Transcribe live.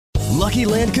Lucky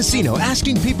Land Casino,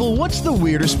 asking people, what's the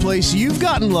weirdest place you've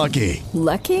gotten lucky?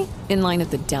 Lucky? In line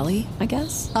at the deli, I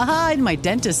guess? Aha, in my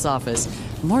dentist's office.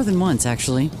 More than once,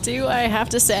 actually. Do I have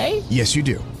to say? Yes, you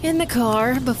do. In the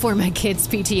car before my kids'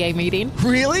 PTA meeting.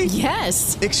 Really?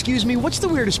 Yes. Excuse me, what's the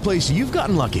weirdest place you've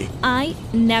gotten lucky? I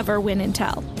never win and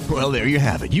tell. Well, there you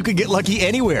have it. You can get lucky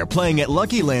anywhere, playing at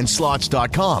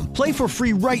LuckyLandSlots.com. Play for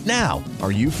free right now.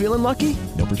 Are you feeling lucky?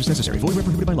 No purchase necessary. Void where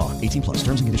prohibited by law. 18 plus.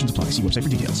 Terms and conditions apply. See website for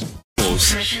details.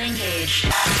 Mission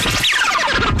engaged.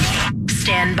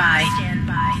 Stand by.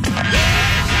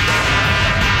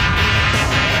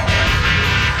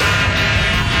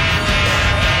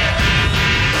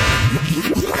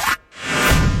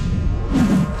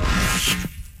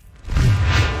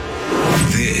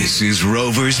 This is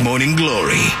Rover's Morning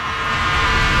Glory.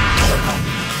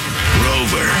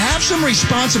 Rover. Have some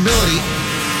responsibility.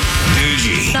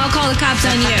 Duji. I'll call the cops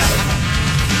on you.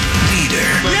 Peter.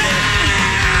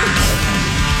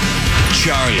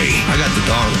 Charlie. I got the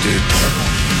dog, dude.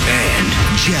 And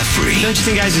Jeffrey. Don't you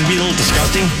think guys would be a little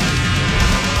disgusting?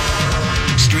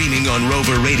 Streaming on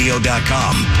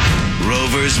RoverRadio.com.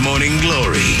 Rover's Morning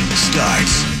Glory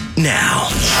starts now.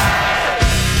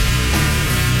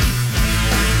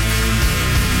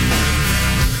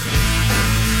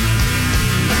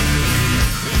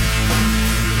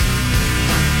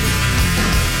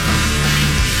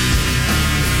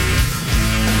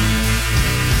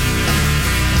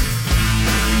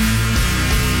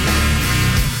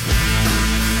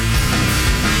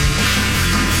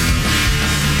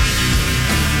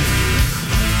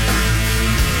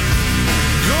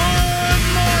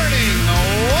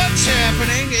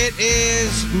 It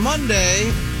is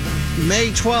Monday,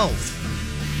 May 12th,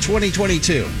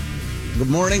 2022. Good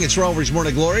morning. It's Rover's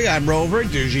Morning Glory. I'm Rover.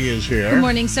 Duji is here. Good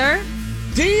morning, sir.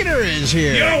 Dieter is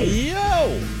here.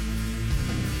 Yo!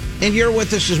 And you're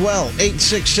with us as well.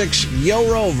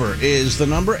 866-YO-ROVER is the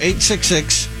number.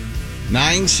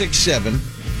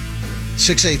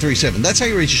 866-967-6837. That's how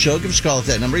you reach the show. Give us a call at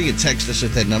that number. You can text us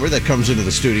at that number. That comes into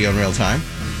the studio in real time.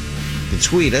 You can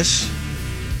tweet us.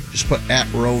 Just put at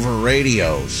Rover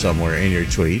Radio somewhere in your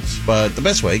tweets. But the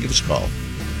best way, give us a call.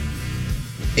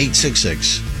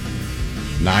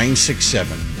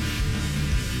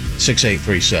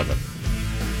 866-967-6837.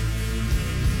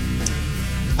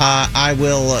 I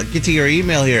will get to your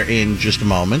email here in just a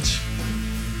moment.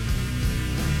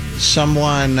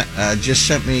 Someone just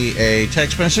sent me a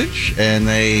text message, and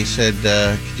they said,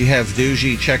 could you have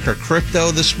Duji check her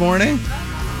crypto this morning?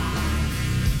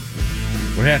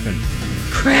 What happened?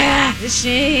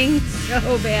 Crashing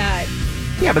so bad.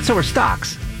 Yeah, but so are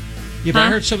stocks. Yeah, but I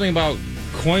heard something about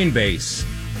Coinbase.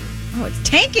 Oh, it's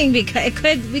tanking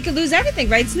because we could lose everything,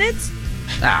 right, Snitz?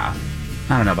 I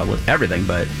don't know about everything,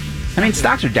 but I mean,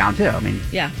 stocks are down too. I mean,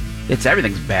 yeah,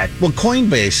 everything's bad. Well,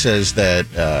 Coinbase says that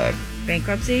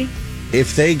bankruptcy.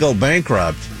 If they go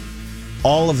bankrupt,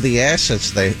 all of the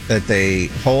assets that they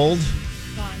hold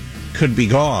could be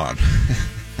gone.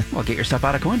 Well, get your stuff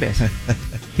out of Coinbase.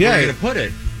 Yeah, where are you going to put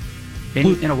it?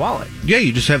 In a wallet. Yeah,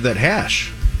 you just have that hash.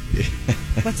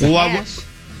 What's a hash?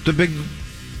 The big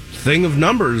thing of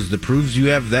numbers that proves you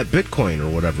have that Bitcoin or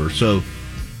whatever. So,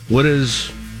 what does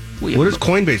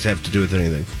Coinbase have to do with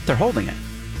anything? They're holding it.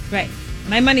 Right.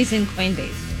 My money's in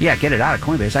Coinbase. Yeah, get it out of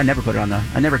Coinbase. I never put it on the.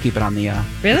 I never keep it on the.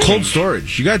 Really? Cold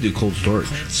storage. You got to do cold storage.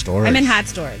 I'm in hot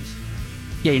storage.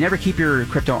 Yeah, you never keep your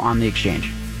crypto on the exchange.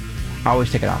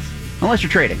 Always take it off, unless you're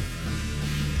trading.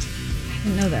 I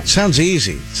didn't know that. Sounds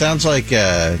easy. Sounds like.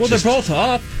 Well, they're both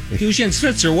up. Duji and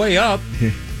Snitzer are way up.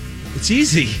 It's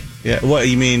easy. Yeah. What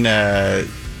you mean?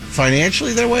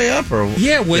 Financially, they're way up, or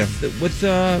with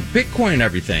Bitcoin and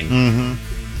everything. Mm-hmm.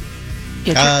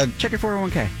 Yeah, check your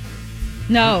 401k.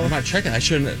 No, I'm not checking. I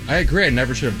shouldn't. I agree. I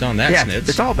never should have done that. Yeah, Snitz.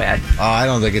 It's all bad. I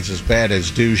don't think it's as bad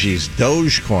as Duji's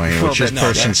Dogecoin, which this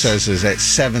person says is at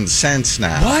 7 cents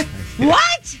now. What?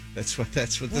 What? That's what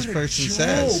this person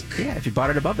says. Yeah, if you bought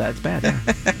it above that, it's bad.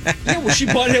 Yeah, well, she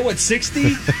bought it at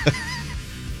 60.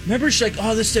 Remember, she's like,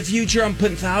 "Oh, this is the future. I'm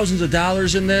putting thousands of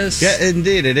dollars in this." Yeah,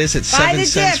 indeed, it is at 7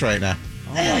 cents dip. right now.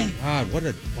 Oh my God, what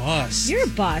a bust! You're a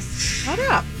bust. Shut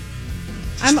up.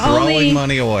 I'm throwing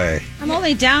money away. I'm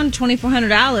only down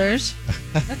 $2,400.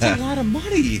 That's a lot of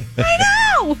money.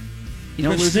 I know. You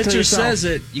don't lose it till Snitzer you sell. says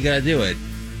it. You got to do it.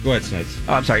 Go ahead, Snitz.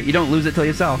 Oh, I'm sorry. You don't lose it till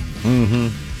you sell. Mm-hmm.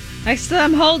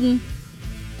 I'm holding.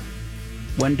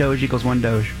 One Doge equals one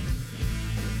Doge.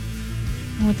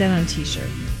 I want that on a T-shirt.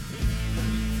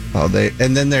 Oh,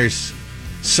 and then there's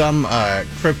some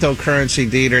cryptocurrency,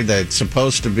 Dieter, that's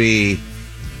supposed to be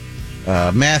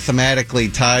mathematically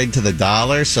tied to the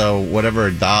dollar. So whatever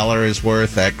a dollar is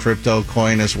worth, that crypto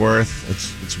coin is worth.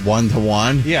 It's 1 to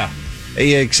 1. Yeah.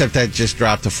 Yeah, except that just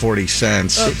dropped to 40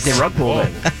 cents. They rug pulled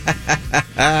it.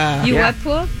 You what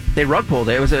pool? They rug pulled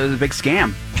it. It was a big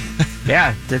scam.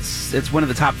 Yeah, it's one of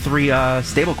the top 3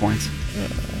 stable coins.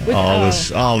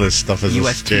 All this stuff is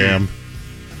UST. a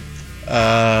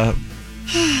scam.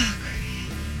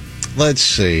 Let's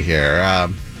see here.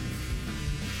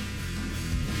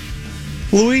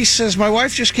 Luis says, my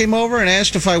wife just came over and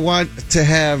asked if I want to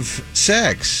have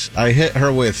sex. I hit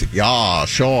her with, yeah,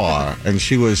 sure. And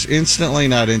she was instantly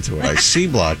not into it. I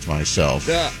C-blocked myself.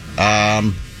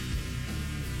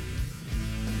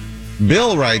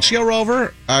 Bill writes, yo,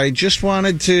 Rover, I just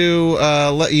wanted to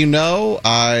let you know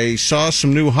I saw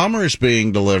some new Hummers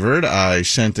being delivered. I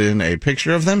sent in a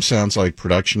picture of them. Sounds like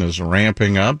production is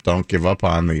ramping up. Don't give up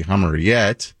on the Hummer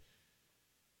yet.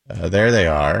 There they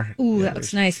are. Ooh, that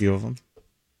looks nice. A few of them.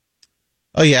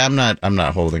 Oh yeah, I'm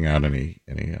not holding out any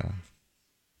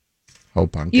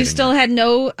hope on. You still had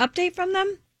no update from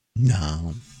them?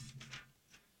 No,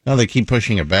 they keep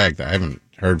pushing it back. I haven't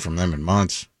heard from them in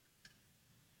months.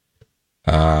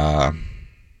 Somebody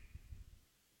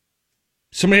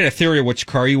had a theory of which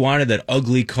car you wanted. That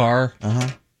ugly car.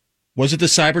 Was it the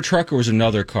Cybertruck or was it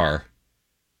another car?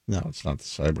 No, it's not the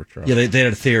Cybertruck. Yeah, they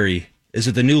had a theory. Is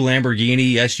it the new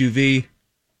Lamborghini SUV?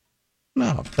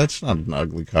 No, that's not an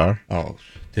ugly car. Oh,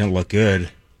 didn't look good.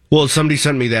 Well, somebody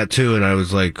sent me that too, and I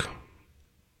was like,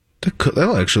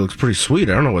 that actually looks pretty sweet.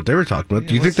 I don't know what they were talking about.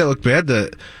 Do you think that looked bad?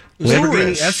 The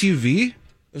Lamborghini SUV? It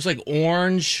was like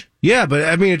orange. Yeah, but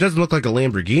I mean, it doesn't look like a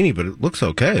Lamborghini, but it looks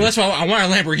okay. Well, that's why I want a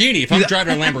Lamborghini. If I'm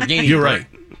driving a Lamborghini, you're right.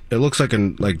 It looks like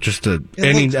any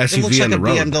SUV it looks on the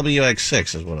road. It looks like a BMW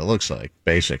X6 is what it looks like,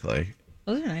 basically.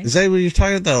 Those are nice. Is that what you're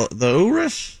talking about? The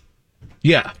Urus?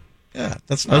 Yeah. Yeah,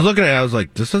 that's I was looking at it, I was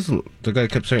like, this doesn't... The guy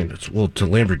kept saying, to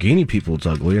Lamborghini people, it's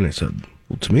ugly. And I said,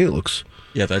 well, to me, it looks...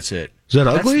 Yeah, that's it. Is that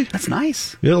ugly? That's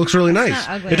nice. Yeah, it looks really nice. not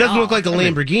ugly It doesn't at look all. like a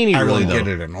Lamborghini, I really, would though. get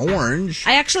it in orange.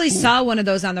 I actually saw one of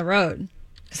those on the road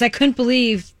because I couldn't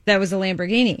believe that was a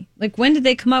Lamborghini. Like, when did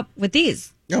they come up with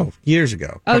these? Oh, years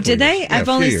ago. Oh, did they? Yeah, I've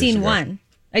only seen one.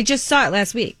 I just saw it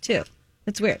last week, too.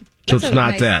 That's weird. So That's it's a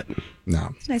not nice- that.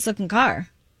 No. It's a nice looking car.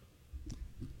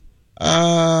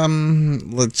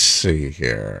 Let's see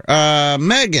here.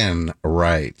 Megan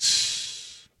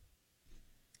writes,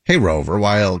 hey, Rover,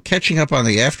 while catching up on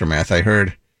the aftermath, I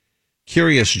heard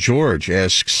Curious George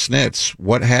ask Snitz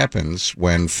what happens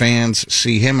when fans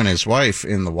see him and his wife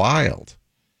in the wild.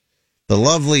 The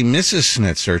lovely Mrs.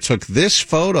 Snitzer took this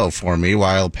photo for me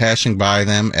while passing by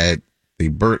them at the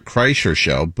Burt Kreischer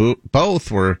show.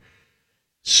 Both were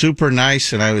super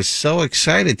nice, and I was so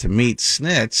excited to meet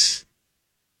Snitz.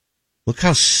 Look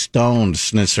how stoned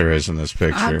Snitzer is in this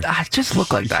picture. I just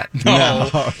look like that. No,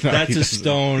 he that's a doesn't.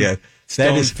 stone. Yeah,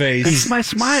 Stone face. That's my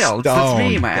smile. That's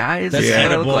me. My eyes. That's what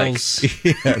I look like. edibles.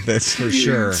 Yeah, that's for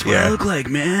sure. That's what I look like,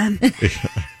 man.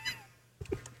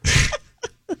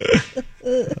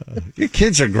 Your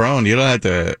kids are grown. You don't have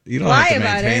to. You don't Lie have to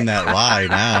about maintain it. that lie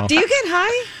now. Do you get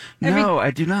high every No,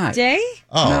 I do not. day?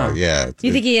 Oh No. yeah.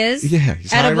 You think he is? Yeah,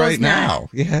 he's high Edibles right not. now.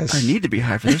 Yes. I need to be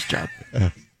high for this job.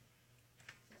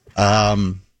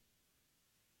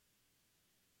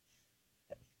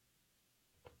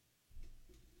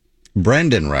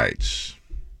 Brendan writes,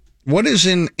 what is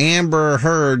in Amber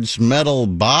Heard's metal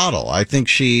bottle? I think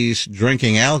she's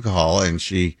drinking alcohol and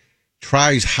she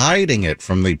tries hiding it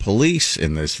from the police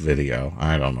in this video.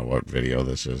 I don't know what video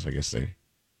this is. I guess they...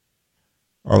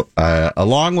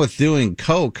 along with doing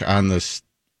coke on the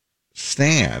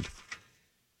stand.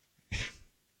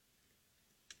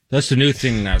 That's the new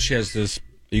thing now. She has this.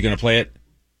 Are you going to play it?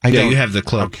 Yeah, you have the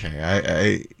clip.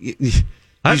 Okay.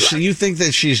 You think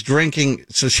that she's drinking,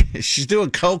 so she's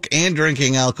doing coke and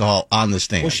drinking alcohol on the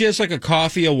stand. Well, she has like a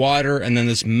coffee, a water, and then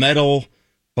this metal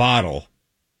bottle.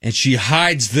 And she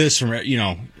hides this from,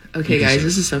 Okay, guys,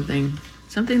 this is something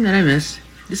that I missed.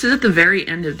 This is at the very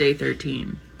end of day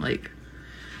 13.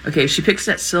 Okay, she picks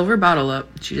that silver bottle up.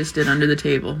 She just did under the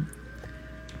table.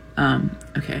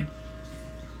 Okay.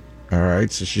 All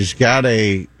right, so she's got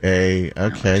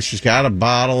she's got a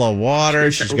bottle of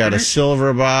water. She's got a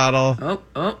silver bottle.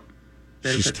 Oh.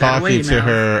 She's talking to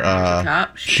her.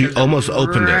 She almost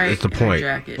opened it. That's the point.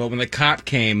 But when the cop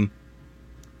came,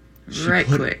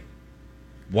 quick.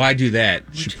 Why do that?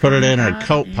 She put it in her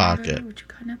coat pocket.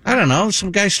 I don't know.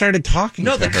 Some guy started talking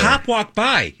to her. No, the cop walked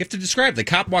by. You have to describe. The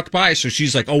cop walked by, so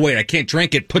she's like, "Oh wait, I can't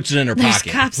drink it." Puts it in her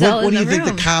pocket. Cops all What in do you the think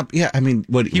room. the cop? Yeah, I mean,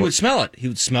 what He would smell it. He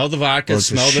would smell the vodka, Well, it's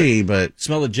a smell she, but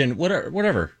smell the gin,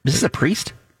 whatever. Is this a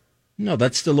priest? No,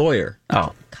 that's the lawyer.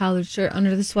 Oh. Collared shirt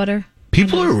under the sweater.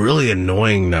 People are really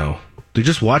annoying now. They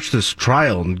just watch this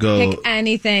trial and go, Pick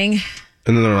anything.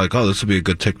 and then they're like, "Oh, this will be a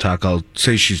good TikTok. I'll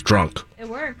say she's drunk." It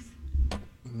works.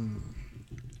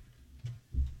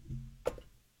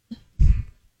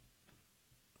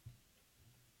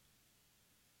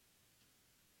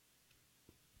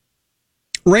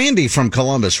 Randy from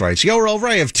Columbus writes, Yo, Rover,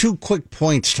 I have 2 quick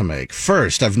points to make.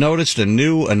 First, I've noticed a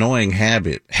new annoying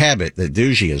habit that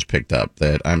Duji has picked up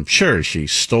that I'm sure she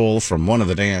stole from one of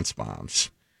the dance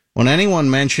moms. When anyone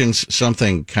mentions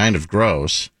something kind of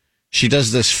gross, she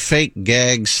does this fake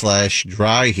gag /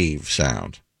 dry heave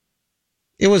sound.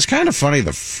 It was kind of funny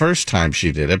the first time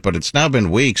she did it, but it's now been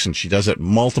weeks and she does it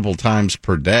multiple times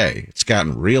per day. It's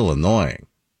gotten real annoying.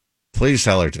 Please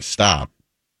tell her to stop.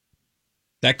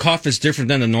 That cough is different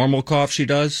than the normal cough she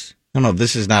does? No,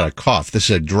 this is not a cough.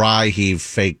 This is a dry heave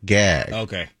fake gag.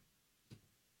 Okay.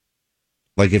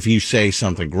 Like if you say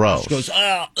something gross. She goes,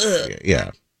 ugh. Yeah.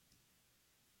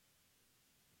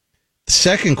 The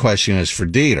second question is for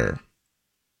Dieter.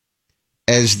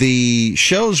 As the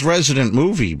show's resident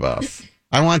movie buff,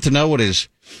 I want to know what his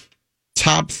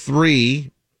top 3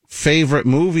 favorite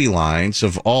movie lines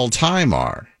of all time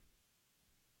are.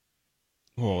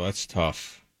 Oh, that's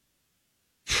tough.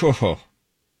 Oh.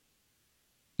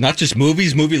 Not just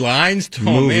movies, movie lines? Oh,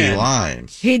 movie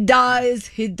lines. He dies.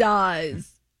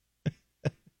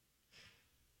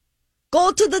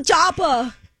 Go to the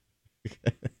chopper.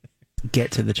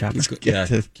 Get to the chopper.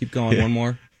 Keep going. One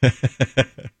more.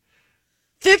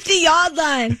 50-yard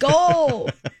line. Go.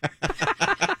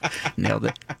 Nailed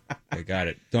it. I got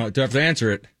it. Don't have to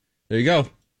answer it. There you go.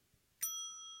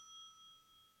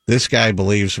 This guy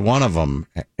believes one of them.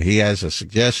 He has a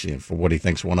suggestion for what he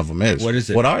thinks one of them is. What is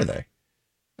it? What are they?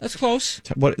 That's close.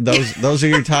 What those are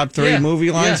your top 3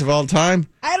 movie lines of all time?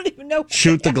 I don't even know.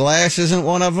 Shoot the Glass isn't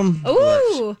one of them?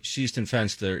 Ooh. She's and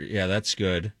Fenster. Yeah, that's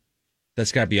good.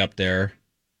 That's got to be up there.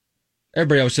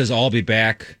 Everybody else says, I'll be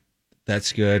back.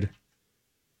 That's good.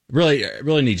 Really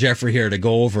need Jeffrey here to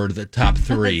go over the top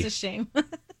 3. That's a shame.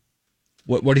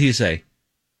 What did he say?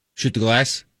 Shoot the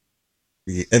Glass?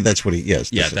 Yeah, that's what he,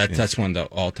 yes. Yeah, that's one of the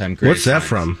all-time greatest. What's that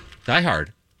lines. from? Die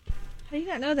Hard. How do you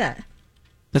not know that?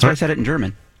 That's why I said it in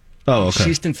German. Oh, okay.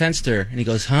 Schießt den Fenster. And he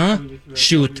goes, huh?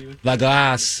 Shoot the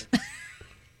glass.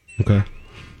 Okay.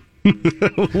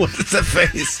 What is that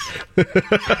face?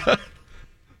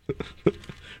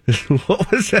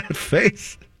 What was that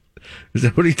face? Is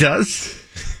that what he does?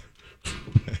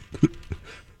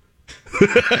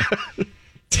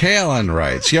 Talon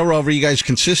writes, Yo, Rover, you guys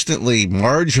consistently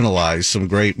marginalize some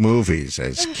great movies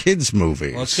as kids'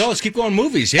 movies. Let's go. Let's keep going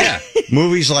movies, yeah.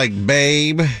 Movies like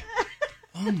Babe,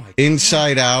 Oh, my God.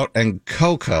 Inside Out, and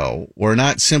Coco were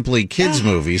not simply kids'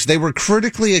 movies. They were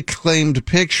critically acclaimed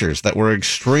pictures that were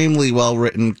extremely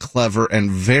well-written, clever,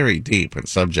 and very deep in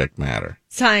subject matter.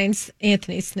 Signs,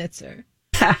 Anthony Snitzer.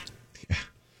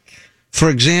 For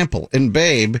example, in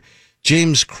Babe,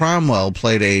 James Cromwell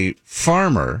played a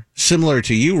farmer similar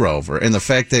to you, Rover, in the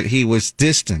fact that he was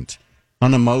distant,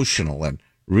 unemotional, and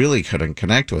really couldn't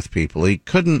connect with people. He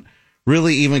couldn't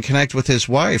really even connect with his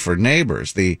wife or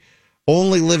neighbors. The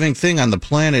only living thing on the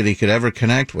planet he could ever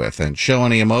connect with and show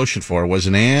any emotion for was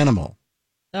an animal.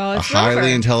 Oh, a it's highly Rover.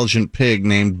 intelligent pig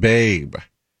named Babe.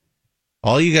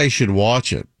 All you guys should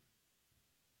watch it.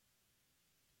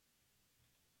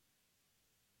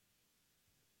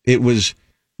 It was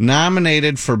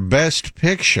nominated for Best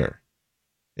Picture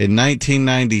in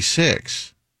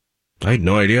 1996. I had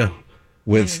no idea.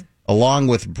 Along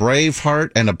with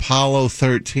Braveheart and Apollo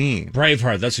 13.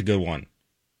 Braveheart, that's a good one.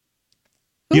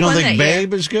 Who You don't won think that year?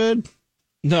 Babe is good?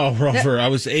 No, Rover, I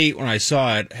was 8 when I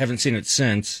saw it. Haven't seen it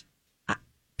since.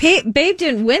 Babe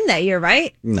didn't win that year,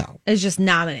 right? No. It was just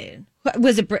nominated.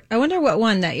 Was it? I wonder what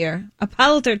won that year.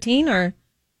 Apollo 13 or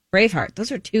Braveheart?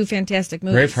 Those are 2 fantastic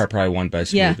movies. Braveheart probably won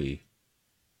Best Movie.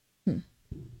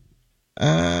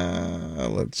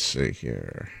 Let's see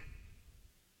here.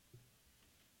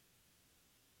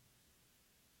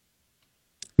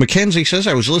 Mackenzie says,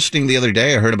 I was listening the other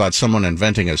day. I heard about someone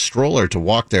inventing a stroller to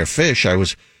walk their fish. I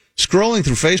was scrolling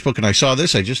through Facebook and I saw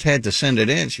this. I just had to send it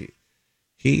in.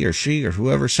 He or she or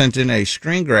whoever sent in a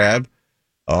screen grab.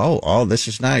 Oh, this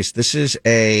is nice. This is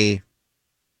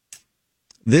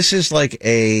like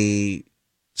a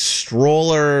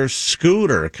stroller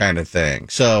scooter kind of thing.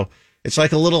 So it's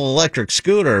like a little electric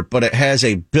scooter, but it has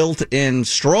a built-in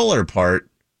stroller part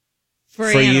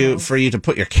for you to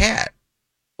put your cat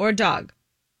or dog.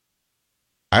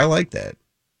 I like that.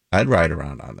 I'd ride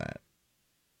around on that.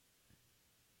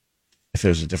 If it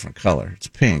was a different color. It's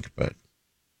pink, but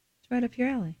It's right up your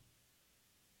alley.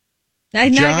 I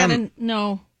gotta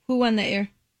know who won that year.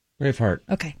 Braveheart.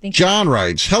 Okay, thank you. John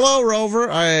writes, Hello, Rover.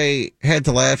 I had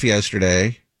to laugh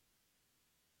yesterday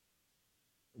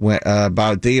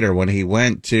about Dieter when he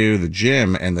went to the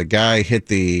gym and the guy hit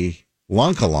the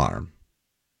lunk alarm.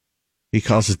 He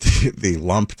calls it the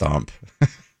lump dump.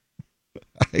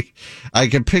 I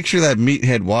can picture that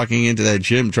meathead walking into that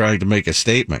gym trying to make a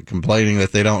statement, complaining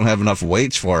that they don't have enough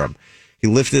weights for him. He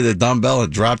lifted a dumbbell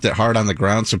and dropped it hard on the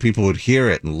ground so people would hear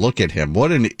it and look at him.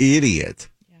 What an idiot.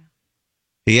 Yeah.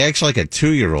 He acts like a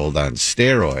 2-year-old on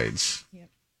steroids. Yep.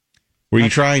 Were you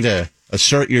trying to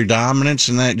assert your dominance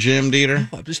in that gym,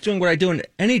 Dieter? I'm just doing what I do in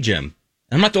any gym.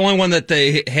 I'm not the only one that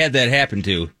they had that happen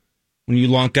to when you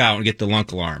lunk out and get the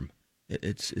lunk alarm.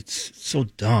 It's so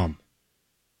dumb.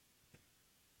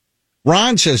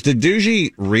 Ron says, did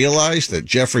Duji realize that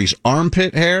Jeffrey's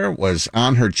armpit hair was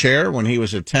on her chair when he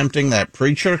was attempting that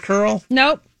preacher curl?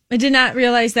 Nope. I did not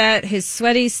realize that. His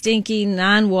sweaty, stinky,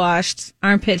 non-washed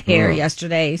armpit hair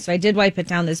yesterday. So I did wipe it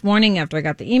down this morning after I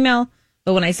got the email.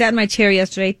 But when I sat in my chair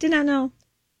yesterday, did not know.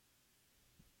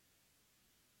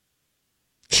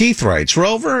 Keith writes,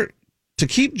 Rover, to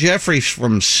keep Jeffrey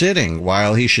from sitting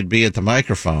while he should be at the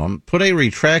microphone, put a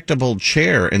retractable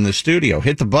chair in the studio.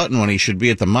 Hit the button when he should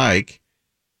be at the mic.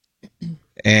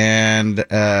 And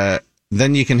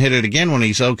then you can hit it again when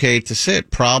he's okay to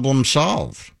sit. Problem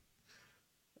solved.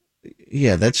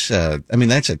 Yeah, that's a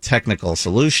technical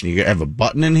solution. You have a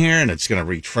button in here and it's going to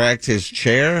retract his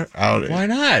chair out. Why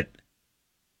not?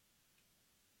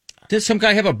 Did some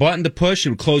guy have a button to push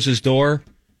and close his door?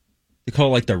 They call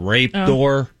it like the rape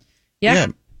door. Yeah.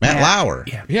 Matt Lauer.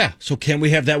 Yeah. So can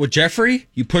we have that with Jeffrey?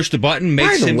 You push the button,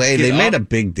 makes him. By the way, they made a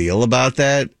big deal about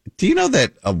that. Do you know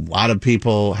that a lot of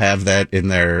people have that in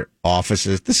their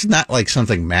offices? This is not like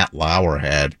something Matt Lauer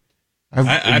had.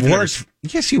 I've worked.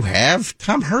 Yes, you have.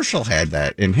 Tom Herschel had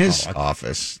that in his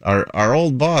office. Our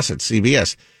old boss at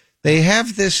CBS. They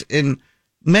have this in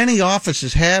many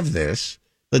offices. Have this.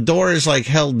 The door is like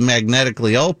held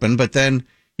magnetically open, but then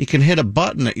you can hit a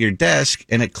button at your desk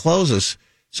and it closes.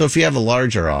 So if you have a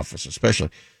larger office,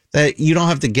 especially, that you don't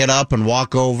have to get up and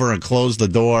walk over and close the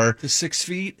door. To 6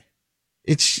 feet?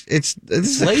 This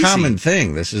is a common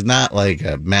thing. This is not like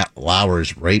a Matt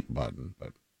Lauer's rape button.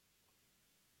 But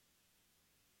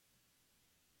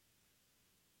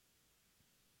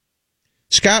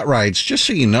Scott writes, just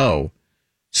so you know,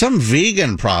 some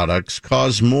vegan products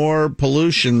cause more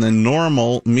pollution than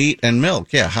normal meat and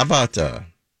milk. Yeah, how about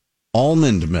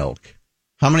almond milk?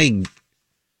 How many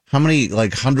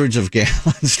like hundreds of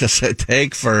gallons does it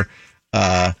take for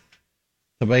to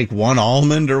make one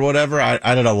almond or whatever?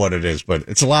 I don't know what it is, but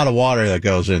it's a lot of water that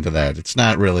goes into that. It's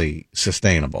not really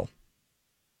sustainable.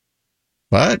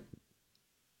 But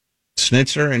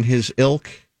Snitzer and his ilk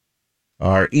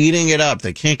are eating it up.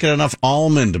 They can't get enough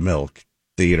almond milk,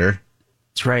 Theater.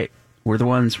 That's right. We're the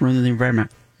ones ruining the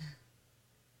environment.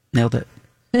 Nailed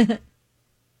it.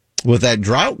 With that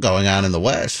drought going on in the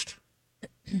West.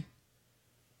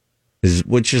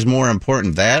 Which is more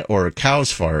important, that or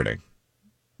cows farting?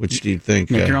 Which do you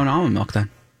think? Make your own almond milk then.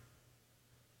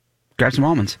 Grab some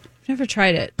almonds. I've never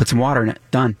tried it. Put some water in it.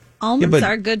 Done. Almonds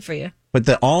are good for you. But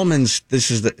the almonds,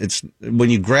 it's when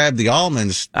you grab the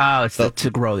almonds. Oh, it's to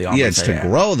grow the almonds. Yeah, it's to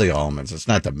grow the almonds. It's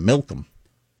not to milk them.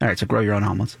 All right, so grow your own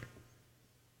almonds.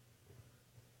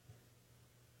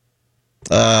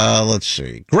 Let's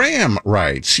see. Graham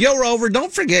writes, Yo, Rover,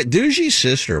 don't forget, Duji's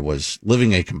sister was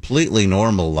living a completely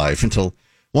normal life until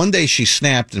one day she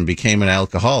snapped and became an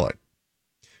alcoholic.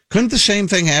 Couldn't the same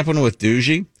thing happen with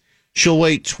Duji? She'll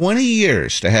wait 20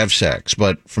 years to have sex,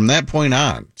 but from that point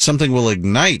on, something will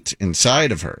ignite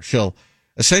inside of her. She'll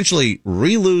essentially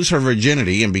re-lose her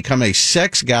virginity and become a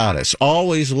sex goddess,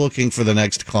 always looking for the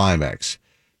next climax.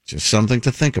 Just something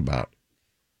to think about,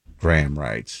 Graham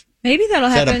writes. Maybe that'll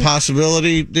happen. Is that a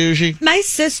possibility, Duji? My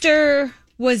sister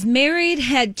was married,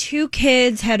 had 2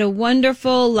 kids, had a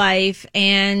wonderful life,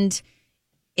 and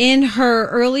in her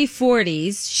early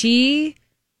 40s, she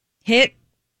hit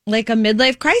like a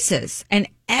midlife crisis, and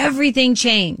everything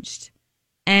changed.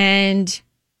 And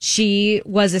she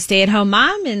was a stay-at-home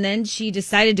mom, and then she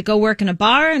decided to go work in a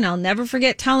bar, and I'll never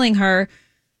forget telling her,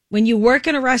 when you work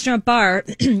in a restaurant bar,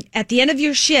 at the end of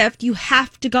your shift, you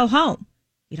have to go home.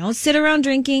 You don't sit around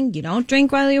drinking. You don't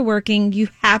drink while you're working. You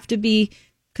have to be,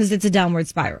 because it's a downward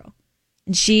spiral.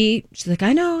 And she's like,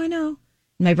 I know. And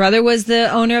my brother was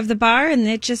the owner of the bar, and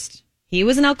he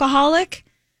was an alcoholic.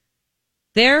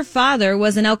 Their father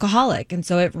was an alcoholic, and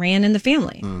so it ran in the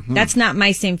family. Mm-hmm. That's not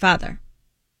my same father.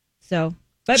 So,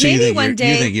 but maybe one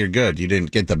day. You think you're good. You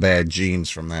didn't get the bad genes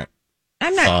from that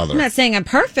father. I'm not saying I'm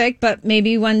perfect, but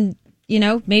maybe one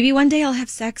day I'll have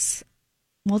sex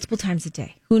multiple times a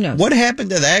day. Who knows? What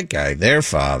happened to that guy, their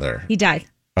father? He died.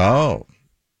 Oh.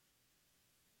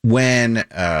 When,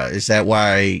 is that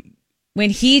why? When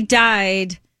he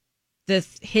died,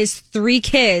 his 3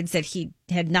 kids that he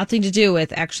had nothing to do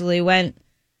with actually went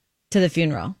to the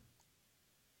funeral.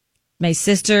 My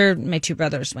sister, my two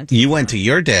brothers went to You went to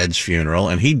your dad's funeral,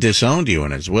 and he disowned you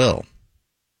in his will.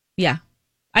 Yeah.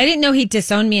 I didn't know he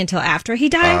disowned me until after he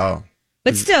died. Oh.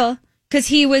 But still,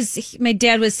 because my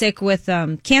dad was sick with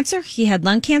cancer. He had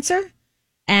lung cancer.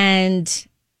 And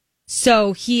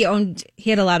so he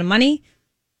had a lot of money.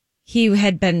 He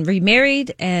had been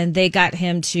remarried, and they got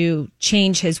him to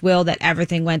change his will that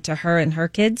everything went to her and her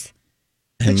kids.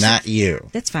 And not you.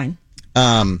 That's fine.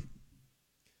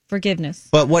 Forgiveness.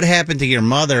 But what happened to your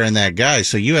mother and that guy?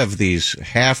 So you have these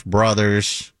half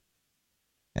brothers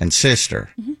and sister.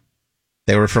 Mm-hmm.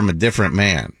 They were from a different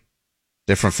man,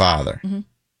 different father. Mm-hmm.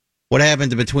 What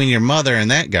happened between your mother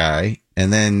and that guy?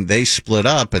 And then they split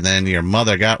up, and then your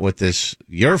mother got with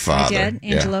your father. My dad,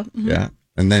 Angelo. Yeah. Mm-hmm. Yeah.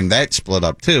 And then that split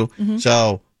up too. Mm-hmm.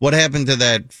 So what happened to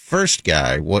that first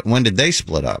guy? When did they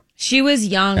split up? She was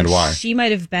young. And why? She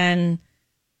might have been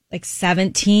like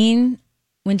 17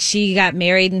 when she got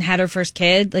married and had her first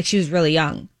kid. Like, she was really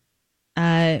young.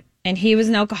 And he was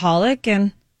an alcoholic,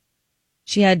 and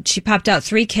she popped out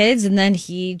 3 kids, and then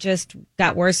he just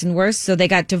got worse and worse. So they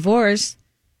got divorced,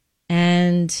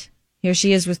 and here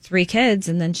she is with 3 kids.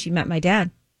 And then she met my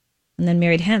dad and then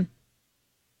married him.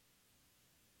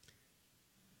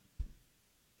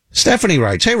 Stephanie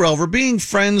writes, "Hey, Rover, being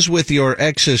friends with your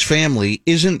ex's family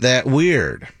isn't that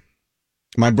weird.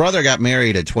 My brother got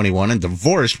married at 21 and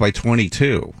divorced by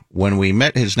 22. When we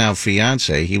met his now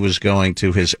fiance, he was going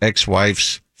to his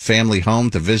ex-wife's family home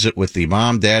to visit with the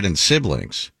mom, dad, and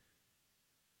siblings.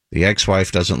 The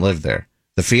ex-wife doesn't live there.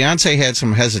 The fiance had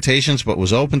some hesitations but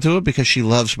was open to it because she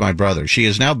loves my brother. She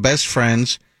is now best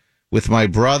friends with my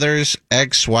brother's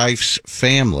ex-wife's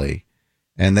family,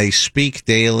 and they speak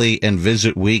daily and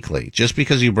visit weekly. Just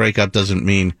because you break up doesn't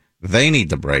mean they need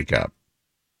to break up."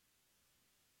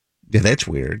 Yeah, that's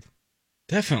weird.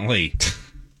 Definitely.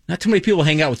 Not too many people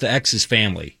hang out with the ex's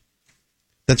family.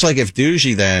 That's like if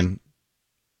Duji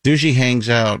hangs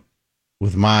out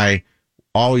with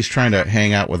always trying to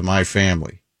hang out with my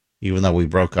family, even though we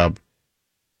broke up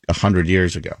 100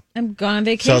 years ago. I'm going on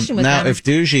vacation with now, them. if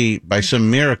Duji, by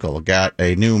some miracle, got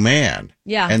a new man,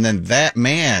 Yeah. and then that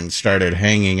man started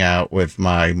hanging out with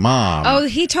my mom, Oh,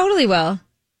 he totally will.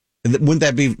 wouldn't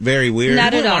that be very weird?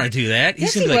 Not I at don't all. want to do that.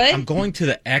 Yes, gonna he be like, would. I'm going to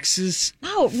the ex's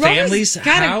Rover's family's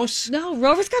got house.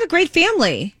 Rover's got a great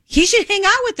family. He should hang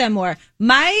out with them more.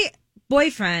 My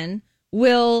boyfriend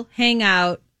will hang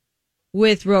out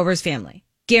with Rover's family.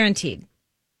 Guaranteed.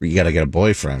 You got to get a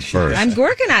boyfriend first. I'm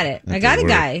working on it. I got a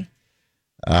weird.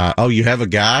 guy. You have a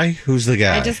guy? Who's the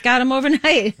guy? I just got him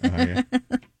overnight. Oh, yeah.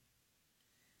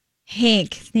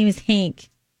 Hank. His name is Hank.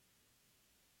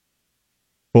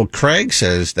 Well, Craig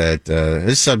says that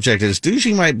his subject is,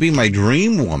 Duji might be my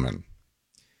dream woman.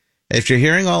 After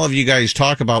hearing all of you guys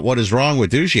talk about what is wrong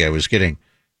with Duji, I was getting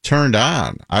turned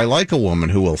on. I like a woman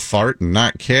who will fart and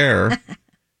not care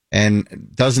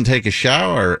and doesn't take a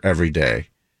shower every day.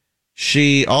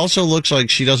 She also looks like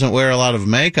she doesn't wear a lot of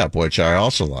makeup, which I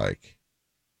also like.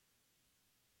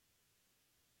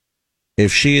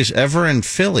 If she is ever in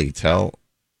Philly, tell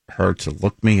her to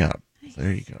look me up.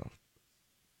 There you go.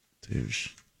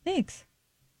 Douche. Thanks.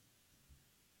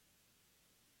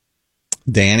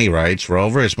 Danny writes,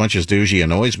 Rover, as much as Duji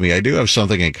annoys me, I do have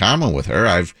something in common with her.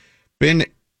 I've been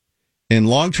in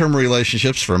long-term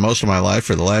relationships for most of my life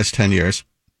for the last 10 years.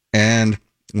 And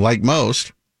like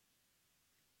most,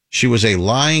 she was a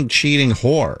lying, cheating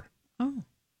whore. Oh.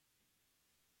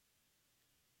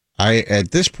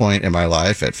 At this point in my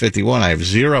life, at 51, I have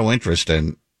zero interest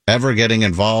in ever getting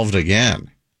involved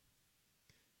again.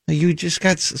 You just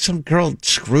got some girl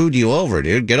screwed you over,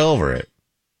 dude. Get over it.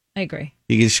 I agree.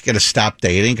 You just got to stop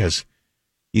dating because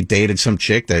you dated some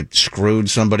chick that screwed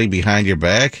somebody behind your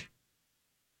back.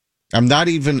 I'm not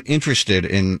even interested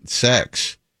in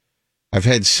sex. I've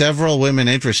had several women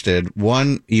interested,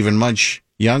 one even much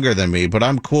younger than me, but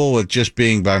I'm cool with just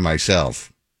being by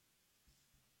myself.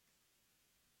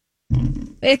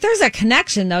 If there's a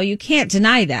connection, though, you can't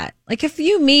deny that. Like, if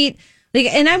you meet, like,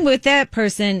 and I'm with that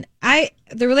person,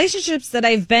 the relationships that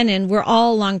I've been in were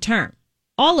all long term.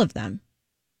 All of them.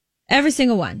 Every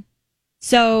single one.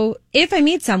 So if I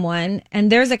meet someone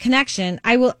and there's a connection,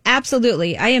 I will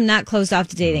absolutely, I am not closed off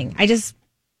to dating. I just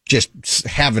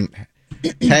haven't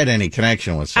had any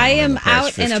connection with someone. I am in the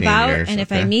past out and 15 about, years, and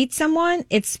if okay? I meet someone,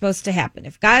 it's supposed to happen.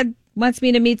 If God wants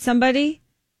me to meet somebody,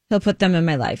 he'll put them in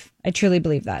my life. I truly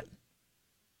believe that.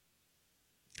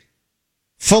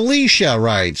 Felicia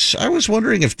writes, I was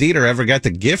wondering if Dieter ever got the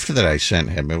gift that I sent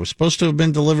him. It was supposed to have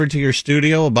been delivered to your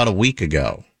studio about a week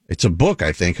ago. It's a book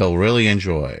I think he'll really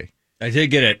enjoy. I did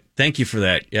get it. Thank you for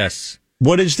that. Yes.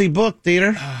 What is the book,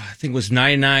 Dieter? I think it was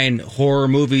 99 horror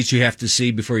movies you have to see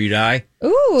before you die.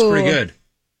 Ooh. It's pretty good.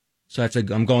 So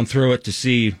I'm going through it to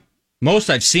see.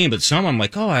 Most I've seen, but some I'm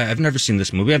like, oh, I've never seen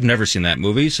this movie. I've never seen that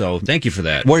movie, so thank you for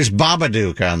that. Where's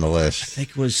Babadook on the list? I think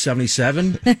it was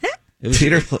 77.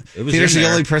 Peter's the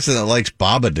only person that likes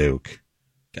Babadook.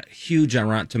 Got huge on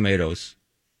Rotten Tomatoes.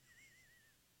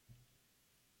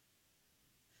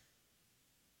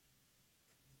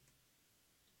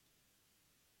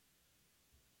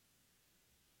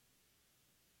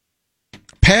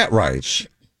 Pat writes,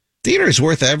 Dieter's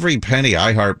worth every penny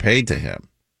iHeart paid to him.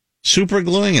 Super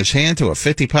gluing his hand to a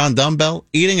 50-pound dumbbell,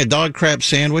 eating a dog crap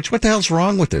sandwich. What the hell's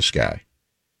wrong with this guy?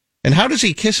 And how does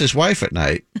he kiss his wife at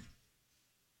night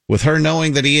with her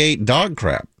knowing that he ate dog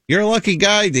crap? You're a lucky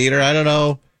guy, Dieter. I don't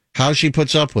know how she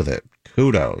puts up with it.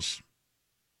 Kudos.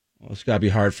 Well, it's got to be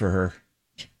hard for her.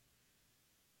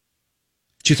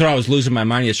 She thought I was losing my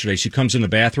mind yesterday. She comes in the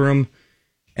bathroom,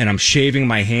 and I'm shaving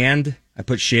my hand. I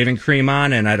put shaving cream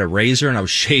on, and I had a razor, and I was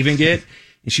shaving it.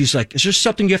 And she's like, is there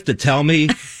something you have to tell me?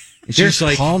 And she's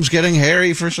like, palms getting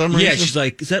hairy for some reason? Yeah, she's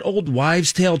like, is that old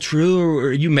wives' tale true, or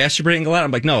are you masturbating a lot?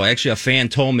 I'm like, no, actually, a fan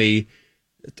told me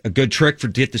a good trick to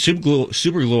get the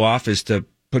super glue off is to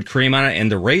put cream on it and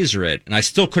to razor it. And I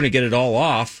still couldn't get it all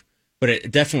off, but it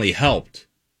definitely helped.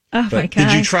 Oh, my God.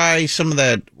 Did you try some of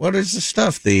that? What is the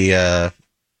stuff? Yeah,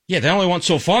 they only went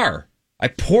so far. I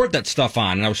poured that stuff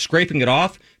on, and I was scraping it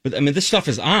off. But, I mean, this stuff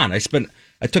is on. I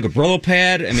took a Brillo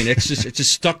pad. I mean, it's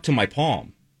just stuck to my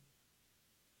palm.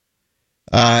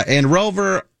 And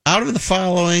Rover, out of the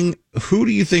following, who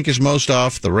do you think is most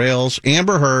off the rails?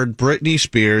 Amber Heard, Britney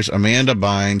Spears, Amanda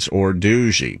Bynes, or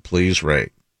Duji? Please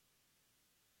rate.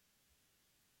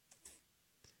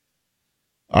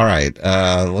 All right.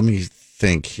 Let me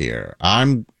think here.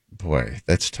 Boy,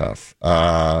 that's tough.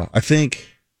 I think.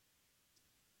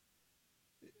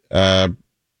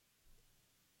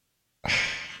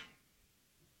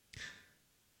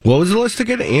 What was the list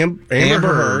again?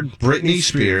 Amber Heard, Britney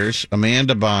Spears,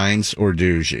 Amanda Bynes, or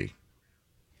Duji?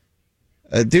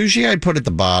 Duji I'd put at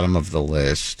the bottom of the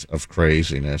list of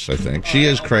craziness, I think. She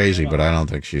is crazy, but I don't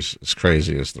think she's as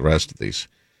crazy as the rest of these.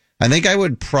 I think I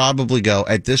would probably go,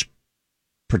 at this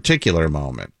particular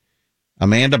moment,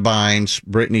 Amanda Bynes,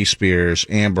 Britney Spears,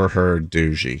 Amber Heard,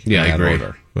 Duji. Yeah, I agree.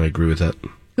 I agree with that.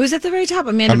 Who's at the very top?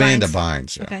 Amanda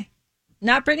Bynes. Yeah. Okay.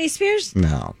 Not Britney Spears?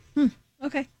 No.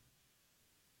 Okay.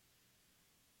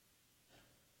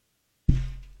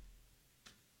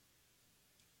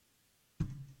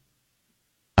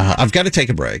 I've got to take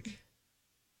a break.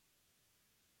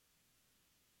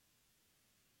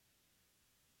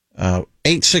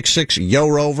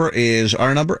 866-YO-ROVER is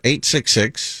our number,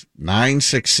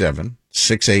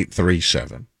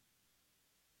 866-967-6837.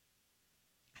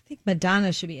 I think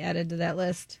Madonna should be added to that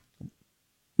list.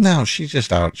 No, she's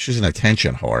just out. She's an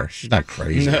attention whore. She's not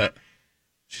crazy.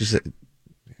 She's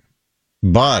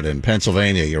Bud in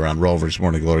Pennsylvania. You're on Rover's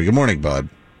Morning Glory. Good morning, Bud.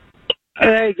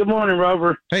 Hey, good morning,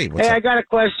 Rover. Hey, what's up? I got a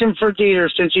question for Dieter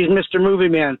since he's Mr. Movie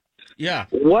Man. Yeah.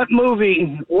 What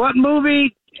movie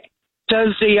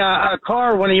does the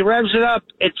car, when he revs it up,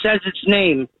 it says its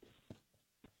name?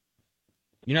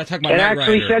 You're not talking about It Knight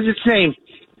actually Rider. says its name.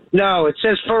 No, it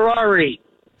says Ferrari.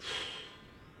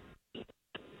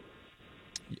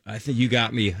 I think you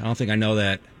got me. I don't think I know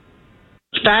that.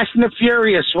 Fast and the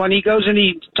Furious, when he goes and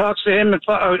he talks to him and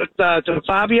to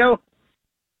Fabio.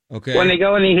 Okay. When they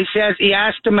go and he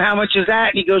asked him how much is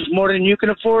that, and he goes, more than you can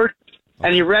afford,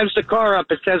 and he revs the car up.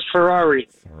 It says Ferrari.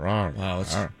 Ferrari. Wow,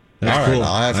 That's All cool. right,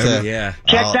 I'll have to. Yeah.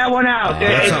 Check that one out.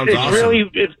 that sounds it's awesome.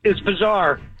 really it's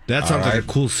bizarre. That sounds like a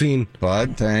cool scene.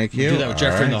 Bud, thank you. Do that with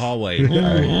Jeffrey in the hallway.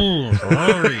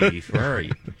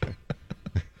 Ferrari.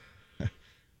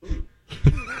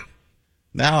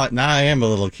 Now I am a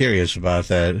little curious about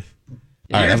that.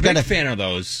 You're I've a got big fan of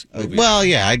those movies. Well,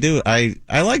 yeah, I do. I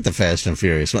like the Fast and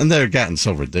Furious, and they're gotten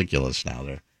so ridiculous now.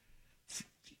 They're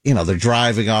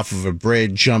driving off of a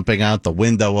bridge, jumping out the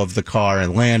window of the car,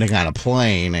 and landing on a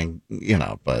plane, and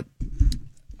But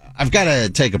I've got to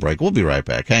take a break. We'll be right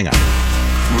back. Hang on.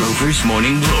 Rover's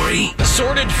Morning Glory.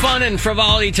 Assorted fun and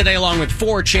frivolity today, along with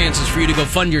 4 chances for you to go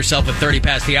fund yourself at 30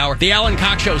 past the hour. The Alan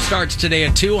Cox Show starts today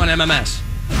at 2 on MMS.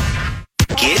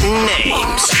 Getting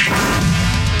names.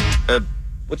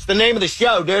 What's the name of the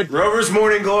show, dude? Rover's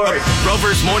Morning Glory.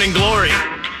 Rover's Morning Glory.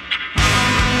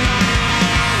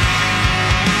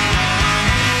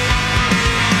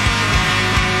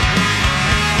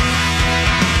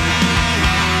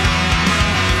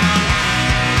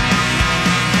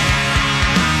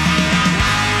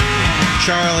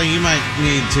 Charlie, you might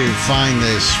need to find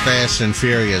this Fast and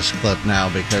Furious clip now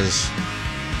because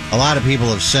A lot of people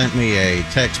have sent me a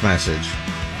text message.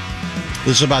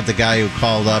 This is about the guy who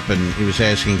called up and he was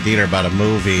asking Dieter about a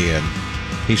movie, and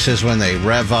he says when they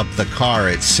rev up the car,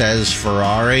 it says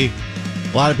Ferrari.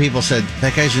 A lot of people said,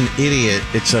 that guy's an idiot.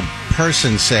 It's a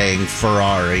person saying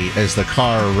Ferrari as the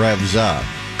car revs up.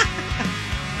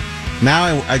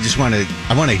 Now I just want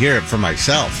to hear it for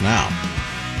myself now.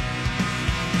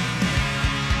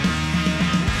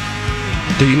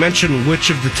 Did he mention which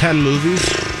of the 10 movies?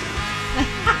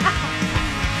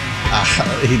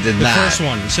 He did not. The first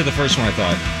one. You said the first one, I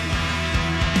thought.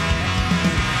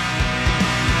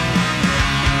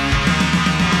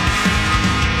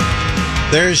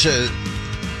 There's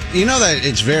you know that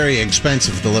it's very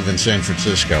expensive to live in San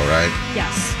Francisco, right?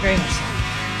 Yes, very much so.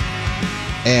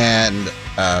 And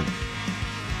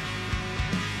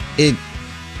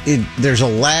there's a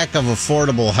lack of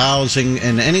affordable housing,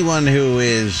 and anyone who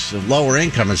is lower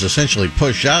income is essentially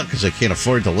pushed out because they can't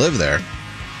afford to live there.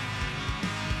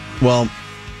 Well,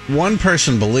 one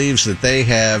person believes that they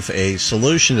have a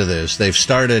solution to this. They've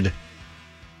started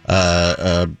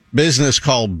a business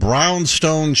called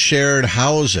Brownstone Shared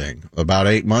Housing about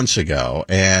 8 months ago,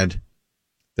 and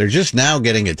they're just now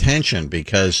getting attention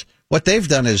because what they've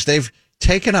done is they've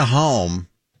taken a home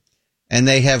and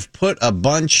they have put a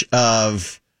bunch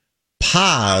of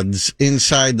pods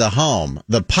inside the home.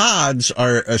 The pods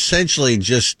are essentially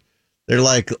they're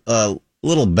like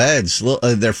little beds.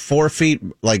 They're 4 feet,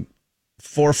 like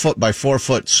 4 foot by 4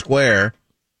 foot square.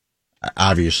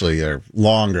 Obviously, they're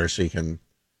longer so you can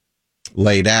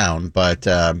lay down, but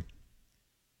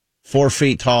 4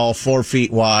 feet tall, 4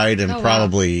 feet wide, and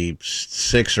probably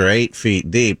 6 or 8 feet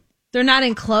deep. They're not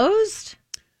enclosed?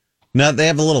 No, they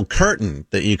have a little curtain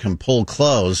that you can pull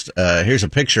closed. Here's a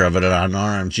picture of it on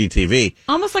RMG TV.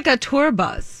 Almost like a tour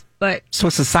bus, but... So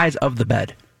it's the size of the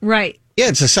bed. Right. Yeah,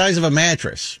 it's the size of a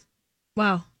mattress.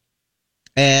 Wow.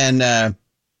 And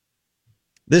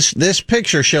this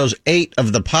picture shows 8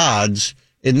 of the pods.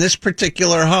 In this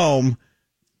particular home,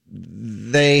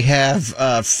 they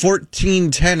have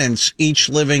 14 tenants, each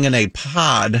living in a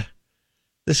pod.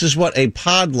 This is what a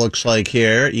pod looks like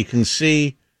here. You can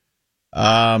see...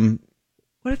 what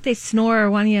if they snore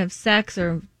or want to have sex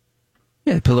or...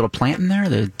 Yeah, they put a little plant in there.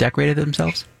 They decorated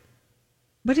themselves.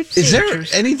 What if... Is there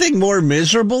anything more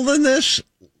miserable than this?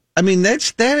 I mean,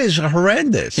 that is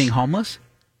horrendous. Being homeless?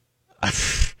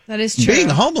 That is true. Being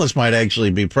homeless might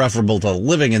actually be preferable to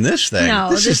living in this thing. No,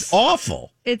 this is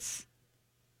awful. It's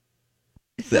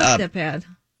not that bad.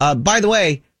 By the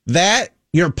way,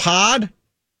 your pod,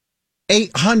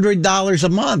 $800 a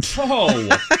month. Oh,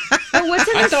 I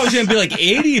thought it was going to be like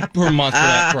 $80 per month for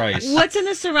that price. What's in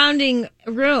the surrounding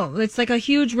room? It's like a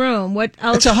huge room. What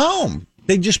else? It's a home.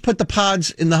 They just put the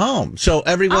pods in the home, so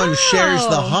everyone shares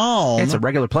the home. It's a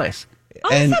regular place.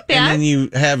 And, not bad. and then you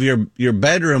have your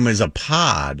bedroom is a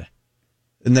pod,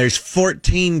 and there's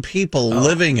 14 people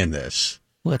living in this.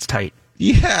 Well, that's tight.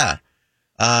 Yeah.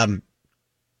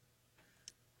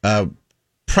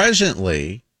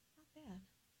 Presently,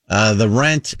 the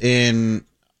rent in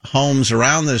homes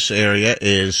around this area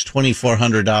is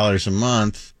 $2,400 a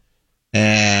month,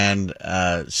 and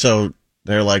so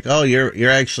they're like, "Oh, you're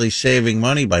actually saving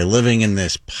money by living in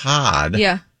this pod."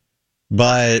 Yeah.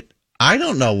 But I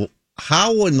don't know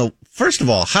how first of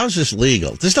all, how's this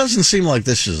legal? This doesn't seem like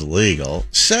this is legal.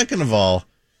 Second of all,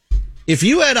 if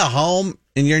you had a home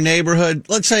in your neighborhood,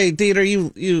 let's say, Dieter,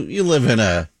 you live in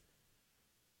a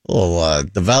little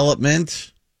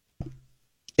development.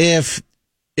 If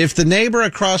the neighbor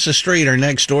across the street or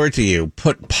next door to you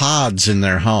put pods in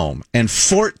their home and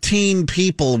 14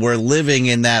 people were living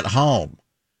in that home,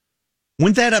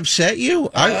 wouldn't that upset you?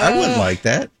 I wouldn't like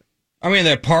that. I mean,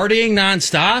 they're partying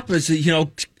nonstop.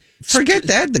 Forget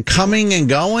that. The coming and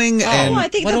going. And I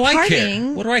think what the do I care?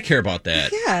 partying... What do I care about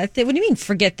that? Yeah. What do you mean,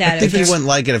 forget that? I think you wouldn't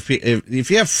like it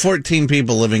if you have 14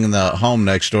 people living in the home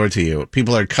next door to you.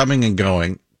 People are coming and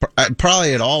going,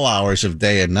 probably at all hours of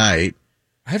day and night.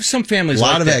 I have some families a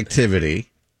lot like of that. Activity.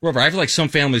 Robert, I have like some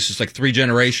families, just like 3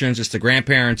 generations. It's the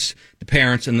grandparents, the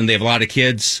parents, and then they have a lot of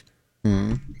kids.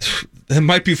 There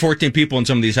might be 14 people in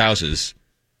some of these houses.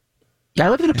 Yeah, I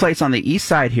live in a place on the east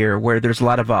side here where there's a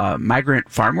lot of migrant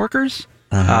farm workers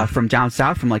from down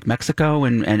south, from like Mexico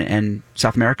and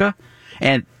South America.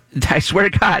 And I swear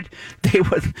to God,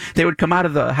 they would come out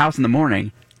of the house in the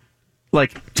morning,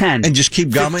 like 10. And just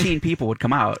keep going? 15 people would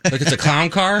come out. Like it's a clown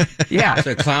car? Yeah. It's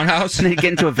a clown house? And they'd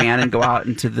get into a van and go out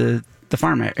into the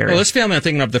farm area. Well, this family I'm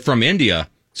thinking of, they're from India.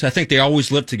 So I think they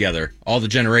always live together, all the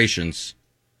generations.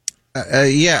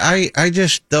 I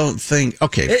just don't think...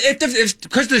 Okay.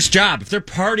 Because of this job, if they're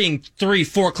partying 3,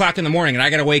 4 o'clock in the morning and I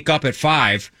got to wake up at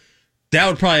 5, that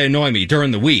would probably annoy me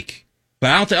during the week. But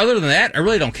I don't think, other than that, I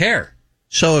really don't care.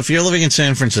 So if you're living in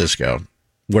San Francisco,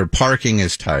 where parking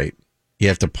is tight, you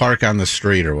have to park on the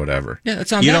street or whatever. Yeah,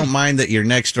 that's on You them. don't mind that your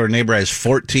next door neighbor has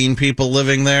 14 people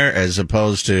living there as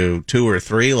opposed to 2 or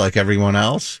 3 like everyone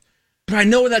else? But I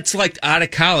know that's like out of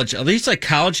college. At least like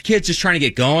college kids just trying to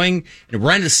get going. And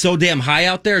rent is so damn high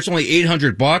out there. It's only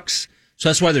 $800. So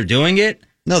that's why they're doing it.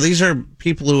 No, these are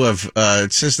people who have,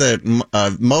 it says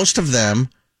that most of them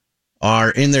are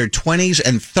in their 20s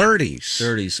and 30s.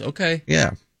 30s, okay.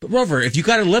 Yeah. But Rover, if you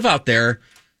got to live out there,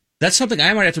 that's something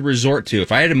I might have to resort to.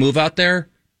 If I had to move out there,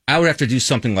 I would have to do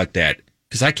something like that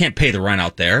because I can't pay the rent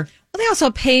out there. Well, they also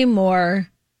pay more.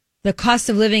 The cost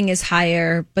of living is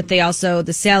higher, but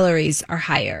the salaries are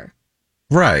higher.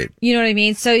 Right. You know what I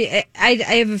mean? So I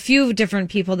have a few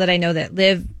different people that I know that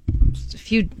live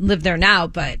there now,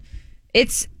 but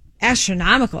it's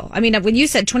astronomical. I mean, when you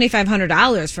said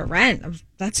 $2,500 for rent,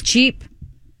 that's cheap.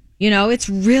 It's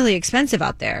really expensive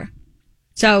out there.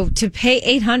 So to pay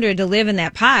 $800 to live in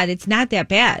that pod, it's not that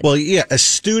bad. Well, yeah, a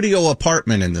studio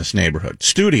apartment in this neighborhood.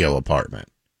 Studio apartment.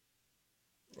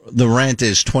 The rent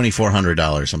is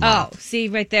 $2,400 a month. Oh, see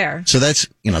right there. So that's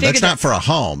that's not for a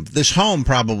home. This home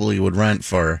probably would rent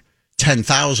for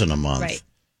 $10,000 a month,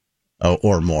 right,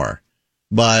 or more.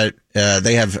 But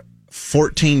they have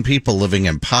 14 people living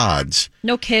in pods.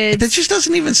 No kids. That just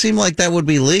doesn't even seem like that would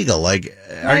be legal. Like,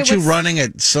 aren't you running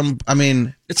at some? I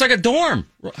mean, it's like a dorm.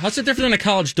 How's it different than a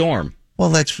college dorm? Well,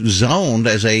 that's zoned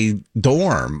as a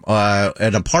dorm.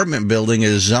 An apartment building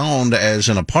is zoned as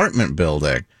an apartment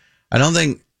building. I don't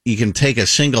think you can take a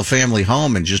single family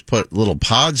home and just put little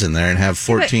pods in there and have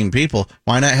 14 people.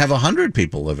 Why not have 100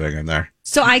 people living in there?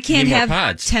 So I can't have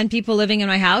pods. 10 people living in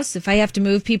my house? If I have to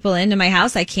move people into my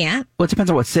house, I can't? Well, it depends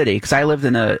on what city, because I lived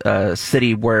in a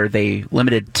city where they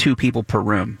limited 2 people per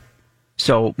room.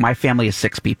 So my family is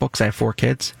 6 people because I have 4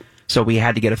 kids. So we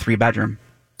had to get a 3-bedroom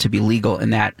to be legal in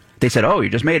that. They said, oh, you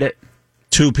just made it.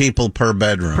 2 people per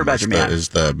bedroom, is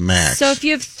the max. So if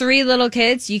you have 3 little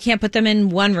kids, you can't put them in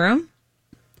one room?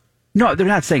 No, they're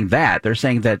not saying that. They're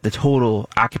saying that the total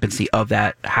occupancy of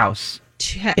that house,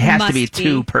 it has to be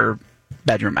 2 per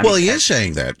bedroom. He is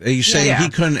saying that. He's saying he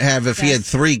couldn't have, if he had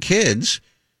 3 kids,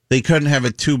 they couldn't have a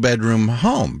 2-bedroom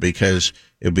home because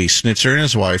it would be Snitzer and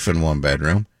his wife in 1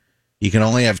 bedroom. You can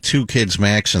only have 2 kids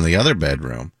max in the other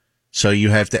bedroom. So you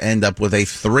have to end up with a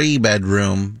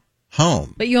 3-bedroom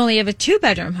home. But you only have a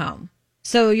 2-bedroom home.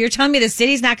 So you're telling me the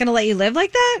city's not going to let you live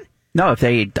like that? No, if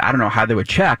I don't know how they would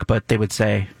check, but they would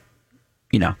say,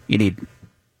 you need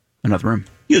another room.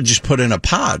 You'll just put in a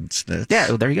pod. Yeah,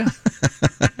 well, there you go.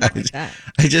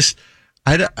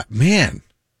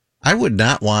 I would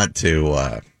not want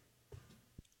to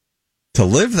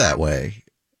live that way.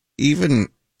 Even,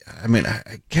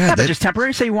 but just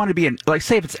temporary. Say you want to be in, like,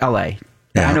 say if it's L.A.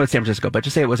 Yeah. I know it's San Francisco, but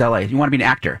just say it was L.A. You want to be an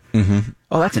actor. Mm-hmm.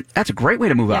 Oh, that's a great way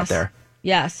to move out there.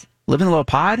 Yes. Live in a little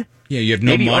pod. Yeah, you have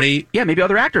no money. Maybe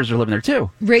other actors are living there too.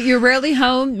 You're rarely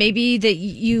home. Maybe that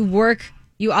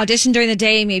you audition during the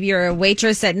day. Maybe you're a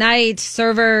waitress at night,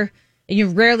 server, and you're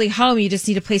rarely home. You just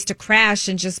need a place to crash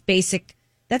and just basic.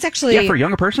 That's actually for a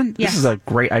younger person. This is a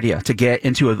great idea to get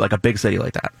into a big city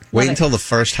like that. Wait until the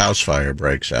first house fire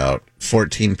breaks out.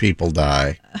 14 people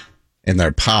die in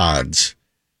their pods.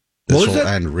 This will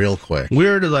end real quick.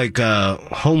 Weird,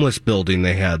 homeless building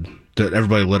they had that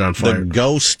everybody lit on fire. The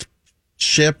ghost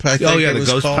ship, I think. Oh, yeah, the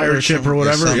ghost pirate ship or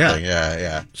whatever.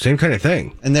 Yeah. Same kind of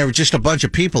thing. And there were just a bunch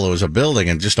of people. It was a building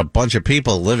and just a bunch of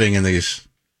people living in these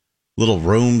little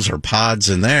rooms or pods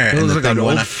in there. It and was the like thing an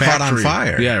went old caught on factory.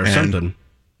 fire. Yeah, or something.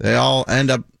 They all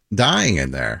end up dying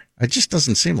in there. It just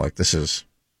doesn't seem like this is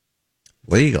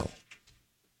legal.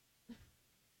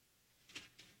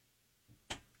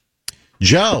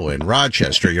 Joe in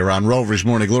Rochester, you're on Rover's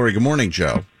Morning Glory. Good morning,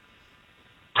 Joe.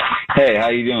 Hey, how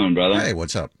you doing, brother? Hey,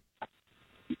 what's up?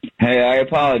 Hey, I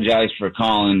apologize for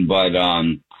calling, but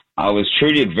I was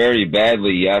treated very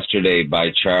badly yesterday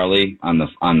by Charlie on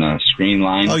the screen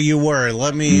line. Oh, you were.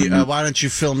 Let me. Why don't you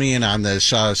fill me in on this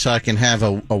so I can have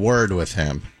a word with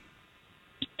him?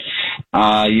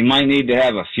 You might need to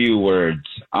have a few words.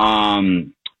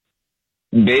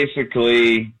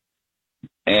 Basically,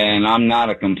 and I'm not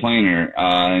a complainer,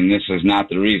 and this is not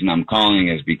the reason I'm calling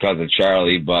is because of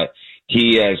Charlie, but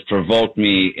he has provoked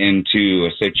me into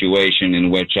a situation in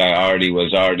which I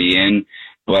was already in,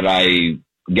 but I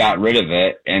got rid of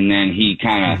it, and then he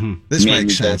kind of made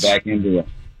me go back into it.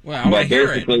 Well, I want to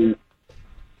hear it.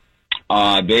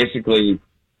 Basically,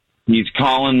 he's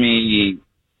calling me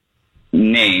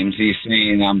names. He's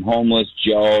saying I'm homeless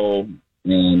Joe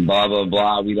and blah, blah,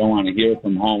 blah. We don't want to hear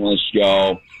from homeless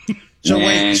Joe. So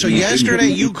yesterday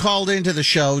you called into the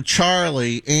show,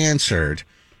 Charlie answered,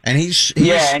 And he's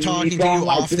and talking he's to going you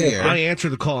like off the this. air. I answer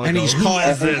the call. And he's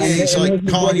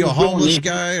calling you a homeless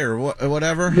guy or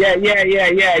whatever. Yeah.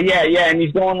 And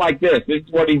he's going like this. This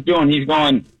is what he's doing. He's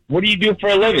going, "What do you do for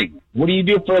a living? What do you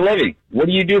do for a living? What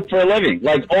do you do for a living?"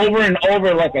 Like over and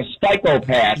over, like a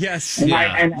psychopath. Yes.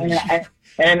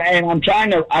 And and I'm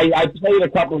trying to. I played a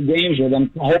couple of games with him,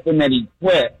 hoping that he'd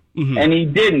quit, and he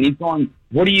didn't. He's going,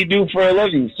 "What do you do for a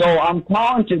living?" So I'm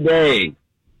calling today.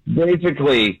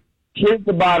 Basically, here's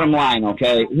the bottom line.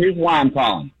 Okay, here's why I'm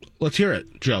calling. Let's hear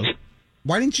it, Joe.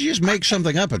 Why didn't you just make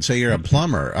something up and say you're a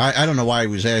plumber? I don't know why he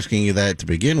was asking you that to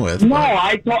begin with. No,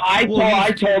 I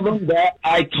told him that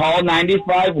I call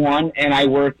 95.1 and I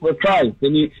work for Christ,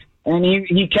 and he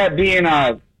kept being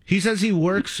He says he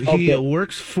works. He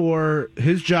works for.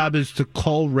 His job is to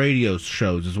call radio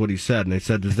shows, is what he said. And I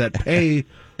said, "Does that pay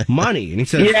money?" And he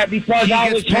said, "Yeah, because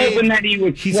I was hoping that he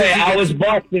would quit. I was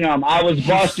busting him. I was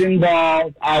busting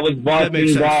balls. That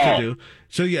makes sense to do.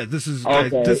 So yeah, this is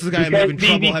this is a guy I'm having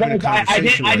trouble having a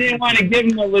conversation with. I didn't want to give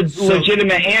him a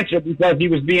legitimate answer because he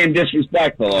was being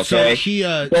disrespectful. Okay. So he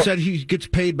said he gets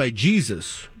paid by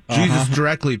Jesus. Jesus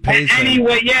directly pays him.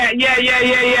 Anyway, yeah,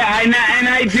 and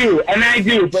I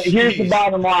do. But here's the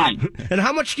bottom line. And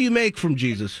how much do you make from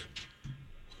Jesus?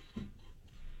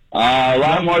 A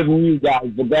lot more than you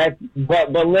guys,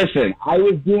 but listen, I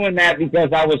was doing that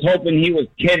because I was hoping he was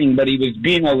kidding, but he was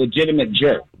being a legitimate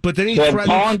jerk. But then he so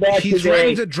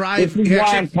threatens to drive. This is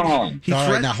why I'm calling.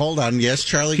 All right, now hold on. Yes,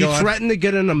 Charlie, he go on. threatened to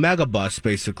get in a megabus,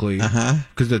 basically,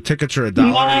 because the tickets are $1.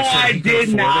 No, I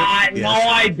did not. No,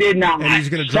 I did not. And he's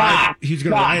going to drive. He's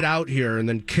going to ride out here and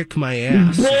then kick my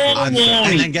ass, and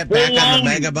then get back on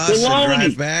the megabus and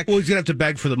drive back. Well, he's going to have to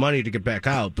beg for the money to get back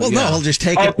out. But no, he'll just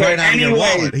take it right out of your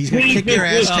wallet. He's going to kick your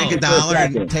ass, take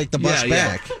 $1, and take the bus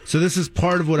back. So this is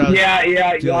part of what I was.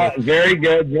 Yeah. Very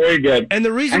good, very good. And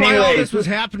the reason why all this was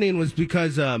happening was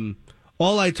because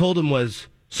all I told him was,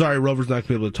 "Sorry, Rover's not going to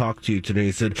be able to talk to you today."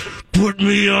 He said, "Put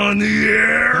me on the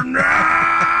air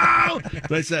now."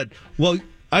 And I said, "Well,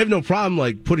 I have no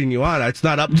problem putting you on. It's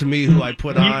not up to me who I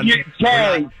put on."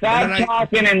 Charlie, stop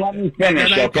talking and let me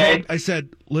finish, okay? I said,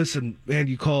 "Listen, man,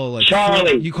 you call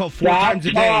Charlie, you call 4 times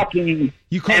a day.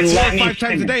 You call 4 or 5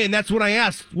 times a day, and that's what I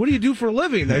asked. What do you do for a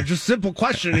living?" That's just a simple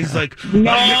question. And he's like,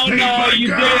 "No, you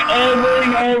did it over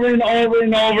and over and over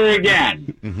and over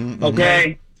again."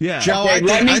 Okay. Yeah, Joe.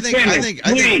 Okay, I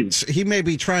think he may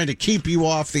be trying to keep you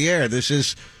off the air. This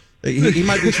is. He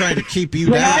might be trying to keep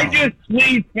you down. Can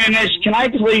I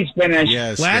please finish?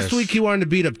 Yes. Last week he wanted to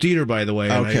beat up Dieter, by the way.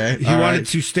 Okay. He wanted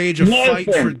to stage a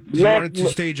fight for. He wanted to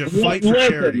stage a fight for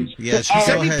charity. Yes. He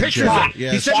sent me ahead, pictures. Joe.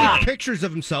 He sent me pictures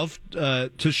of himself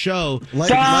to show. Let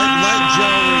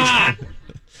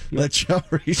Joe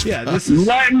respond. Yeah. This is.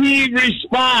 Let me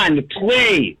respond,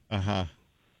 please.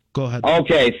 Go ahead.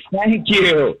 Okay. Thank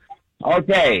you.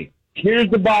 Okay. Here's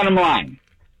the bottom line.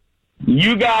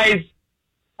 You guys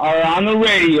are on the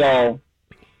radio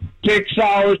 6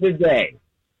 hours a day.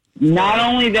 Not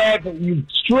only that, but you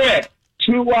strip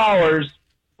 2 hours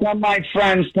from my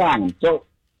friend's time. So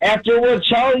after what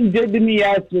Charlie did to me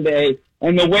yesterday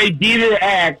and the way Dieter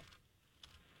acts,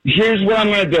 here's what I'm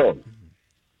going to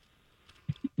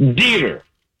do. Dieter,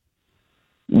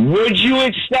 would you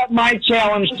accept my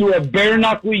challenge to a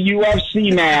bare-knuckle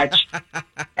UFC match?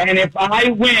 And if I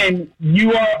win,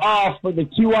 you are off for the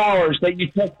 2 hours that you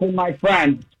took from my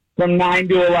friend from 9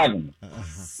 to 11.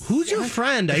 Who's your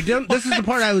friend? This is the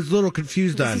part I was a little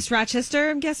confused on. Is this Rochester,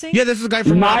 I'm guessing? Yeah, this is a guy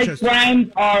from Rochester.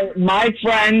 My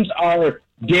friends are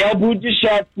Dale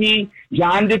Budziszewski,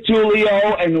 John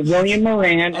DiTullio, and William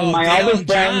Moran, and my other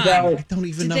friends are. I don't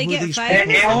even know who these people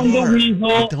and Alan the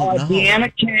Weasel,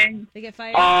 Deanna King. They get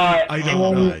fired. I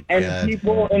don't know. And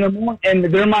people in the morning, and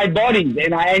they're my buddies,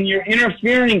 and you're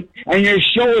interfering, and your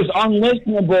show is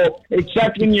unlistenable,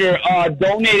 except when you're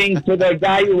donating to the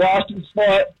guy who lost his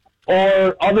foot.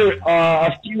 Or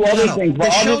a few other things. The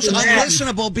show's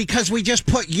unlistenable because we just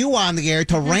put you on the air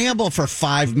to ramble for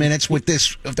 5 minutes with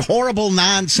this horrible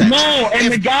nonsense. No,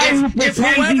 and the guy who if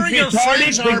whoever your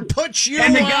friends are puts you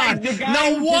on,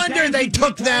 no wonder they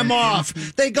took them off.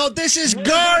 They go, "This is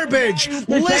garbage.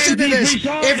 Listen to this.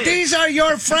 If these are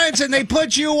your friends and they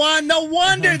put you on, no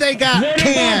wonder they got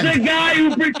canned." What about the guy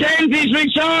who pretends he's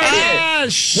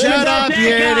retarded? Shut up, you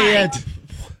idiot.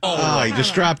 Oh, he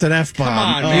just dropped an F-bomb.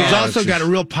 Come on, he's also got a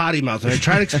real potty mouth. And I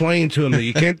tried to explain to him that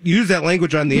you can't use that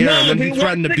language on the air, and then he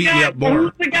threatened to beat me up more.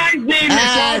 What's the guy's name?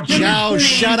 Joe,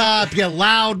 shut up, you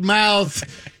loud mouth.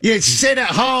 You sit at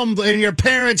home in your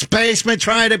parents' basement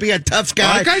trying to be a tough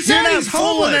guy. Like I said, you're not he's fooling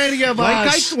homeless. any of like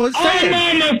us. I was saying.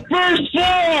 I'm on the first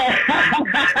floor.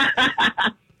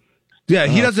 Yeah,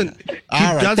 he doesn't.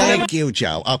 All right, thank you,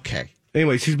 Joe. Okay.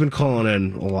 Anyways, he's been calling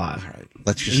in a lot. All right.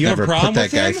 Let's just You have never a problem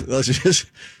put that with guy. him? Let's just.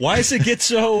 Why does it get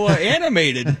so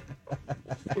animated?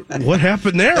 What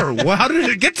happened there? Well, how did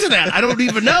it get to that? I don't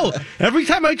even know. Every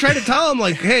time I try to tell him,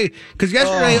 like, hey, because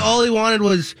yesterday all he wanted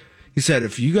was, he said,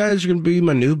 if you guys are going to be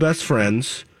my new best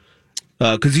friends,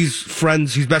 because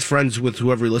he's best friends with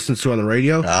whoever he listens to on the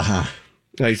radio. Uh-huh.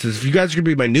 He says, if you guys are going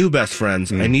to be my new best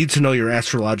friends, I need to know your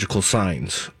astrological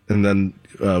signs. And then,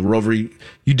 Rover, you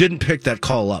didn't pick that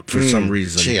call up for some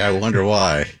reason. Gee, I wonder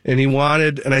why. And he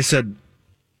wanted, and I said,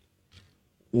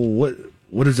 well,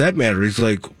 what does that matter? He's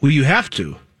like, well, you have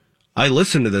to. I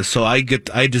listen to this, so I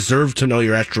deserve to know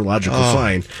your astrological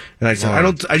sign. And I said,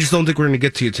 I just don't think we're going to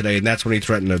get to you today. And that's when he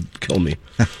threatened to kill me.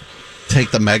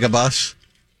 Take the megabus.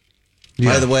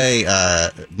 Yeah. By the way,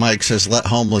 Mike says, let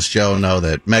homeless Joe know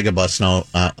that Megabus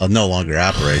no longer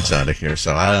operates out of here.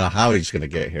 So I don't know how he's going to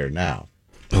get here now.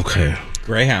 Okay.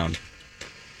 Greyhound.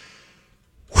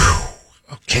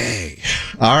 Okay.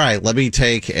 All right, let me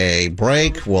take a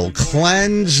break. We'll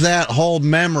cleanse that whole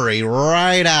memory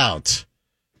right out.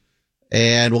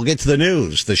 And we'll get to the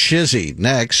news, the shizzy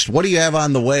next. What do you have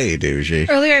on the way, Duji?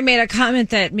 Earlier, I made a comment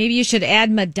that maybe you should add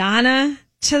Madonna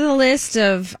to the list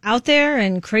of out there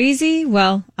and crazy.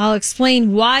 Well, I'll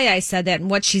explain why I said that and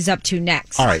what she's up to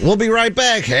next. All right, we'll be right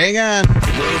back. Hang on.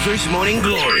 Rover's Morning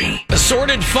Glory.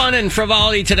 Assorted fun and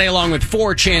frivolity today, along with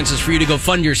 4 chances for you to go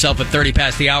fund yourself at 30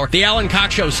 past the hour. The Alan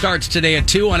Cox Show starts today at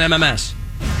 2 on MMS.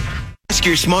 Ask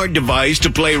your smart device to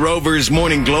play Rover's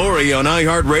Morning Glory on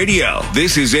iHeartRadio.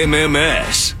 This is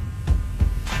MMS.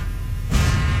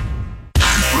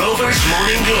 Rover's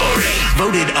Morning Glory,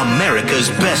 voted America's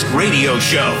best radio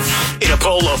show. In a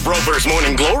poll of Rover's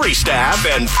Morning Glory staff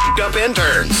and f***ed up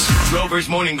interns. Rover's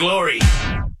Morning Glory.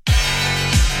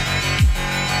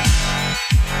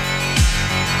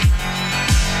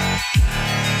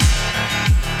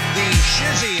 The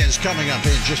shizzy is coming up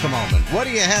in just a moment. What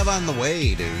do you have on the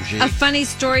way, Duji? A funny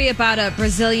story about a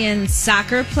Brazilian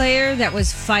soccer player that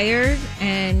was fired,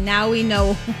 and now we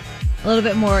know a little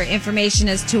bit more information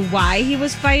as to why he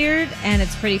was fired, and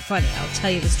it's pretty funny. I'll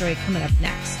tell you the story coming up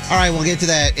next. All right, we'll get to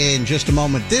that in just a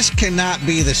moment. This cannot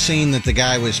be the scene that the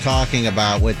guy was talking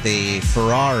about with the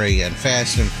Ferrari and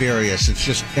Fast and Furious. It's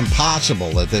just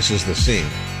impossible that this is the scene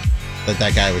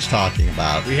that guy was talking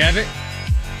about. We have it?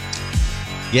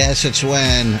 Yes, it's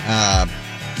when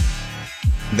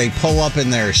they pull up in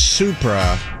their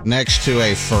Supra next to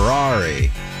a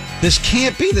Ferrari. This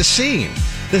can't be the scene.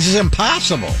 This is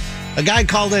impossible. A guy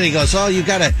called in, he goes, oh, you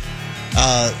got to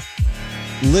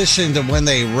listen to when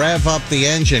they rev up the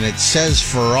engine. It says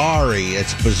Ferrari.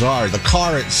 It's bizarre. The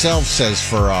car itself says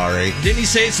Ferrari. Didn't he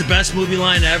say it's the best movie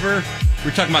line ever?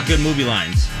 We're talking about good movie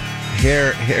lines.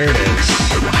 Here it is.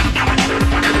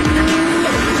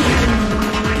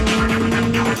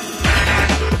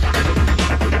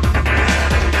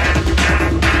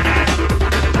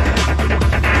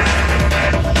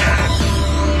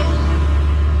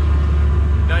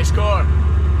 Nice car.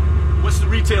 What's the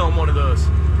retail on one of those?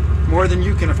 More than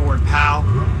you can afford, pal.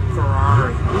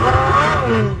 Ferrari.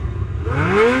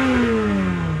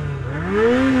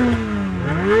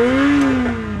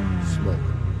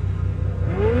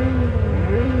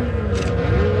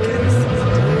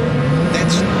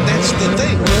 That's the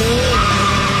thing.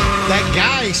 That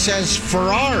guy says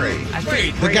Ferrari.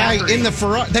 The guy in the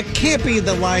Ferrari. That can't be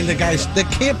the line that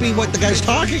can't be what the guy's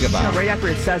talking about. No, right after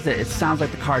it says it, it sounds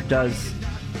like the car does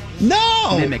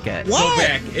mimic it. Go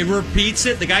back. It repeats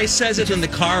it. The guy says it, and the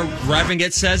car revving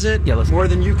it says it. Yeah, listen. More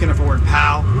than you can afford,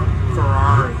 pal.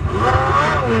 Ferrari.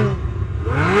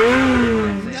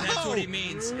 That's what he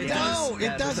means. It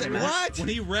doesn't. What? When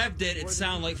he revved it, it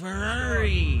sounded like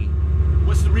Ferrari.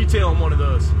 What's the retail on one of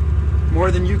those? More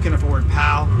than you can afford,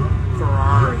 pal.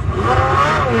 Ferrari.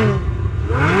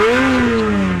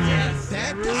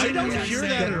 I don't hear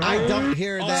that at all. I don't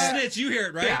hear that. Snitz, you hear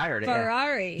it, right? Yeah, I heard it.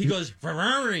 Ferrari. He goes,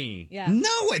 Ferrari. Yeah.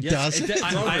 No, it doesn't.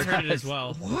 I heard it as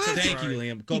well. What? Thank you,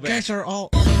 Liam. Go You back. guys are all.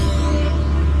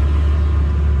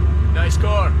 Nice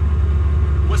car.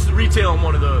 What's the retail on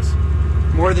one of those?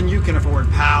 More than you can afford,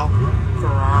 pal.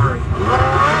 Ferrari.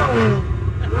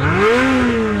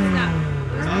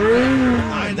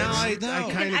 I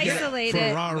kind of isolate get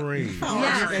it. Ferrari.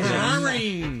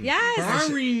 Ferrari. Yes.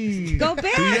 Ferrari. Go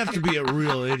back. You have to be a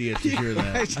real idiot to hear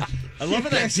that. I love how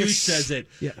that dude says it.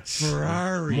 Yeah.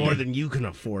 Ferrari. More than you can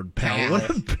afford, pal. What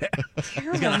a bad.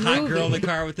 He's got a hot girl in the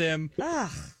car with him.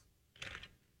 Ugh.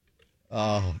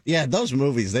 Oh, yeah, those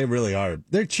movies, they really are.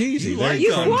 They're cheesy. You've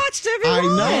watched every I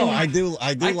one. know. I do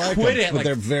like quit them, it, but like-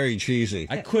 they're very cheesy.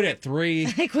 I quit at 3.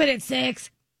 I quit at 6.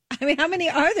 I mean, how many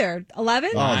are there?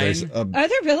 11? Oh, there's Are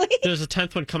there really? There's a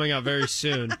 10th one coming out very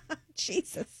soon.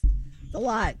 Jesus. a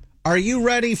lot. Are you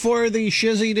ready for the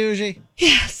shizzy doozy?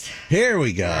 Yes. Here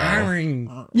we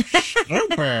go.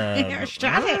 Stupid.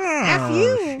 Stop it. F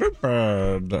you.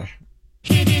 Stupid.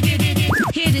 Hear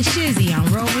the shizzy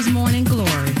on Rover's Morning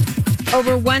Glory.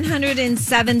 Over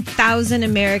 107,000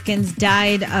 Americans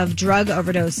died of drug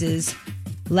overdoses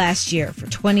last year for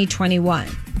 2021.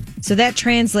 So that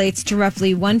translates to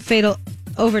roughly one fatal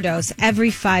overdose every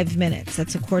 5 minutes.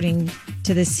 That's according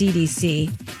to the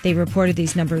CDC. They reported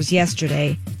these numbers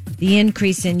yesterday. The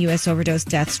increase in U.S. overdose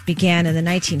deaths began in the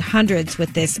 1900s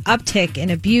with this uptick in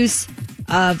abuse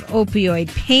of opioid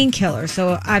painkillers.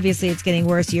 So obviously it's getting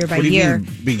worse year by year.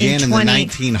 Began in the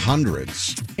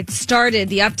 1900s. It started,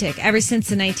 the uptick, ever since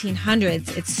the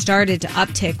 1900s, it started to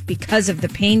uptick because of the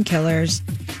painkillers.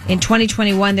 In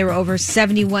 2021, there were over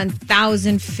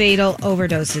 71,000 fatal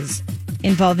overdoses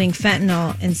involving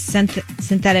fentanyl and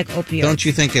synthetic opioids. Don't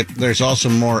you think there's also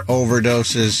more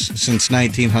overdoses since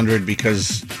 1900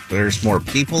 because there's more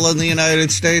people in the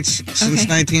United States since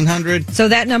 1900? So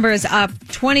that number is up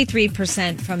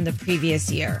 23% from the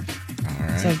previous year. All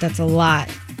right. So that's a lot.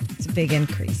 It's a big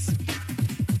increase.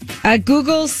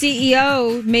 Google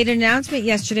CEO made an announcement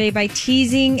yesterday by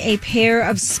teasing a pair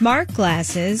of smart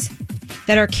glasses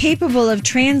that are capable of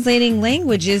translating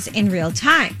languages in real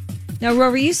time. Now,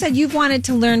 Rover, you said you've wanted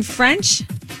to learn French.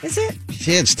 Is it?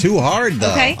 Yeah, it's too hard,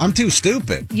 though. Okay. I'm too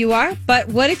stupid. You are? But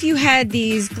what if you had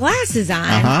these glasses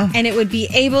on and it would be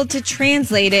able to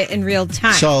translate it in real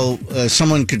time? So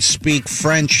someone could speak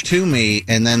French to me,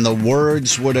 and then the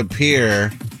words would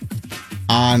appear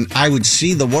on... I would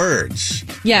see the words.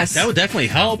 Yes. That would definitely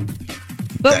help.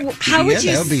 But how would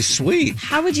you... that would be sweet.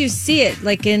 How would you see it?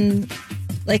 Like in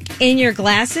your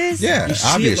glasses? Yeah,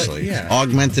 obviously.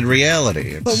 Augmented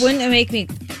reality. But wouldn't it make me...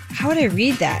 How would I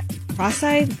read that?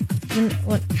 Cross-eyed?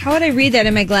 How would I read that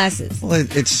in my glasses? Well,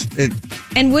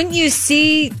 And wouldn't you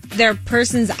see their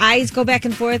person's eyes go back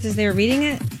and forth as they were reading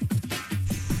it?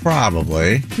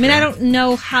 Probably. I mean, I don't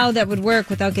know how that would work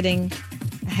without getting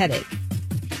a headache.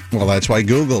 Well, that's why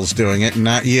Google's doing it,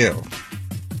 not you.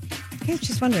 I was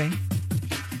just wondering.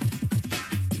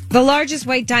 The largest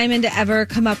white diamond to ever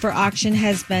come up for auction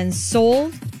has been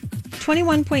sold.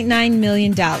 $21.9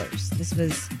 million. This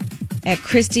was at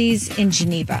Christie's in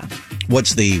Geneva.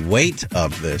 What's the weight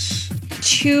of this?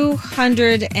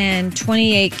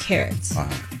 228 carats. Wow.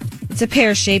 It's a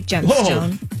pear-shaped gemstone.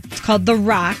 Whoa. It's called the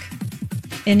Rock,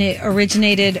 and it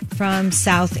originated from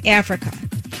South Africa.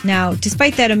 Now,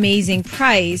 despite that amazing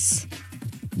price,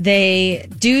 they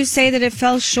do say that it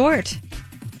fell short.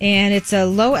 And it's a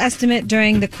low estimate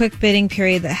during the quick bidding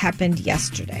period that happened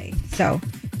yesterday. So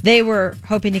they were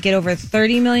hoping to get over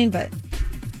 $30 million, but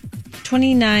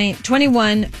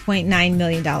 $21.9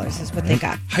 million is what they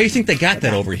got. How do you think they got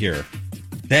that over here?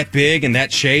 That big and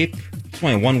that shape? There's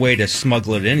only one way to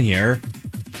smuggle it in here.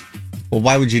 Well,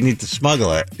 why would you need to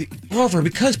smuggle it? Rover,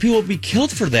 because people would be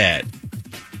killed for that.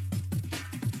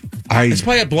 It's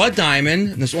probably a blood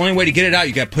diamond, and there's the only way to get it out.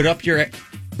 You got to put up your...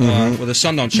 where the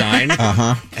sun don't shine,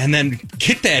 and then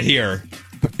get that here.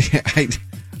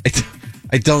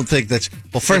 I don't think that's...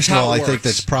 Well, first of all, I think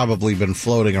that's probably been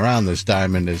floating around. This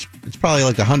diamond it's probably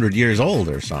like 100 years old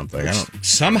or something.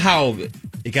 Somehow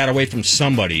it got away from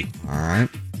somebody. All right.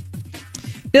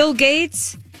 Bill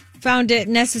Gates found it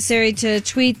necessary to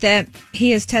tweet that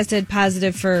he has tested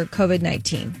positive for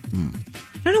COVID-19. I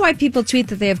don't know why people tweet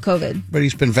that they have COVID. But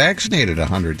he's been vaccinated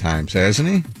 100 times, hasn't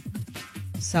he?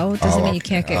 So it doesn't mean you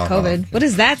can't get COVID. What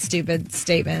is that stupid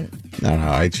statement? No,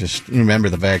 I just remember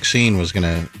the vaccine was going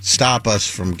to stop us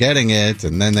from getting it,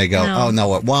 and then they go,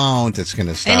 no, it won't. It's going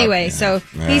to stop. Anyway,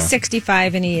 he's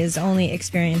 65, and he is only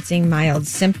experiencing mild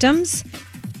symptoms.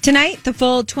 Tonight, the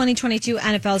full 2022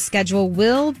 NFL schedule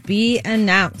will be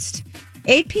announced.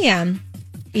 8 p.m.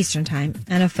 Eastern Time,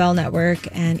 NFL Network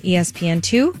and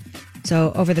ESPN2.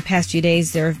 So over the past few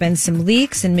days, there have been some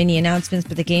leaks and mini announcements,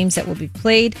 but the games that will be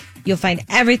played, you'll find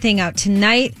everything out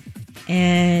tonight,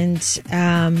 and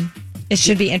it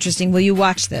should be interesting. Will you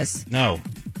watch this? No.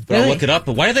 But Really? I'll look it up.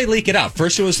 But why did they leak it out?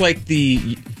 First it was like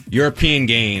the European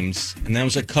games, and then it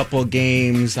was a couple of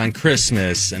games on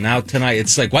Christmas, and now tonight.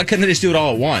 It's like, why couldn't they just do it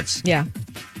all at once? Yeah,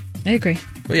 I agree.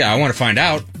 But yeah, I want to find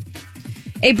out.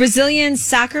 A Brazilian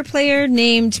soccer player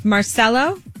named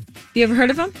Marcelo. Have you ever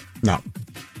heard of him? No.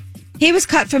 He was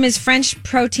cut from his French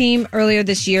pro team earlier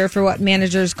this year for what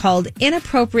managers called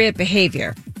inappropriate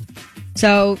behavior.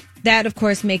 So that, of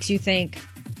course, makes you think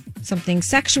something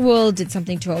sexual, did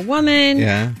something to a woman.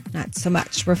 Yeah. Not so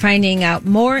much. We're finding out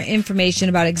more information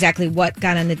about exactly what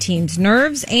got on the team's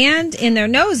nerves and in their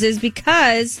noses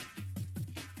because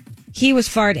he was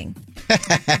farting.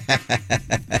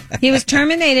 He was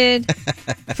terminated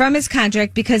from his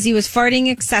contract because he was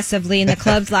farting excessively in the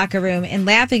club's locker room and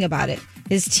laughing about it.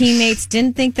 His teammates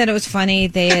didn't think that it was funny.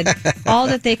 They had all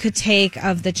that they could take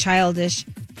of the childish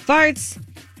farts,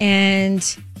 and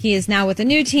he is now with a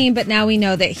new team, but now we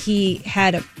know that he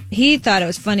thought it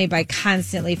was funny by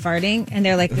constantly farting, and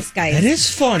they're like, this guy That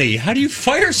is funny. How do you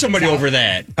fire somebody over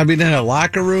that? I mean, in a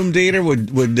locker room, Dieter,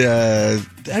 would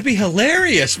that'd be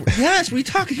hilarious. Yes, we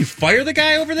talking. You fire the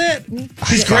guy over that?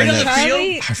 He's great on the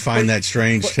field. I find that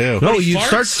strange, too. No, you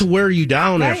starts to wear you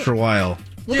down after a while.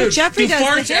 Look what Jeffrey do does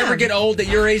farts to him. ever get old at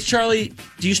your age, Charlie?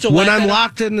 Do you still When laugh I'm at it?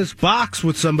 locked in this box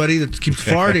with somebody that keeps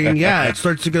farting, yeah, it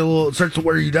starts to get it starts to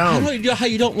wear you I down. don't know how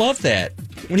you don't love that.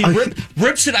 When he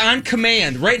rips it on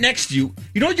command right next to you.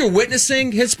 You know what you're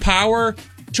witnessing? His power,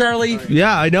 Charlie?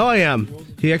 Yeah, I know I am.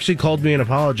 He actually called me and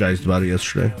apologized about it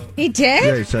yesterday. He did?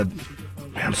 Yeah, he said,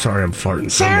 I'm sorry I'm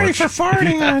farting so Sorry much. for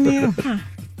farting on you.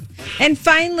 And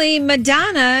finally,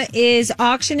 Madonna is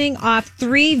auctioning off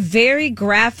 3 very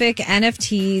graphic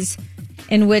NFTs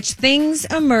in which things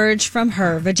emerge from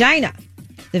her vagina.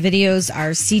 The videos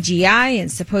are CGI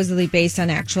and supposedly based on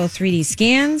actual 3D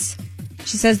scans.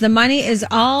 She says the money is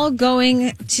all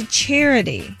going to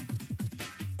charity.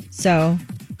 So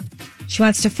she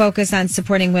wants to focus on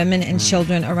supporting women and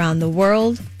children around the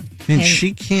world. And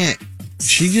she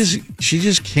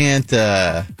just can't.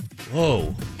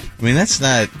 Whoa. I mean, that's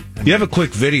not. You have a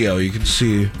quick video. You can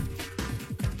see.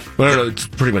 Well, I don't know, it's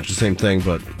pretty much the same thing,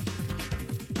 but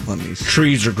let me see.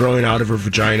 Trees are growing out of her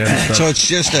vagina. And stuff. So it's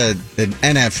just an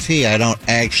NFT. I don't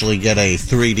actually get a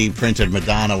 3D printed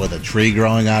Madonna with a tree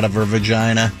growing out of her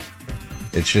vagina.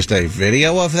 It's just a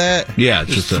video of that? Yeah,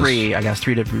 it's just 3, I guess,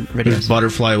 3 different videos. There's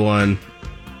butterfly one.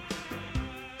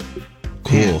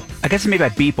 Cool. Yeah. I guess it's made by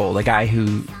Beeple, the guy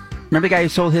who... Remember the guy who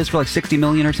sold his for like $60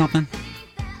 million or something?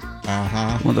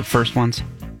 Uh-huh. One of the first ones.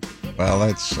 Well,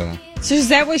 that's... So is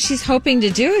that what she's hoping to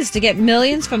do, is to get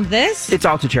millions from this? It's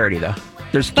all to charity, though.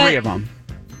 There's 3 of them.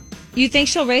 You think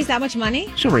she'll raise that much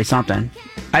money? She'll raise something.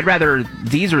 I'd rather...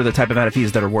 These are the type of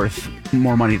NFTs that are worth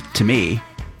more money to me.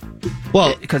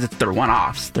 Well, because they're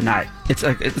one-offs. They're not... It's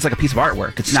like a piece of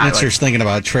artwork. It's not Snitzer's thinking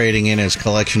about trading in his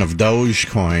collection of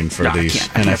Dogecoin for these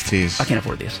NFTs. I can't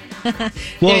afford these.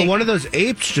 Well, one of those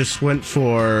apes just went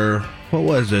for... What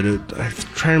was it? I'm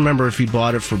trying to remember if he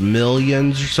bought it for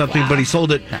millions or something, but he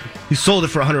sold it. He sold it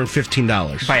for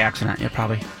 $115 by accident. Yeah,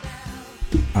 probably.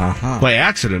 By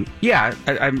accident. Yeah,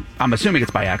 I'm assuming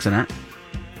it's by accident.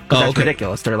 That's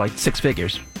ridiculous. They're like 6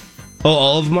 figures. Oh,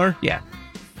 all of them are? Yeah.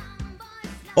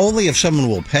 Only if someone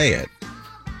will pay it.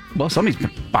 Well, somebody's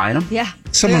buying them. Yeah.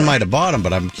 Someone might have bought them,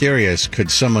 but I'm curious,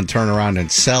 could someone turn around and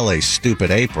sell a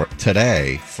stupid ape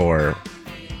today for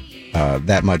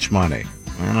that much money?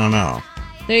 I don't know.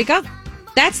 There you go.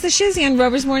 That's the shizzy on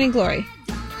Rover's Morning Glory.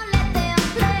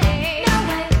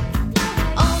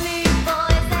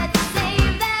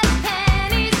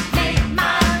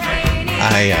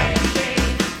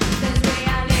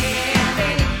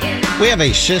 We have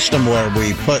a system where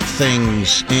we put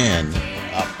things in,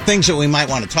 things that we might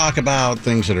want to talk about,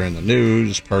 things that are in the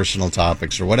news, personal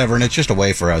topics or whatever, and it's just a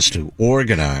way for us to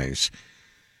organize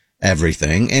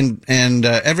everything. And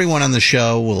everyone on the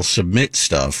show will submit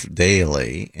stuff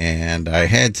daily, and I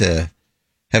had to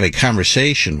have a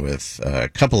conversation with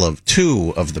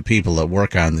two of the people that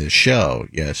work on this show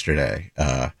yesterday,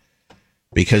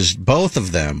 because both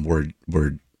of them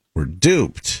were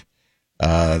duped.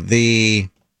 The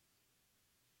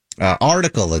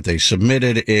article that they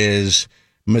submitted is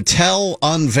Mattel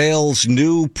unveils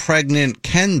new pregnant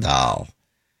Ken doll.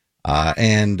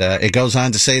 And it goes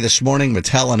on to say this morning,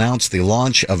 Mattel announced the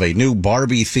launch of a new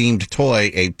Barbie-themed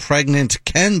toy, a pregnant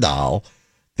Ken doll.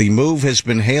 The move has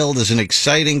been hailed as an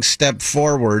exciting step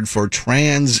forward for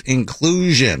trans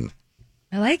inclusion.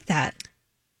 I like that.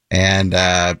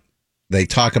 And they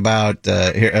talk about,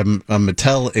 here, a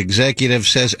Mattel executive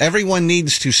says, everyone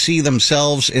needs to see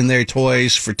themselves in their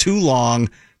toys. For too long,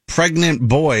 pregnant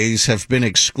boys have been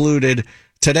excluded.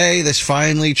 Today, this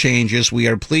finally changes. We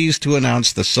are pleased to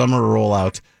announce the summer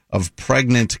rollout of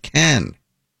Pregnant Ken.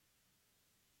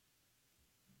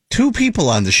 2 people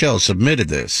on the show submitted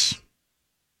this.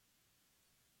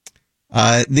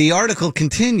 The article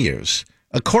continues.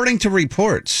 According to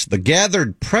reports, the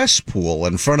gathered press pool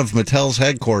in front of Mattel's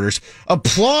headquarters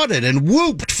applauded and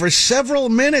whooped for several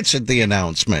minutes at the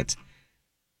announcement.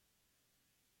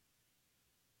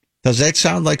 Does that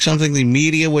sound like something the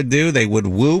media would do? They would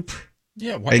whoop?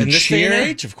 Yeah, and in this day cheer? and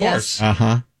age, of course. Yes.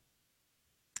 Uh-huh.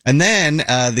 And then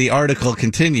the article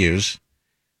continues.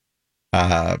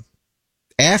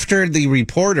 after the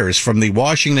reporters from the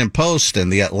Washington Post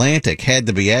and the Atlantic had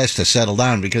to be asked to settle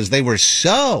down because they were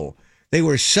so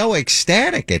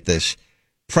ecstatic at this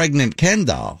pregnant Ken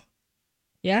doll.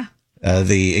 Yeah.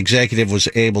 The executive was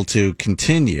able to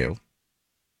continue.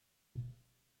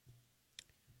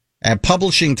 At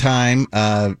publishing time,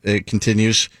 it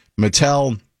continues,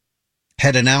 Mattel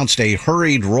had announced a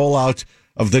hurried rollout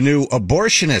of the new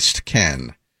abortionist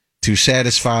Ken to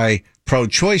satisfy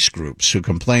pro-choice groups who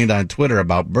complained on Twitter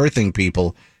about birthing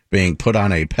people being put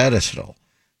on a pedestal.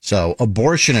 So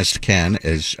abortionist Ken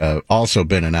has also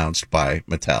been announced by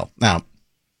Mattel. Now,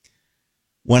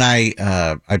 when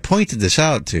I pointed this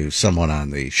out to someone on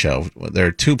the show, there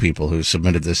are two people who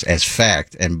submitted this as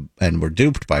fact and were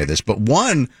duped by this, but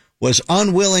one was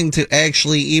unwilling to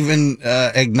actually even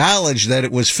acknowledge that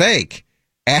it was fake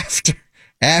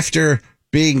after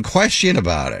being questioned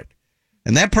about it.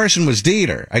 And that person was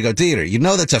Dieter. I go, Dieter, you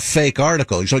know that's a fake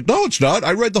article. He's like, no, it's not.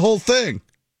 I read the whole thing.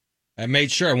 I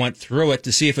made sure I went through it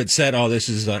to see if it said, oh, this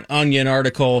is an Onion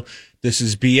article. This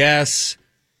is BS.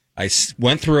 I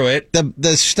went through it.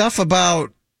 The stuff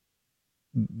about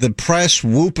the press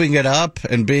whooping it up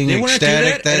and being they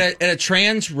ecstatic. Do that at a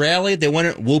trans rally, they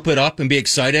wouldn't whoop it up and be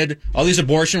excited. All these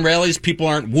abortion rallies, people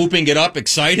aren't whooping it up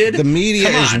excited. The media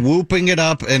is whooping it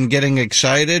up and getting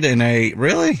excited in a,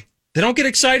 really? They don't get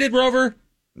excited, Rover?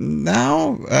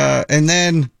 No. And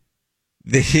then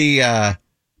the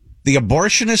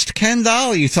abortionist Ken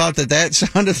doll, you thought that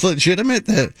sounded legitimate?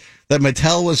 That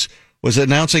Mattel was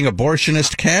announcing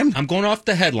abortionist Ken? I'm going off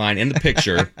the headline in the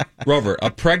picture. Rover, a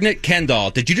pregnant Ken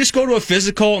doll. Did you just go to a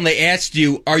physical and they asked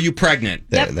you, are you pregnant?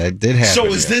 That did happen. So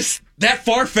is this that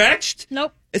far-fetched?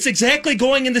 Nope. It's exactly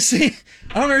going in the same.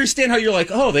 I don't understand how you're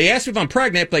like, oh, they asked me if I'm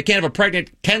pregnant, but I can't have a pregnant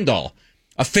Ken doll.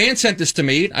 A fan sent this to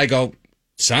me. I go,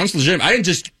 sounds legitimate. I didn't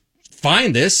just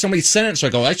find this. Somebody sent it, so I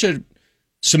go, I should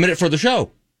submit it for the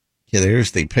show. Yeah,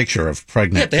 there's the picture of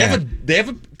pregnant Ken. They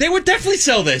would definitely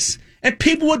sell this. And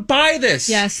people would buy this.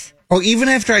 Yes. Oh, even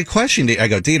after I questioned it, I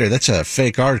go, Dieter, that's a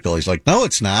fake article. He's like, no,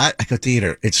 it's not. I go,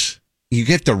 Dieter, you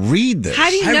get to read this. How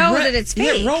do you know that it's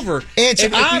fake? Yeah, Rover. It's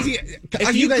obvious.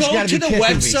 If you go to the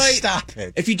website, stop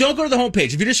it. If you don't go to the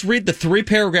homepage, if you just read the 3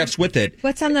 paragraphs with it,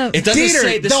 what's on the? It doesn't Dieter,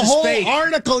 say this the is whole fake.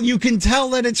 article, you can tell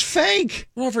that it's fake.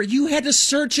 Rover, you had to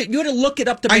search it. You had to look it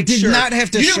up to make I did sure. not have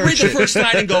to You didn't read search the first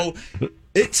line and go,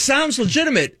 it sounds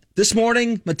legitimate. This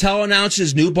morning, Mattel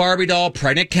announces new Barbie doll,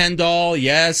 pregnant Ken doll.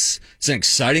 Yes, it's an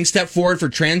exciting step forward for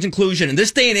trans inclusion. In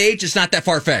this day and age, it's not that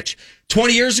far-fetched.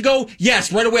 20 years ago,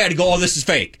 yes, right away I'd go, oh, this is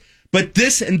fake. But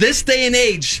in this day and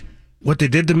age... What they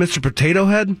did to Mr. Potato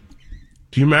Head?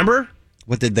 Do you remember?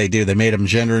 What did they do? They made him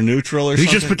gender neutral or He's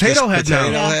something? just Potato Head now.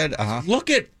 Potato Head? Uh-huh. Look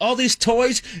at all these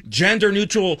toys, gender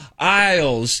neutral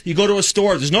aisles. You go to a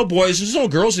store, there's no boys, there's no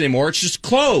girls anymore. It's just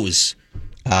clothes.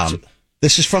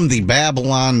 This is from the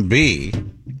Babylon Bee.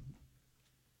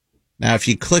 Now, if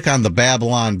you click on the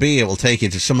Babylon Bee, it will take you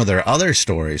to some of their other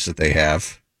stories that they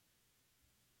have.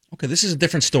 Okay, this is a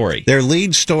different story. Their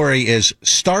lead story is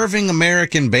starving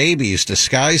American babies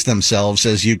disguise themselves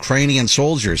as Ukrainian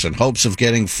soldiers in hopes of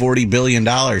getting $40 billion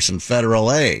in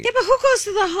federal aid. Yeah, but who goes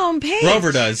to the home page?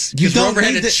 Rover does. Because Rover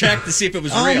had to check to see if it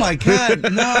was real. Oh, my God,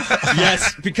 no.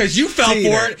 Yes, because you fell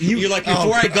for it. You're like,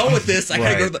 before I go with this, I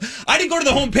gotta go to the... I didn't go to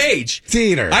the home page.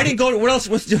 Theater. I didn't go to... What else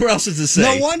does it say?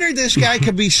 No wonder this guy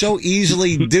could be so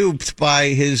easily duped by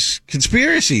his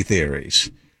conspiracy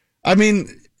theories. I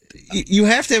mean... You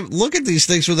have to look at these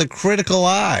things with a critical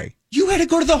eye. You had to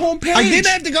go to the homepage. I didn't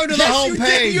have to go to the homepage. You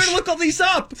did. You had to look all these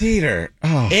up. Theater.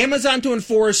 Oh. Amazon to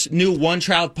enforce new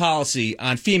one-child policy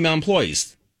on female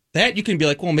employees. That you can be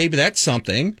like, well, maybe that's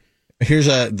something. Here's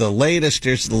the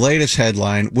latest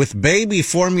headline: with baby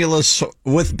formula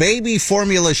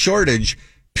shortage,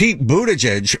 Pete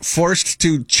Buttigieg forced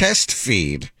to chest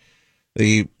feed.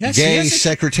 The gay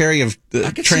Secretary of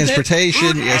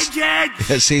Transportation.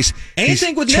 Yes, he's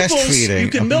anything with chest nipples feeding. You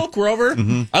can milk, Rover.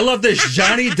 Mm-hmm. I love this.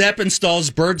 Johnny Depp installs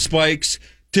bird spikes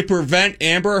to prevent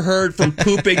Amber Heard from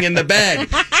pooping in the bed.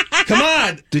 Come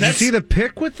on. Did you see the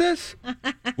pic with this?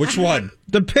 Which one?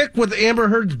 The pic with Amber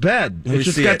Heard's bed. It's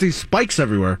just got these spikes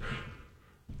everywhere.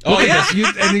 Oh, yeah.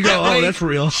 And you go, oh, that's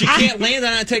real. She can't land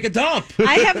on it and take a dump.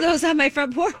 I have those on my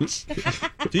front porch.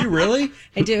 Do you really?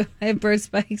 I do. I have bird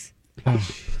spikes. Oh,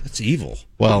 that's evil.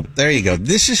 Well, there you go.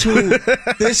 This is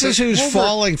who's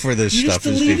falling for this stuff.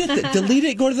 Just delete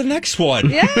it. Go to the next one.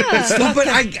 Yeah. But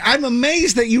I'm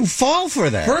amazed that you fall for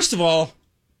that. First of all,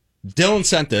 Dylan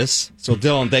sent this, so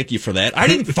Dylan, thank you for that. I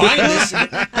didn't find this.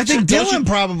 I think Dylan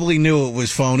probably knew it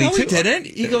was phony. No, he didn't.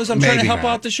 He goes, "I'm trying to help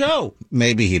out the show."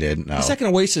 Maybe he didn't. No, he's not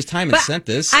going to waste his time and sent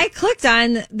this. I clicked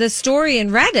on the story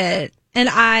and read it, and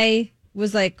I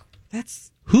was like,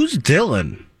 "That's Who's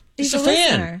Dylan? He's a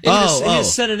fan. He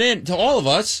just sent it in to all of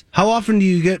us. How often do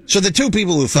you get... So the two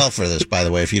people who fell for this, by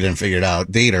the way, if you didn't figure it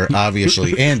out, Dieter,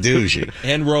 obviously, and Duji.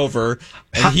 And Rover.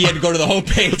 And he had to go to the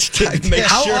homepage to make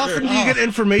How sure. often do you get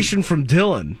information from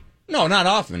Dylan? No, not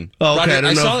often. Oh, okay. Rodney, I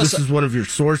don't know if this this is one of your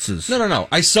sources. No.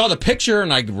 I saw the picture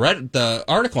and I read the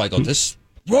article. I go, this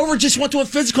Rover just went to a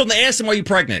physical and they asked him, are you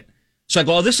pregnant? So I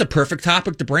go, oh, this is a perfect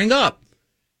topic to bring up.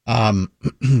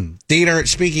 Dieter,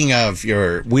 speaking of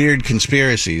your weird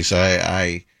conspiracies,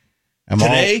 I am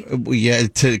today?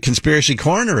 Conspiracy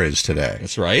Corner is today.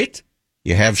 That's right.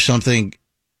 You have something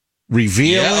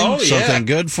revealing, something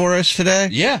good for us today?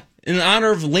 Yeah. In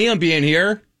honor of Liam being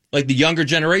here, like the younger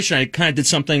generation, I kind of did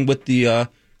something with the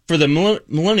for the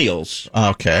millennials.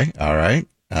 Okay. All right.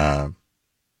 Well,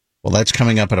 that's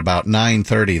coming up at about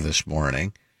 9:30 this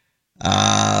morning.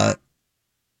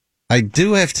 I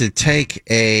do have to take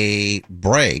a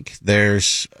break.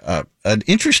 There's an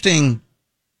interesting...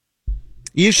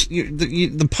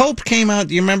 the Pope came out,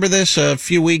 do you remember this? A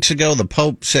few weeks ago, the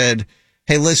Pope said,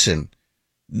 hey, listen,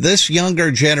 this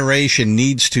younger generation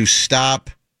needs to stop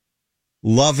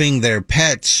loving their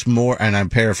pets more, and I'm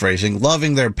paraphrasing,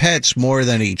 loving their pets more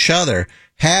than each other,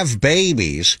 have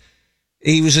babies.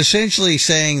 He was essentially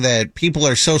saying that people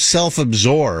are so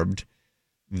self-absorbed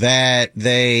that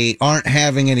they aren't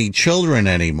having any children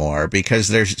anymore because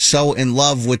they're so in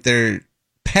love with their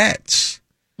pets.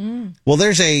 Well,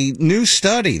 there's a new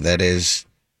study that is,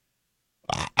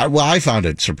 I found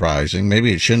it surprising.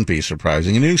 Maybe it shouldn't be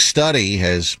surprising. A new study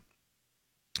has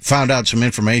found out some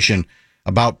information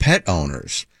about pet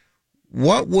owners.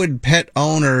 What would pet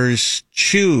owners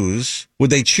choose? Would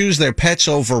they choose their pets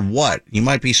over what? You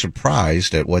might be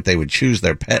surprised at what they would choose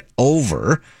their pet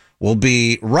over. We'll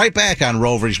be right back on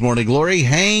Rover's Morning Glory.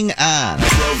 Hang on.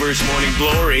 Rover's Morning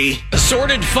Glory.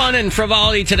 Assorted fun and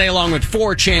frivolity today, along with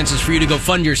 4 chances for you to go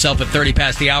fund yourself at 30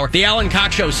 past the hour. The Alan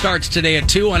Cox Show starts today at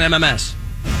 2 on MMS.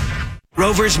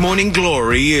 Rover's Morning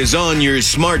Glory is on your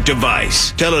smart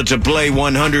device. Tell it to play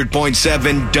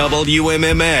 100.7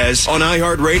 WMMS on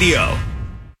iHeartRadio.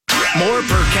 More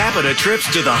per capita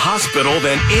trips to the hospital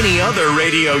than any other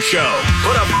radio show.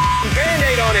 Put a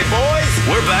Band-Aid on it, boys.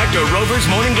 We're back to Rover's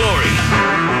Morning Glory.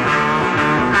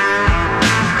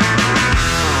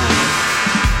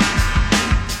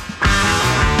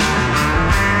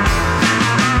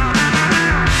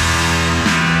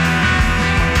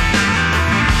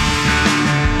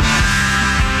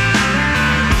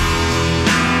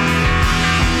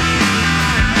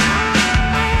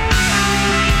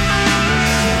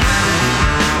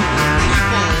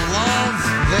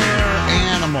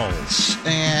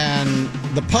 And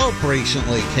the Pope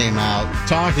recently came out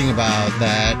talking about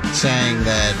that, saying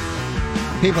that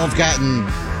people have gotten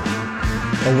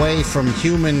away from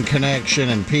human connection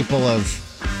and people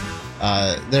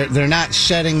have, they're not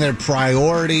setting their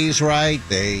priorities right.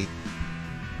 They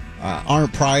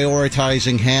aren't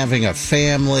prioritizing having a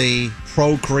family,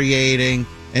 procreating.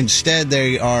 Instead,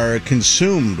 they are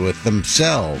consumed with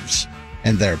themselves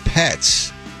and their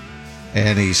pets.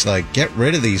 And he's like, get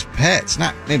rid of these pets.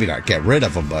 Maybe not get rid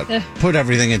of them, but put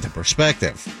everything into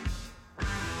perspective.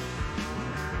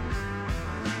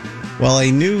 Well,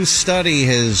 a new study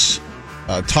has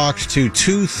talked to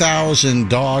 2,000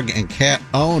 dog and cat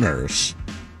owners,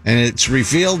 and it's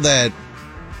revealed that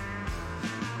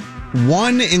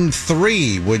 1 in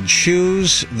 3 would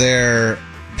choose their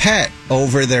pet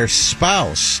over their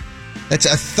spouse. That's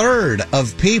a third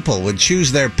of people would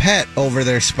choose their pet over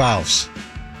their spouse.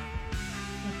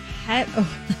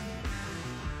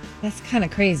 That's kind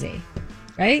of crazy,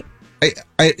 right?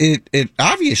 It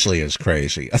obviously is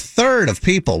crazy. A third of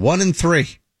people, 1 in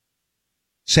 3,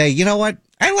 say, you know what?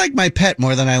 I like my pet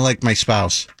more than I like my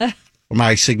spouse or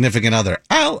my significant other.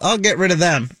 I'll get rid of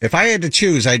them. If I had to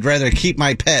choose, I'd rather keep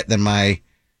my pet than my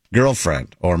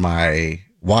girlfriend or my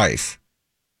wife.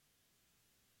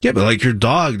 Yeah, but like your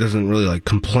dog doesn't really like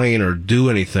complain or do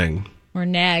anything. Or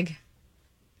nag.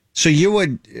 So you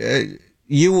would...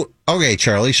 okay,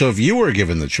 Charlie, so if you were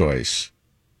given the choice,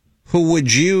 who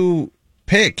would you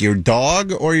pick, your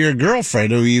dog or your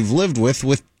girlfriend who you've lived with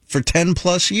for 10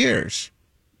 plus years?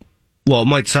 Well, it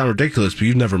might sound ridiculous, but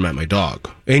you've never met my dog.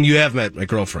 And you have met my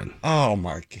girlfriend. Oh,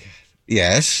 my God.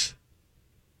 Yes.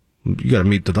 You got to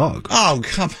meet the dog. Oh,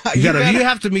 come on. You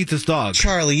have to meet this dog.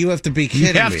 Charlie, you have to be kidding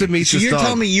me. You have to meet this dog. So you're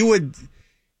telling me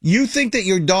you think that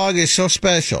your dog is so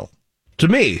special? To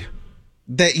me.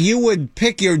 That you would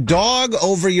pick your dog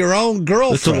over your own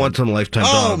girlfriend. It's a once-in-a-lifetime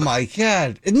dog. Oh, my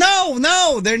God.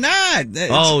 No, they're not.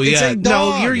 It's a dog.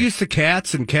 No, you're used to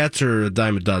cats, and cats are a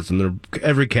dime a dozen.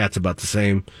 Every cat's about the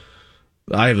same.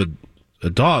 I have a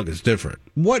dog is different.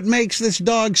 What makes this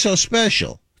dog so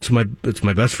special? It's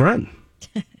my best friend.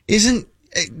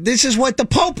 This is what the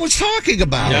Pope was talking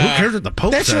about? Yeah. Who cares what the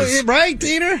Pope says? Right,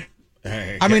 Dieter?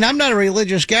 I mean, I'm not a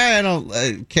religious guy. I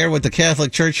don't care what the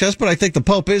Catholic Church says, but I think the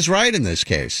Pope is right in this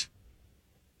case.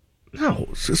 No,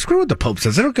 screw what the Pope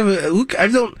says. I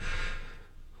don't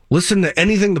listen to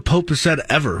anything the Pope has said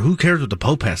ever. Who cares what the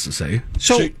Pope has to say?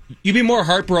 So you'd be more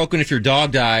heartbroken if your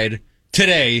dog died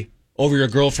today over your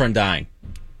girlfriend dying.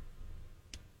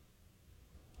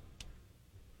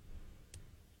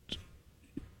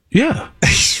 Yeah.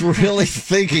 He's really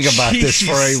thinking about this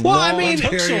for a long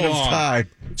period of time.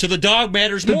 So the dog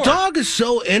matters The more. dog is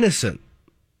so innocent.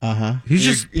 Uh-huh. He's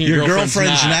just your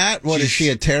girlfriend's not? What, is she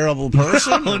a terrible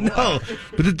person? No.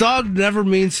 But the dog never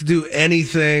means to do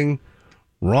anything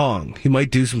wrong. He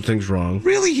might do some things wrong.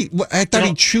 Really? I thought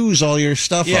he chews all your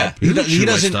stuff up. He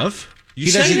doesn't stuff. You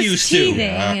said he used to.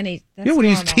 When he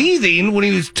was teething, when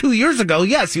he was 2 years ago,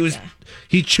 yes, he was.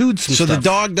 He chewed some stuff. So the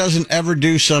dog doesn't ever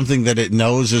do something that it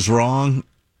knows is wrong,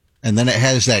 and then it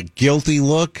has that guilty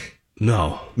look?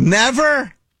 No.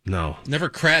 Never? No. Never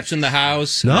craps in the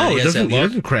house. No, He he has that look?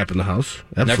 doesn't crap in the house.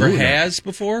 Never Absolutely not. has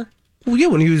before? Well, yeah,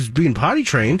 when he was being potty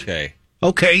trained.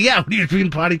 Okay, yeah, when he was being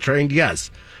potty trained,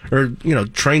 yes. Or,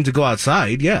 trained to go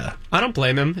outside, yeah. I don't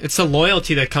blame him. It's the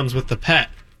loyalty that comes with the pet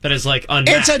that is like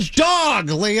unmatched. It's a dog,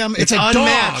 Liam. It's a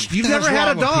unmatched. dog. You've What the never hell's had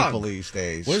a wrong with dog. people these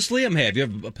days? What does Liam have? You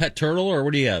have a pet turtle, or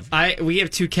what do you have? We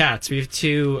have 2 cats. We have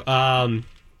 2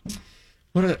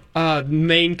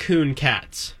 Maine Coon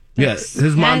cats. Yeah,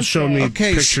 his mom's showing me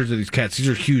Okay, pictures of these cats. These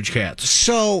are huge cats.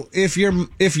 So if you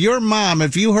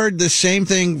heard the same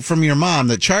thing from your mom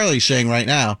that Charlie's saying right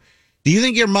now, do you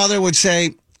think your mother would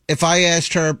say, if I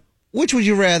asked her, which would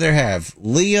you rather have,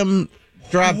 Liam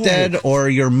drop dead or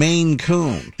your Maine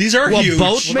Coon? These are huge.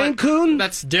 Both Maine Coon?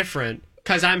 That's different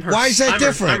because I'm her. Why is that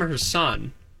different? I'm her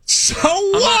son. So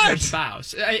I'm not her what?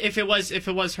 spouse. If it was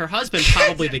her husband,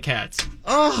 probably the cats.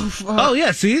 Oh,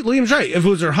 yeah, see, Liam's right. If it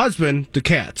was her husband, the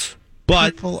cats.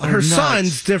 But People are her nuts.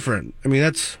 son's different. I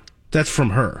mean, that's from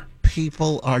her.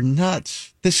 People are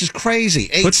nuts. This is crazy.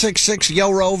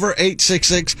 866-YO-ROVER,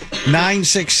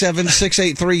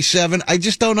 866-967-6837. I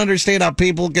just don't understand how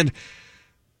people can...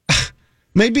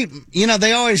 Maybe,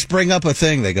 they always bring up a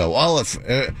thing. They go, well, if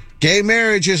gay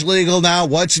marriage is legal now,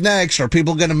 what's next? Are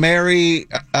people going to marry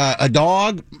a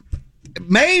dog?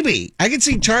 Maybe. I can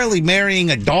see Charlie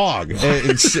marrying a dog. If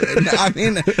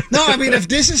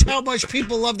this is how much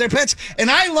people love their pets,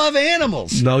 and I love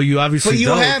animals. No, you obviously But you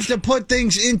don't. have to put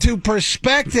things into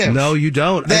perspective. No, you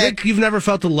don't. I think you've never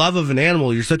felt the love of an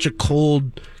animal. You're such a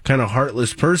cold, kind of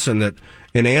heartless person that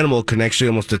an animal can actually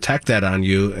almost detect that on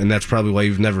you, and that's probably why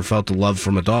you've never felt the love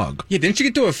from a dog. Yeah, didn't you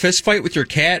get into a fist fight with your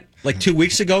cat like 2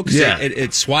 weeks ago? Because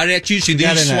it swatted at you. So we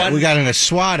got in a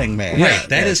swatting match. Right,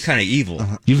 that is kind of evil.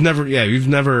 You've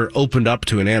never opened up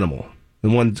to an animal.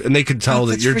 And they could tell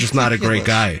that you're just not a great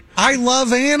guy. I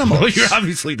love animals. Well, you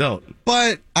obviously don't.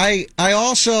 But I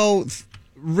also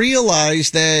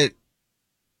realize that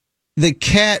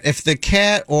if the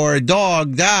cat or a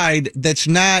dog died, that's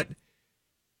not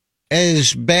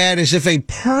as bad as if a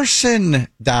person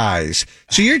dies.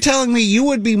 So you're telling me you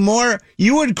would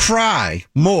cry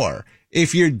more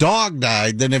if your dog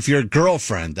died than if your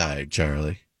girlfriend died,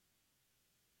 Charlie?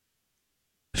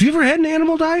 Have you ever had an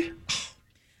animal die?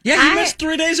 Yeah, you missed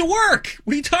 3 days of work.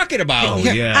 What are you talking about? Oh,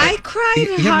 yeah. I cried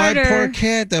harder. My poor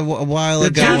cat a while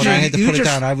ago when I had to put it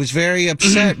down. I was very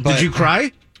upset. But did you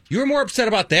cry? You were more upset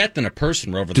about that than a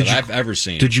person, Rover, that I've ever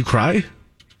seen. Did you cry?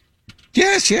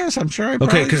 Yes, I'm sure I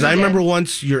probably Okay, because I remember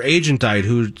once your agent died,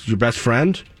 who's your best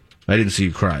friend. I didn't see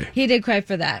you cry. He did cry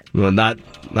for that. Well, not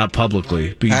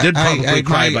publicly, but you did publicly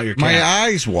cry about your cat. My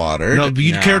eyes watered. No, but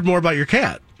you cared more about your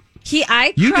cat.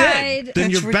 I You cried. did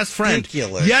than your best friend.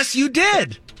 Ridiculous. Yes, you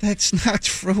did. That's not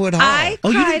true at all. I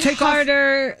cried you didn't take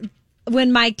harder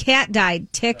when my cat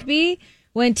died, Tickby.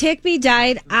 When Tickby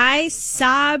died, I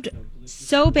sobbed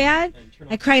so bad.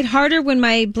 I cried harder when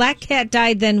my black cat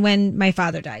died than when my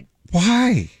father died.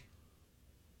 Why?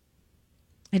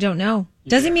 I don't know.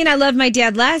 Doesn't mean I love my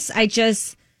dad less. I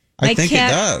think it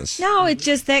does. No, it's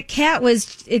just that cat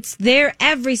it's there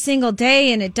every single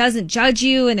day and it doesn't judge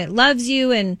you and it loves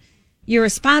you and you're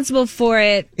responsible for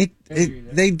it.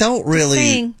 They don't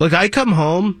really. Look, I come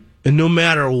home and no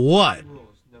matter what,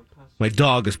 my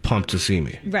dog is pumped to see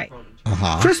me. Right.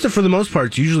 Krista, for the most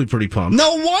part, is usually pretty pumped.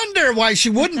 No wonder why she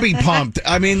wouldn't be pumped.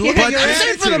 I mean, look at your I'm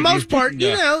saying attitude. for the most part,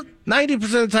 90%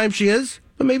 of the time she is,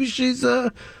 but maybe she's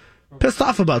pissed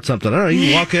off about something. I don't know.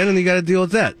 You walk in and you got to deal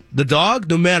with that. The dog,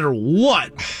 no matter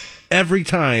what, every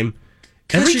time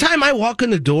Every time I walk in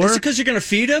the door... Is it because you're going to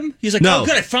feed him? He's like, No. oh,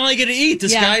 good, I finally get to eat.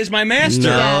 This guy is my master.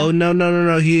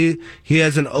 No. He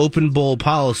has an open bowl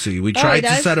policy. We tried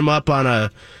to set him up on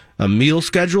a meal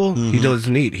schedule. He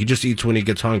doesn't eat. He just eats when he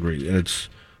gets hungry, and it's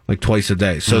like twice a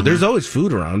day. So there's always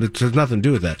food around. It has nothing to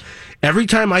do with that. Every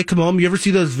time I come home, you ever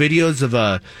see those videos of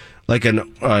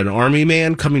an army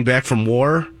man coming back from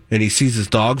war, and he sees his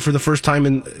dog for the first time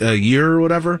in a year or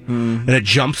whatever, and it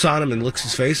jumps on him and licks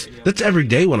his face? That's every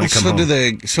day when I come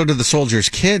home. So do the soldiers'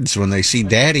 kids when they see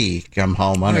Daddy come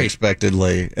home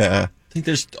unexpectedly. I think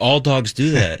all dogs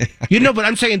do that. But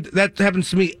I'm saying that happens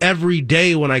to me every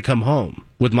day when I come home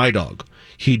with my dog.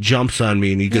 He jumps on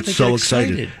me and he gets so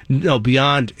excited. No,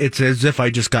 beyond, it's as if I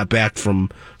just got back from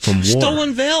war.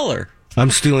 Stolen valor.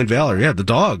 I'm stealing valor, yeah, the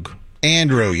dog.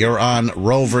 Andrew, you're on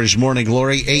Rover's Morning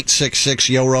Glory, 866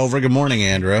 Yo Rover. Good morning,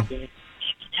 Andrew.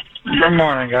 Good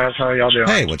morning, guys. How y'all doing?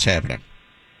 Hey, what's happening?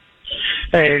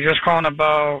 Hey, just calling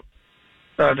about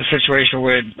the situation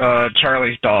with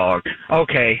Charlie's dog.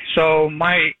 Okay, so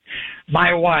my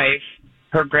wife,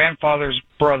 her grandfather's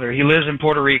brother, he lives in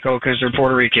Puerto Rico because they're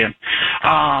Puerto Rican.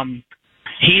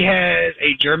 He has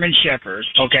a German Shepherd,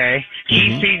 okay?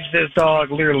 He feeds this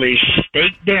dog literally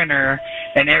steak dinner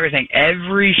and everything.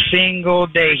 Every single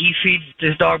day he feeds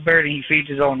this dog better than he feeds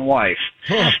his own wife.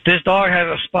 This dog has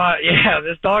a spot,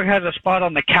 this dog has a spot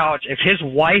on the couch. If his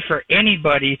wife or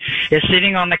anybody is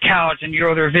sitting on the couch and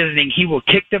you're there visiting, he will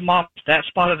kick them off that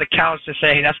spot of the couch to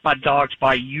say, hey, that's my dog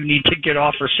spot. You need to get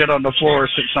off or sit on the floor or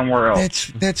sit somewhere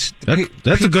else. That's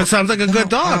sounds like a good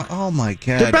dog. Oh my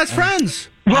God. They're best friends.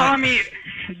 Well,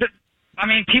 I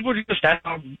mean, people just, that's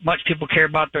how much people care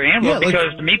about their animal.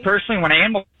 Because to me personally, when an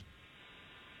animal,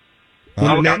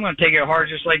 I'm going to take it hard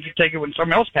just like you take it when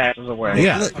someone else passes away.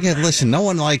 Yeah, listen, no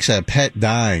one likes a pet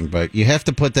dying, but you have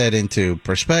to put that into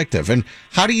perspective. And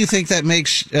how do you think that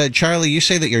makes, Charlie, you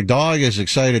say that your dog is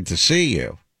excited to see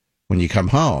you when you come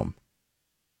home.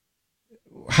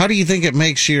 How do you think it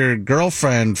makes your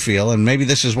girlfriend feel? And maybe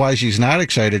this is why she's not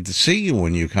excited to see you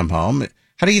when you come home.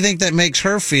 How do you think that makes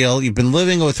her feel? You've been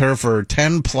living with her for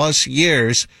 10 plus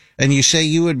years, and you say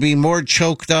you would be more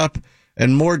choked up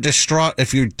and more distraught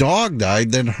if your dog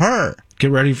died than her.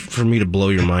 Get ready for me to blow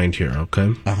your mind here,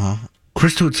 okay?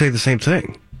 Krista would say the same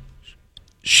thing.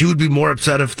 She would be more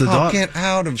upset if the dog... Get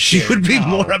out of She here. would be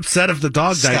more upset if the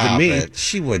dog died than me. It.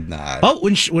 She would not. Oh,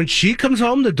 when she comes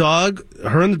home,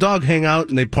 her and the dog hang out,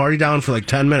 and they party down for like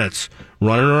 10 minutes,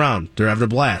 running around. They're having a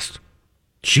blast.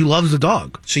 She loves the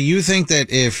dog. So you think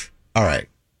that if a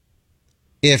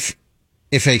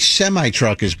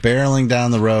semi-truck is barreling down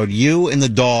the road, you and the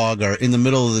dog are in the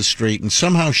middle of the street, and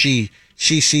somehow she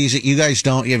sees it, you guys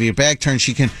don't, you have your back turned,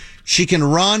 she can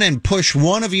run and push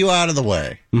one of you out of the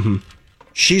way. Mm-hmm.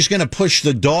 She's going to push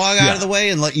the dog out of the way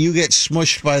and let you get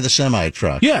smushed by the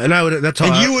semi-truck. Yeah, and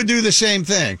you would do the same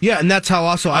thing. Yeah, and that's how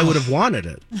also I would have wanted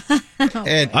it.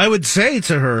 And I would say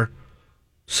to her,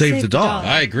 Save the dog.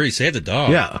 I agree. Save the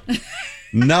dog. Yeah.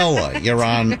 Noah, you're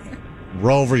on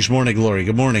Rover's Morning Glory.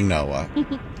 Good morning, Noah.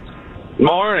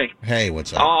 Morning. Hey,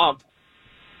 what's up?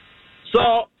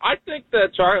 So I think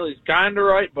that Charlie's kind of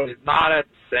right, but he's not at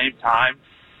the same time.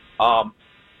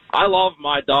 I love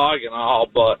my dog and all,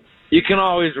 but you can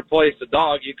always replace the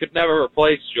dog. You could never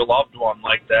replace your loved one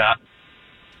like that.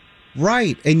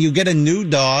 Right, and you get a new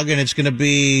dog, and it's going to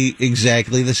be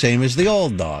exactly the same as the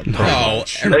old dog. No,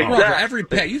 every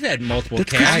pet, you've had multiple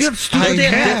cats. Don't they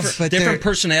have different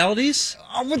personalities?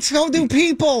 But so do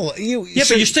people. But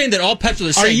you're saying that all pets are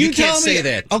the same. You can't say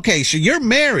that. Okay, so you're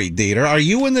married, Dieter. Are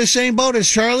you in the same boat as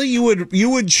Charlie? You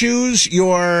would choose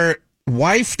your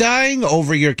wife dying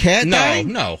over your cat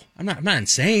dying? No, I'm not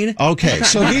insane. Okay,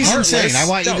 so he's insane. I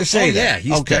want you to say that.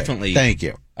 Yeah, he's definitely. Thank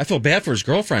you. I feel bad for his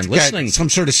girlfriend listening. Some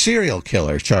sort of serial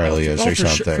killer, Charlie is, or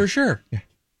something. For sure.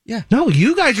 Yeah. No,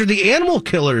 you guys are the animal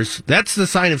killers. That's the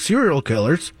sign of serial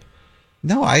killers.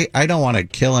 No, I don't want to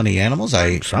kill any animals.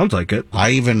 Sounds like it.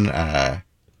 I even,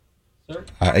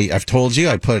 I've told you,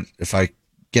 if I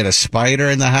get a spider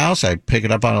in the house, I pick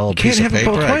it up on a little piece of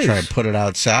paper, I try and put it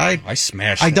outside. I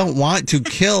smash it. I don't want to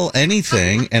kill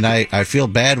anything, and I feel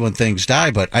bad when things die,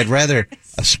 but I'd rather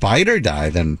a spider die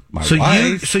than my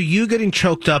wife. So you getting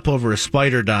choked up over a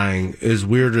spider dying is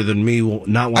weirder than me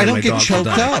not wanting my dog to die. I don't get choked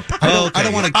up. I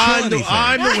don't want to kill anything.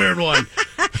 I'm the weird one.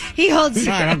 He holds.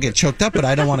 No, I don't get choked up, but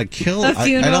I don't want to kill. A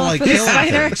funeral I don't like for the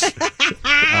killing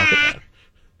spider.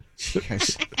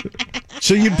 things.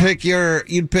 So you'd pick your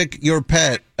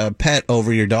pet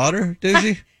over your daughter,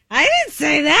 Duji? I didn't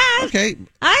say that. Okay.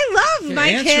 I love my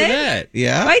answer kid. That.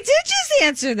 Yeah. I did just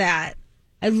answer that.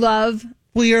 I love.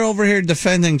 Well, you're over here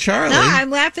defending Charlie. No, I'm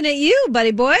laughing at you,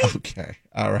 buddy boy. Okay.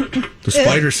 All right. The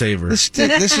spider saver. This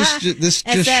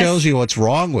just shows you what's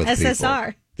wrong with SSR.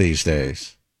 people these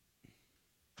days.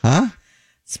 Huh?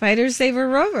 Spider Saver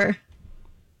Rover.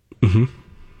 Mm-hmm.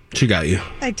 She got you.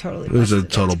 I totally. It was a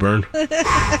total burn. Wow.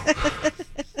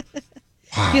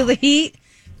 Feel the heat.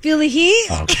 Feel the heat.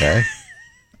 Okay.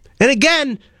 And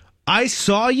again, I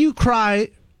saw you cry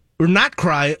or not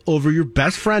cry over your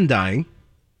best friend dying.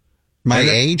 My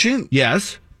agent?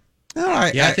 Yes.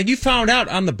 I think you found out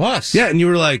on the bus. Yeah, and you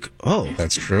were like, "Oh,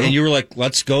 that's true." And you were like,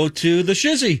 "Let's go to the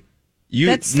shizzy." You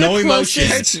That's no the emotion.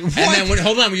 closest- And then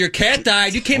hold on, when your cat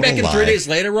died, you came back in 3 days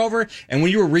later, Rover, and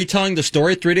when you were retelling the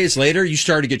story 3 days later, you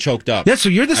started to get choked up. Yeah, so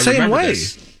you're the I same remember way.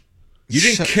 this. You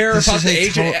didn't care about the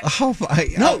agent.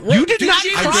 You did not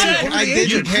cry. I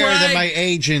didn't care that my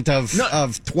agent of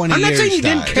 20 years I'm not saying you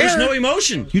didn't died. care. There's no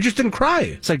emotion. You just didn't cry.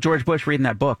 It's like George Bush reading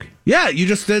that book. Yeah, you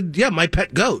just said, my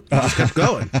pet goat. You just kept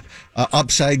going.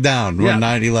 Upside down when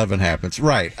 9/11 happens.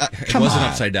 Right. It wasn't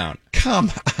upside down.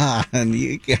 Come on.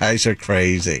 You guys are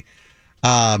crazy.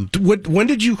 When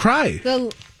did you cry?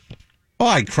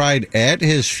 I cried at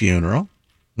his funeral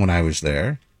when I was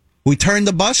there. We turned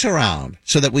the bus around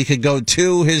so that we could go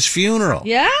to his funeral.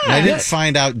 Yeah. And I didn't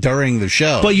find out during the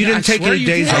show. But you didn't take any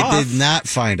days off? I did not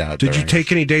find out. Did you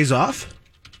take any days off?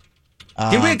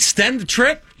 Did we extend the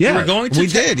trip? Yeah, we were going to we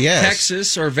did, yes.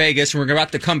 Texas or Vegas, and we're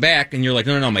about to come back, and you're like,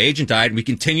 no, my agent died. And we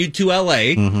continued to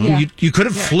L.A. Mm-hmm. Yeah. You could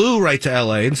have flew right to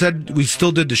L.A. and said we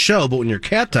still did the show, but when your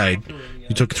cat died,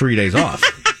 you took 3 days off.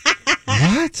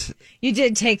 What? You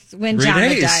did take when 3 John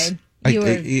days. died. You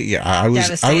were I was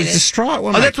devastated. distraught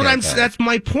when that's my what cat I'm. died. That's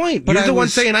my point. But You're I the one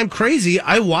was- saying I'm crazy.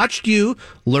 I watched you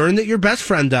learn that your best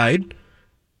friend died,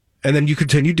 and then you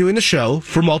continued doing the show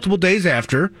for multiple days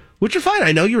after, which is fine.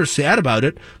 I know you were sad about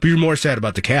it, but you're more sad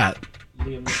about the cat.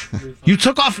 You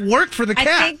took off work for the cat.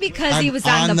 I think because he I'm was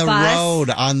on the bus. road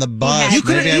on the bus. You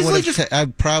could have Maybe easily just. I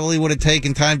probably would have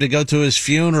taken time to go to his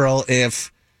funeral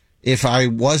if I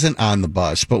wasn't on the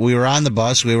bus. But we were on the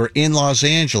bus. We were in Los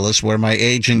Angeles where my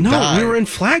agent died. We were in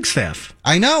Flagstaff.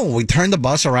 I know. We turned the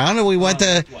bus around and we went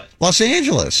to Los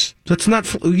Angeles. That's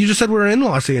not. You just said we were in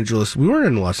Los Angeles. We weren't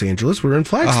in Los Angeles. We were in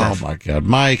Flagstaff. Oh my God,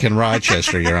 Mike in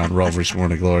Rochester, you're on Rover's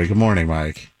Morning Glory. Good morning,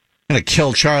 Mike. I'm gonna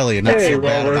kill Charlie and not feel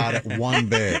bad about it one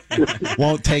bit.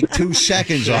 Won't take 2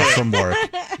 seconds off from work.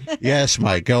 Yes,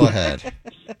 Mike, go ahead.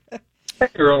 Hey,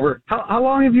 Rover. How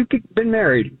long have you been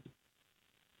married?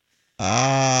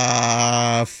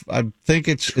 I think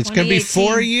it's going to be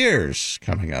 4 years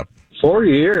coming up. 4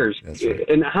 years. That's right.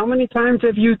 And how many times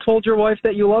have you told your wife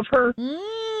that you love her?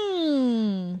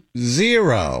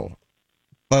 0.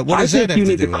 But what does I that think have you to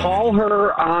need do to with call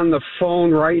her on the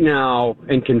phone right now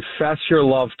and confess your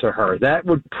love to her. That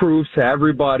would prove to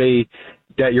everybody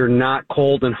that you're not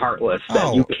cold and heartless,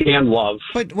 that you can love.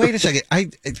 But wait a second. I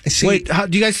see. Wait,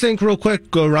 do you guys think real quick?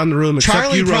 Go around the room.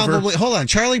 Charlie you, Rover. probably hold on.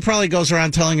 Charlie probably goes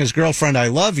around telling his girlfriend, "I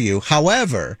love you."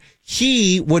 However,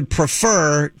 he would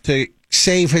prefer to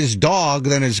save his dog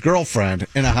than his girlfriend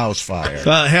in a house fire.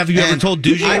 Have you ever told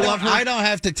Duji I you don't, love her? I don't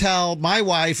have to tell my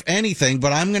wife anything,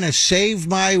 but I'm going to save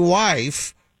my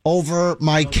wife over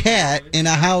my cat in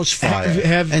a house fire.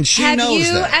 And she Have knows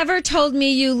you that. ever told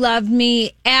me you loved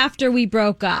me after we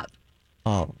broke up?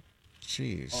 Oh,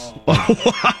 jeez.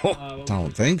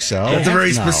 Don't think so. That's a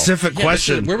very No. specific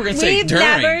question. We were going to say We've during.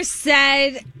 never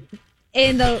said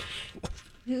in the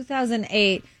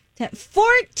 2008,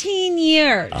 14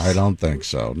 years. I don't think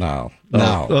so. No.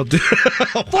 Oh, No. 14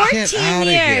 Get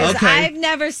outta here. years. Okay. I've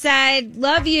never said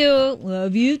love you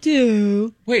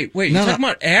too. Wait, you're talking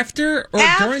about after or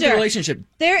during the After. relationship?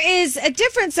 There is a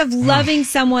difference of loving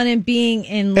someone and being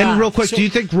in love. And real quick, do you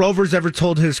think Rover's ever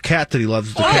told his cat that he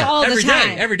loves the cat? all the Every time.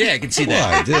 day, every day I can see Well,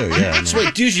 I that. do, yeah. So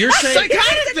wait, dude, you're saying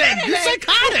Psychotic then! You're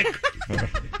psychotic!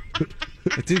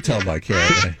 I do tell my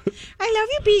cat. I love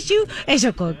you, Bijou. It's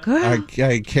a good girl.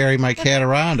 I carry my cat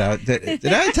around. Did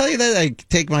I tell you that I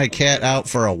take my cat out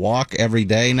for a walk every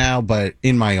day now, but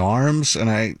in my arms, and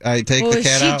I take Well, the if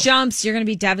cat she out? jumps, you're going to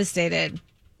be devastated.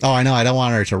 Oh, I know. I don't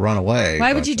want her to run away.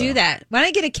 Why would but, you do that? Why don't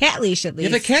you get a cat leash at you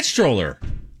least? have a cat stroller.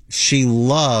 She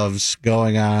loves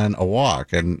going on a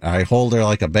walk, and I hold her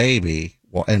like a baby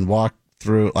and walk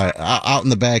through out in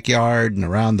the backyard and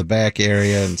around the back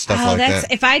area and stuff like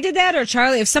that. If I did that or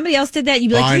Charlie, if somebody else did that, you'd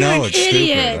be like, I "You're know, an it's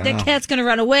idiot. stupid. I That know. cat's going to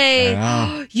run away."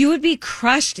 I know. You would be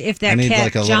crushed if that I need cat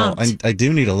like a jumped. little. I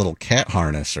do need a little cat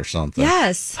harness or something.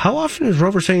 Yes, How often is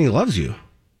Rover saying he loves you?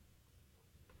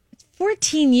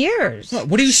 14 years.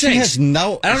 What are you She saying? has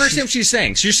no. I don't understand what she's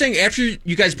saying. So you're saying after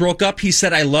you guys broke up, he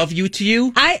said, "I love you" to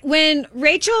you? When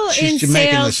Rachel She's in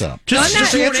making sales, this up. Just No, I'm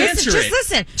answer not- it. just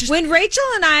listen. When Rachel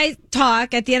and I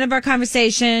talk at the end of our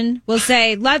conversation. We'll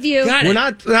say, love you. We're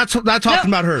not talking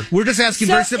about her. We're just asking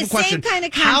a very simple same question. kind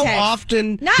of How context.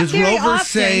 often Not does very Rover often.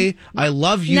 say, I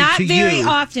love you Not to you? very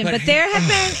often, but there have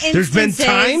been instances. There's been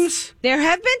times? There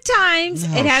have been times.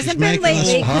 No, it hasn't she's been making lately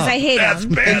this because up. I hate That's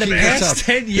them. bad. In the past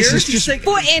 10 This years, is you just- think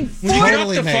In when you get off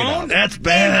Totally the made phone? up. That's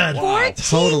bad. 14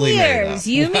 Totally made years. up.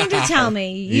 You mean to tell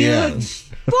me you Yes.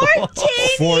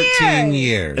 14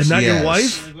 years. And not your yes.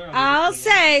 wife? I'll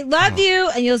say love you,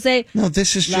 and you'll say No,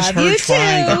 this is just Love her you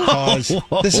trying too. to cause.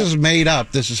 This is made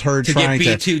up. This is her To trying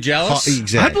get to. B2 jealous?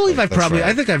 Exactly. I believe That's I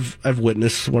right. think I've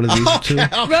witnessed one of these too.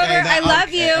 Rover, I love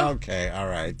okay, you. Okay, all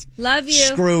right. Love you.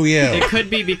 Screw you. It could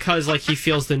be because like he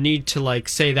feels the need to like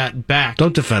say that back.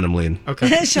 Don't defend him, Lean.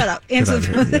 Okay. Shut up. Answer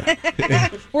the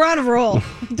phone. We're on a roll.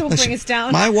 Don't bring us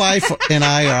down. My wife and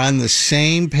I are on the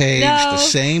same page, No. the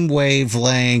same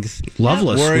wavelength.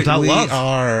 Loveless, without we love.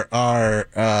 are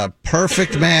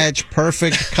perfect match,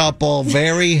 perfect couple,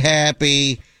 very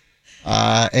happy.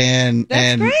 And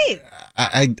That's great.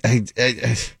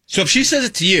 I So if she says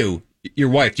it to you, your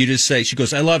wife, you just say, she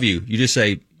goes, I love you. You just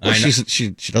say, well, I know. she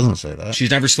doesn't say that. She's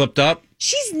never slipped up?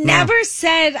 She's never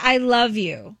said I love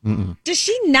you. Does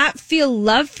she not feel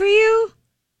love for you?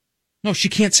 No, she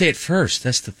can't say it first.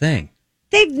 That's the thing.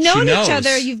 They've known knows. each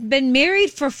other. You've been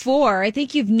married for 4. I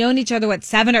think you've known each other,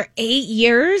 7 or 8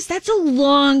 years? That's a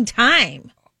long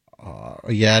time.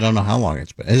 Yeah, I don't know how long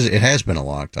it's been. It has been a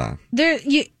long time.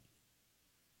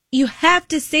 You have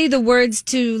to say the words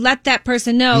to let that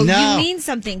person know No. you mean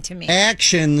something to me.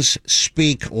 Actions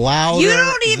speak louder. You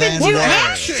don't even than do words.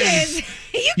 actions.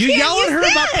 You can't yell at use her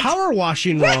that. about power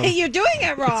washing wrong. Right, you're doing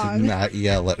it Do wrong. not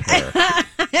yell at her.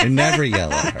 You never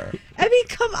yell at her. I mean,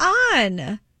 come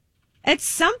on. At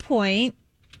some point.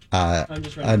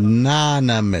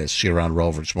 Anonymous, you're on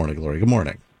Rover's Morning Glory. Good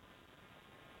morning.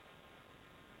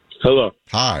 Hello.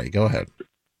 Hi, go ahead.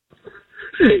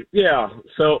 Yeah.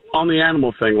 So on the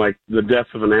animal thing, like the death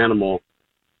of an animal,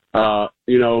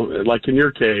 like in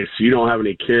your case, you don't have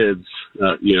any kids,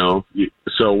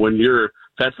 so when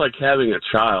that's like having a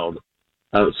child.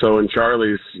 So in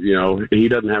Charlie's, he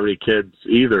doesn't have any kids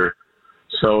either.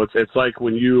 So it's like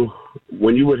when you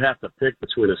would have to pick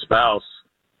between a spouse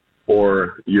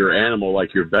or your animal,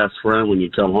 like your best friend, when you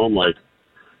come home, like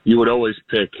you would always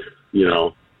pick,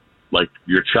 like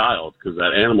your child, because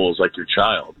that animal is like your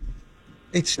child.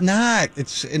 It's not.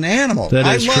 It's an animal. That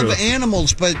I is love true.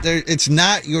 animals, but it's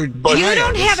not your You child.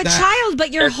 don't have a It's not- child,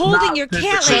 but you're holding your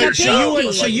cat like a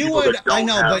baby. So you would. I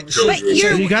know, but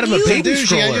you got him a baby Duji, I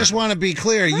stroller. just want to be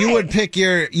clear. You would pick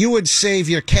you would save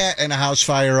your cat in a house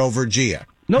fire over Gia.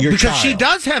 No, your because she child.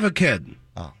 does have a kid.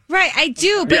 Right, I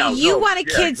do, but Yeah, you no, want a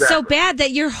yeah, kid so exactly. bad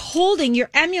that you're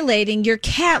emulating your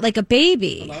cat like a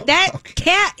baby. That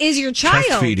cat is your child.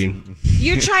 Chest feeding.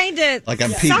 You're trying to Like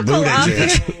I'm Pete suckle up your...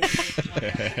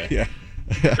 Buttigieg. Yeah.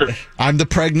 I'm the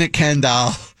pregnant Ken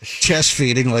doll, chest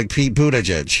feeding like Pete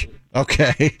Buttigieg.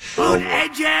 Okay.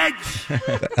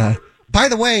 By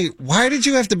the way, why did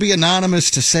you have to be anonymous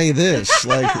to say this?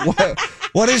 Like,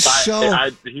 what is so?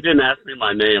 He didn't ask me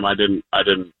my name. I didn't. I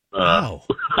didn't ask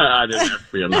to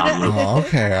be anonymous. Oh,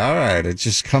 okay, all right. It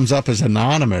just comes up as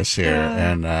anonymous here,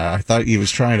 and I thought he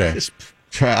was trying to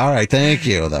try. All right, thank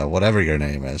you, though. Whatever your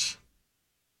name is.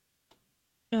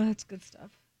 Oh, that's good stuff.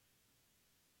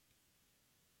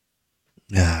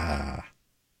 Ah.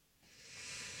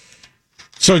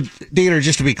 So, Dieter,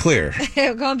 just to be clear,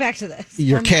 Going back to this.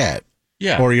 your cat,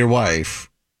 Yeah. or your wife,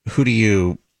 who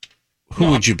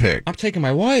would you pick? I'm taking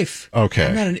my wife. Okay.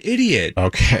 I'm not an idiot.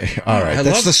 Okay, all right. I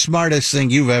That's love- the smartest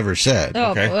thing you've ever said.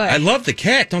 Oh, Okay. boy. I love the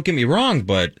cat. Don't get me wrong,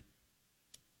 but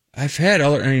I've had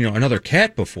another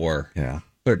cat before. Yeah.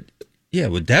 But yeah,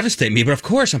 it would devastate me. But of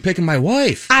course, I'm picking my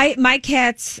wife. My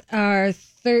cats are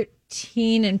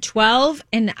 13 and 12,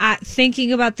 and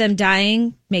thinking about them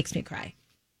dying makes me cry.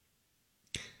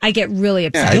 I get really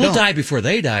upset. You'll die before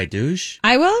they die, douche.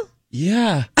 I will?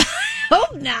 Yeah.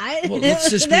 Hope not. Well, let's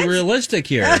just be realistic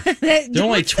here. They're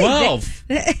only 12.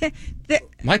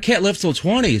 My cat lived till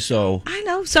 20, so. I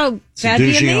know, so that'd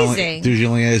be amazing. Duji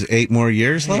only has 8 more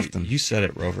years left. You said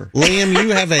it, Rover. Liam, you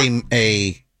have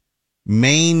a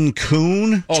Maine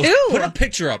Coon? Oh, put a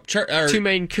picture up. 2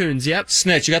 Maine Coons, yep.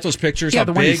 Snitch, you got those pictures? Yeah, How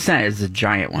the one you big? sent is a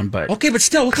giant one, but Okay, but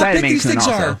still, look I how had a big Maine these Coon things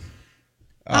also. are.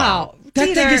 Oh, That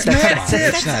thing is massive.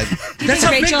 That's not. That's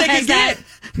how big Rachel they can has that. get.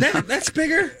 That's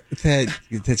bigger.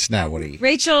 That's not what he.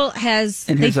 Rachel has.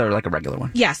 and his are like a regular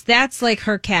one. Yes, that's like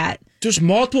her cat. There's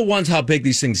multiple ones how big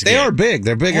these things They get. are big.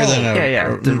 They're bigger than a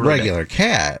yeah, a they're really regular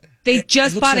cat. They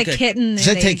just bought like a kitten. Does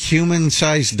that take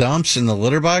human-sized dumps in the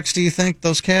litter box, do you think,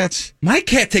 those cats? My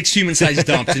cat takes human-sized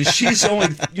dumps, and she's only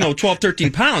 12,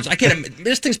 13 pounds. I can't.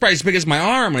 This thing's probably as big as my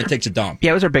arm when it takes a dump.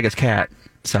 Yeah, it was our biggest cat.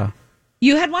 So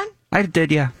You had one? I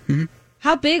did, yeah. Mm-hmm.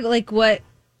 How big? Like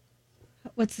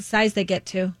what's the size they get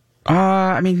to?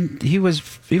 I mean, he was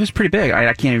pretty big.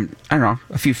 I can't even, I don't know,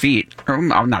 a few feet. Or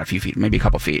not a few feet, maybe a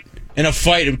couple feet. In a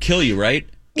fight, it would kill you, right?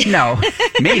 No.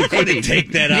 Maybe.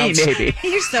 Take that out. Maybe.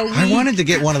 You're so weak. I wanted to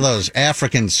get one of those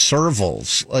African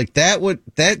servals. Like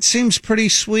that seems pretty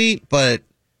sweet, but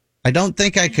I don't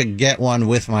think I could get one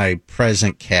with my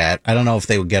present cat. I don't know if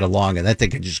they would get along, and that they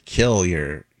could just kill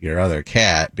your other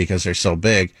cat because they're so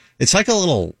big. It's like a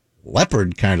little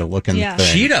leopard kind of looking thing.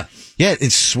 Cheetah. Yeah,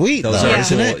 it's sweet Those though, are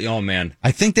isn't cool. it? Oh man,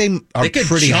 I think they are could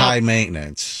pretty jump. high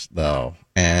maintenance though,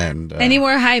 and Any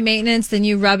more high maintenance than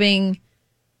you rubbing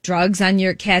drugs on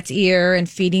your cat's ear and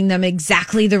feeding them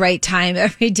exactly the right time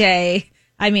every day?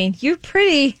 I mean, you're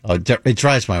pretty it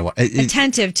drives my wife.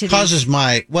 attentive to causes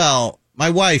my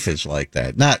wife is like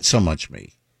that. Not so much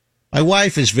me. My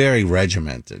wife is very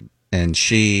regimented, and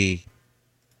she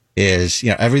is,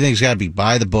 everything's got to be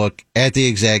by the book at the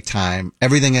exact time.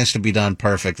 Everything has to be done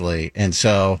perfectly. And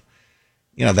so,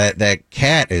 that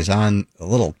cat is on a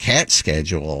little cat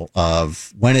schedule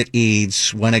of when it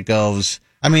eats, when it goes.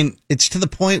 I mean, it's to the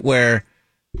point where,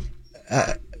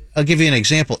 I'll give you an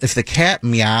example. If the cat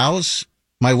meows,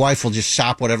 my wife will just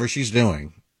stop whatever she's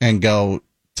doing and go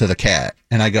to the cat.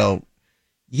 And I go,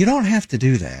 you don't have to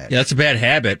do that. Yeah, that's a bad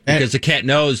habit because the cat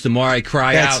knows the more I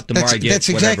cry out, the more I get. That's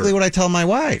exactly what I tell my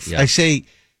wife. Yeah. I say,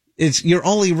 you're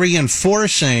only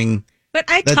reinforcing. But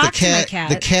I talk to my cat.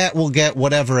 The cat will get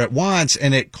whatever it wants,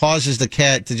 and it causes the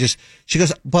cat to just. She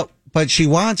goes, but she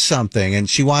wants something, and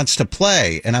she wants to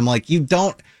play, and I'm like, you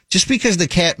don't. Just because the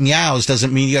cat meows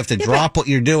doesn't mean you have to drop what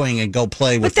you're doing and go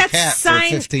play with the cat for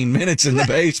 15 minutes in the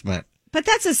basement. But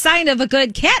that's a sign of a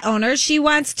good cat owner. She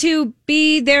wants to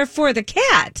be there for the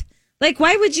cat. Like,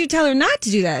 why would you tell her not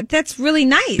to do that? That's really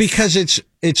nice. Because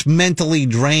it's mentally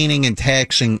draining and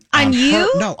taxing on you.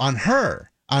 Her. No, on her.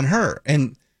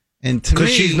 And to me, because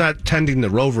she's not tending the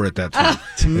Rover at that time.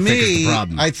 To me,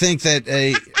 I think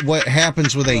that what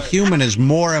happens with a human is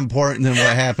more important than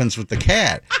what happens with the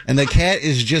cat, and the cat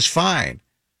is just fine.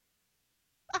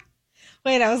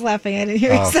 Wait, I was laughing. I didn't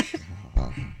hear you say.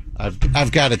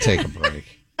 I've got to take a break.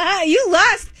 You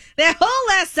lost that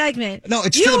whole last segment. No,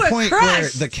 it's to the point where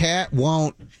the cat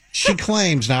won't. She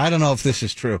claims, now I don't know if this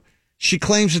is true. She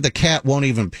claims that the cat won't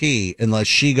even pee unless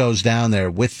she goes down there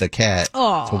with the cat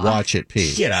to watch it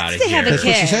pee. Get out of They here. have a That's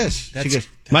what she kid. says.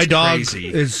 My dog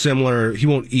crazy. is similar. He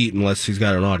won't eat unless he's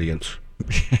got an audience.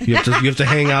 You have to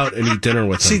hang out and eat dinner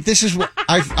with him. See, this is what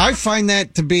I find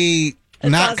that to be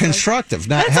not constructive,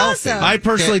 not healthy. awesome. I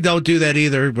personally don't do that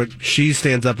either, but she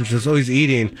stands up and says, "Oh, he's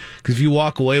eating." Because if you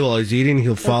walk away while he's eating,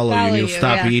 he'll follow you and he'll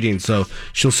stop eating. So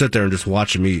she'll sit there and just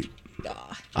watch him eat.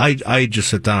 I just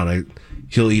sit down.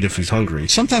 He'll eat if he's hungry.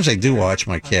 Sometimes I do watch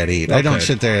my cat eat. I don't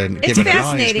sit there and give it an audience. It's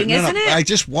fascinating, isn't it? I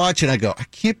just watch and I go, I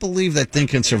can't believe that thing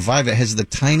can survive. It has the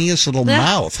tiniest little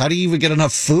mouth. How do you even get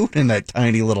enough food in that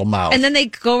tiny little mouth? And then they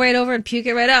go right over and puke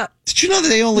it right up. Did you know that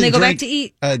they only go drink back to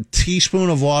eat. a teaspoon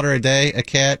of water a day, a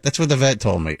cat? That's what the vet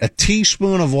told me. A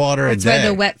teaspoon of water a day. That's why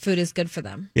the wet food is good for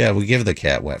them. Yeah, we give the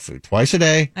cat wet food twice a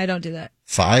day. I don't do that.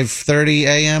 5:30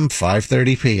 a.m.,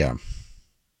 5:30 p.m.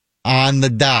 On the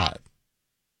dot.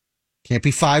 Can't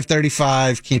be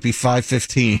 5:35. Can't be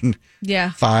 5:15.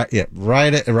 Yeah.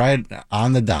 Right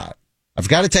on the dot. I've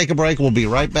got to take a break. We'll be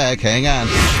right back. Hang on.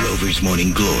 Rover's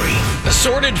Morning Glory.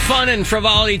 Assorted fun and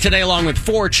frivolity today, along with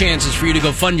 4 chances for you to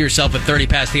go fund yourself at 30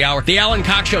 past the hour. The Alan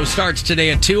Cox Show starts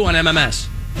today at 2 on MMS.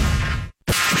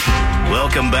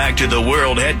 Welcome back to the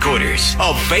world headquarters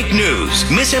of fake news,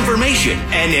 misinformation,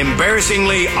 and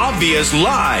embarrassingly obvious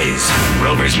lies.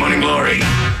 Rover's Morning Glory.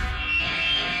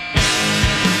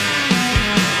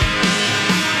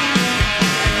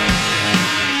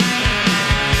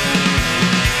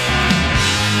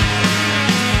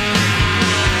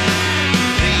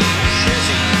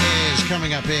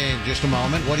 Coming up in just a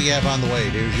moment. What do you have on the way,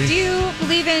 Duji? Do you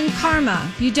believe in karma?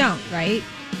 You don't, right?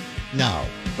 No.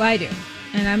 Well, I do.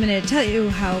 And I'm going to tell you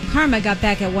how karma got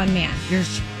back at one man. You're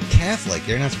Catholic.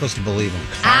 You're not supposed to believe in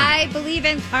karma. I believe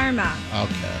in karma.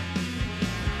 Okay.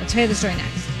 I'll tell you the story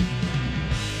next.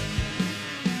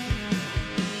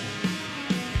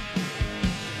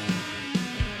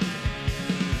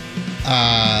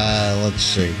 Let's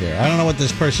see here. I don't know what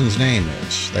this person's name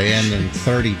is. They end in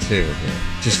 32 here.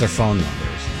 Just their phone numbers.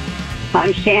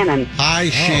 I'm Shannon. Hi,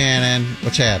 Shannon.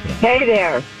 What's happening? Hey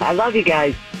there. I love you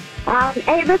guys.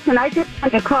 Hey, listen, I just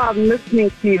wanted to call. I'm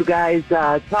listening to you guys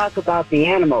talk about the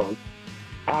animals.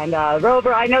 And,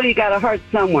 Rover, I know you got a heart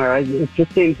somewhere. It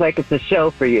just seems like it's a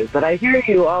show for you. But I hear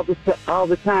you all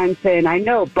the time saying, I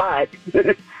know, but,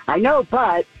 I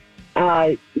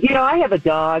have a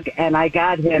dog, and I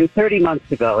got him 30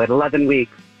 months ago at 11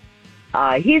 weeks.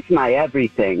 He's my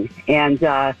everything. And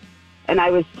I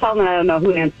was telling, I don't know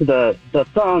who answered the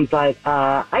phone, but,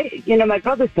 my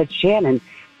brother said, Shannon,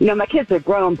 my kids are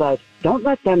grown, but don't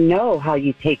let them know how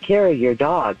you take care of your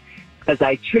dog. Because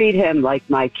I treat him like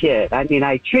my kid. I mean,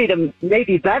 I treat him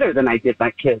maybe better than I did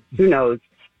my kids. Who knows?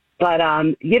 But,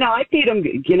 I feed him,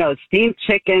 steamed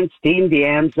chicken, steamed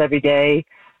yams every day.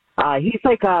 He's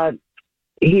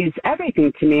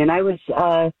everything to me. And I was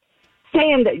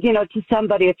saying that, to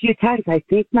somebody a few times, I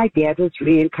think my dad was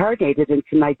reincarnated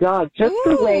into my dog. Just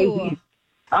the way he's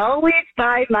always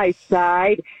by my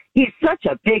side. He's such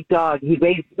a big dog. He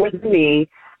weighs more than me.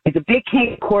 He's a big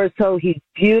Cane Corso. He's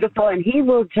beautiful. And he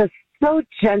will just so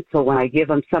gentle when I give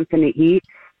him something to eat.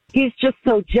 He's just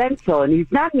so gentle, and he's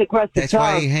not an aggressive dog. That's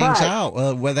why he hangs out.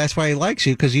 Well, that's why he likes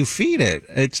you, because you feed it.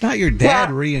 It's not your dad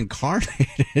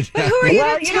reincarnated. But who are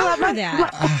you to tell her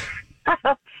that?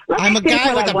 I'm a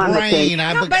guy with a brain.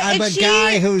 I'm a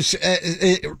guy who's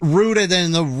rooted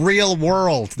in the real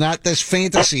world, not this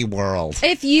fantasy world.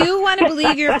 If you want to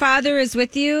believe your father is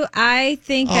with you, I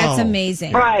think that's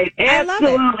amazing. Right,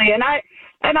 absolutely. I love it.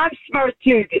 And I'm smart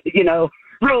too,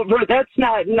 that's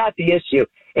not the issue.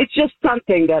 It's just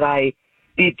something that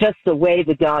just the way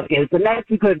the dog is, and that's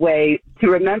a good way to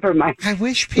remember I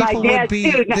wish people would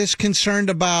be this concerned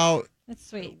about that's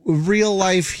sweet. Real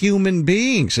life human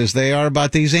beings as they are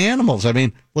about these animals. I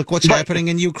mean, look what's happening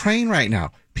in Ukraine right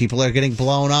now. People are getting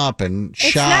blown up and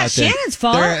shot. It's not Shannon's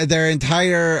fault. Their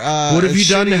entire what have you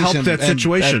done to help that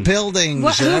situation? And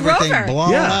buildings and everything Rover?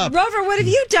 blown up. Rover, what have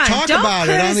you done? Talk about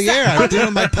it on the air. I'm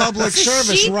doing my public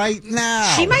service right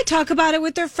now. She might talk about it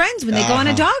with their friends when they go on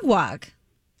a dog walk.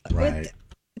 Right.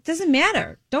 It doesn't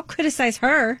matter. Don't criticize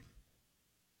her.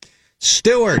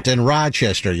 Stuart in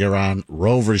Rochester, you're on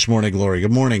Rover's Morning Glory.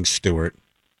 Good morning, Stuart.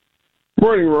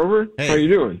 Morning, Rover. Hey. How you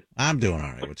doing? I'm doing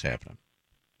all right. What's happening?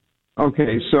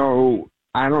 Okay, so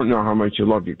I don't know how much you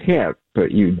love your cat,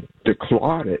 but you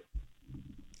declawed it.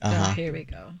 Oh, here we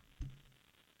go.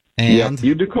 And yep,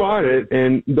 you declawed it,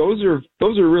 and those are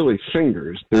really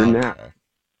fingers. They're not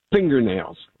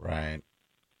fingernails. Right.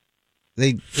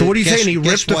 So what are you saying? He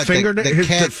ripped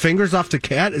the fingers off the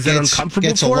cat? Is that uncomfortable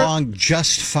gets for along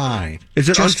just fine. Is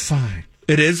it just fine?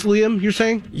 It is, Liam, you're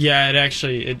saying? Yeah,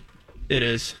 it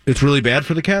is. It's really bad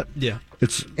for the cat? Yeah.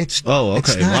 It's oh, okay.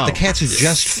 It's not. Wow. The cats are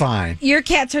just fine. Your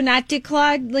cats are not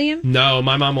declawed, Liam? No,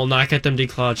 my mom will not get them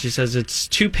declawed. She says it's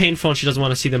too painful and she doesn't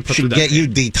want to see them put through that. Get you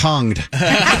detongued.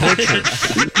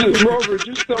 Rover,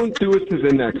 just don't do it to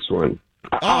the next one.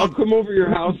 I'll come over your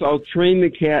house. I'll train the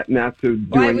cat not to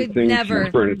do anything. I would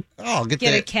never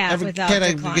get a cat without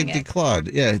declawing it.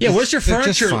 Declawed. Yeah. Yeah. What's your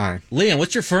furniture, just fine. Liam?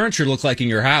 What's your furniture look like in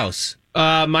your house?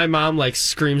 My mom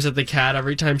screams at the cat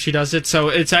every time she does it, so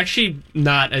it's actually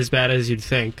not as bad as you'd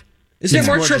think. Is it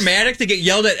more traumatic to get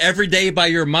yelled at every day by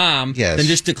your mom than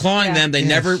just declawing them? They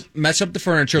never mess up the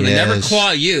furniture. They never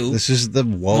claw you. This is the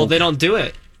Well, they don't do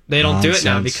it. They don't do it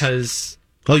now because.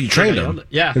 Oh, you trained them?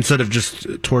 Yeah. Instead of just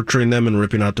torturing them and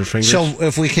ripping out their fingers? So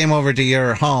if we came over to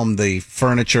your home, the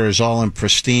furniture is all in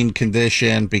pristine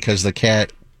condition because the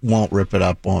cat won't rip it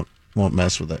up, won't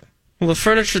mess with it. Well, the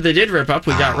furniture they did rip up,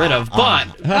 we got rid of,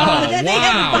 but... then they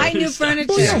had to buy new furniture.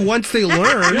 Well, yeah, once they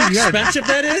learn... How expensive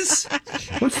that is?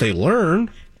 Once they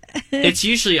learn... It's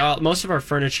usually most of our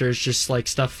furniture is just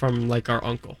stuff from our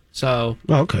uncle. So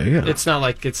okay, yeah. It's not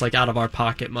like it's out of our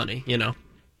pocket money,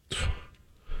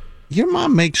 Your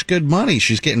mom makes good money.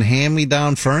 She's getting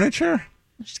hand-me-down furniture?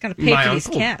 She's got to pay for these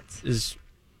cats. Is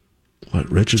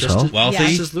what, rich as hell? Wealthy?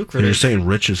 Just as lucrative. You're saying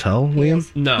rich as hell,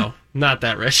 Liam? No, not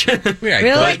that rich.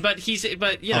 Really? But it's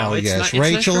yes. not,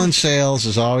 Rachel it's in sales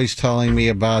is always telling me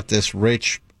about this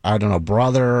rich, I don't know,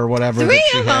 brother or whatever Three that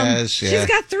she of them. has. Yeah. She's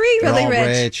got three They're really all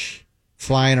rich.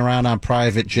 Flying around on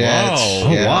private jets. Whoa.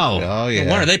 Oh, wow. Oh, yeah.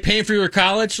 What, are they paying for your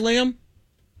college, Liam?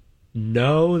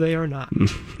 No, they are not.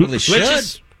 Well, they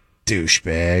should.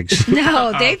 Douchebags.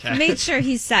 No, they've made sure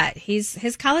he's set.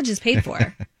 His college is paid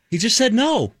for. He just said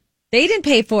no. They didn't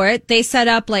pay for it. They set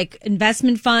up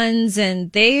investment funds, and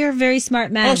they are very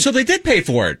smart men. Oh, so they did pay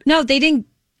for it? No, they didn't.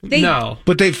 No,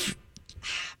 but they've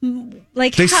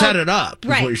they set it up. Is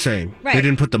right, what you're saying? Right. They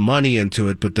didn't put the money into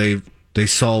it, but they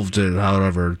solved it.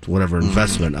 Whatever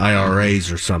investment,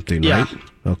 IRAs or something. Yeah. Right?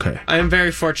 Okay. I am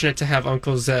very fortunate to have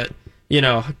uncles that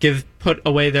give put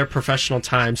away their professional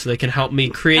time so they can help me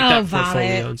create that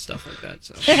portfolio and stuff like that.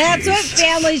 So. That's what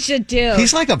families should do.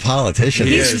 He's like a politician.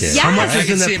 Yes. How much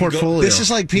is in that portfolio? This is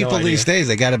like people these days.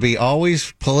 They got to be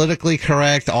always politically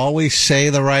correct, always say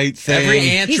the right thing. Every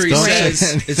answer he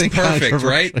says is perfect,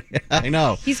 right? I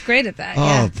know. He's great at that.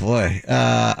 Oh, boy.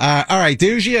 All right,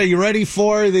 Duji, are you ready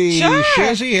for the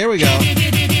shizzy? Here we go.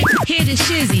 Hear the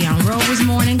shizzy on Rover's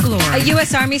Morning Glory. A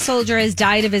U.S. Army soldier has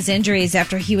died of his injuries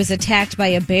after he was attacked by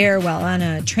a bear while on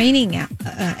a training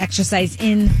exercise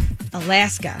in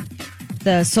Alaska.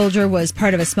 The soldier was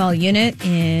part of a small unit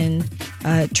in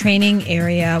a training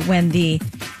area when the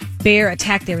bear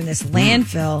attacked. They were in this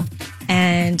landfill,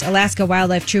 and Alaska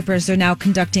wildlife troopers are now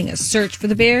conducting a search for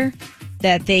the bear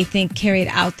that they think carried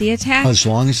out the attack. As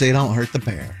long as they don't hurt the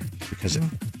bear, because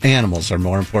animals are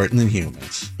more important than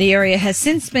humans. The area has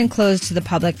since been closed to the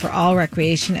public for all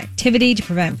recreation activity to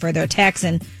prevent further attacks,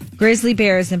 and grizzly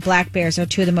bears and black bears are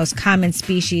two of the most common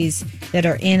species that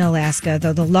are in Alaska,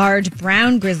 though the large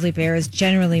brown grizzly bear is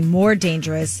generally more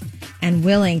dangerous and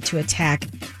willing to attack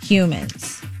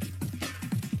humans.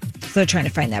 So they're trying to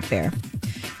find that bear.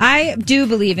 I do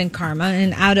believe in karma,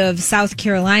 and out of South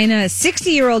Carolina, a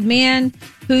 60-year-old man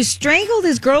who strangled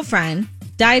his girlfriend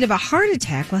died of a heart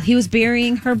attack while he was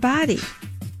burying her body.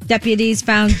 Deputies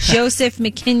found Joseph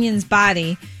McKinnon's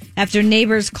body after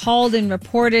neighbors called and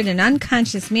reported an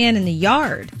unconscious man in the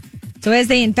yard. So as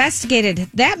they investigated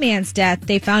that man's death,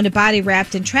 they found a body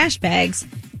wrapped in trash bags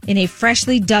in a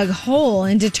freshly dug hole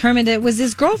and determined it was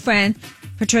his girlfriend,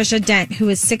 Patricia Dent, who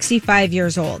was 65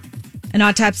 years old. An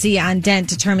autopsy on Dent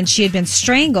determined she had been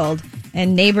strangled,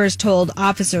 and neighbors told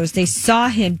officers they saw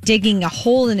him digging a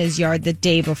hole in his yard the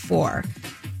day before.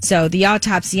 So the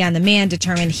autopsy on the man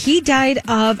determined he died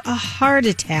of a heart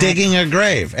attack. Digging a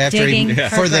grave for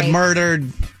the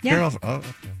murdered girl. Oh, okay.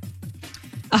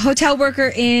 A hotel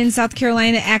worker in South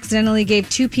Carolina accidentally gave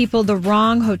two people the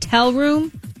wrong hotel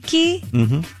room key.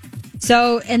 Mm-hmm.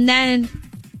 So, and then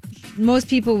most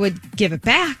people would give it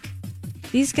back.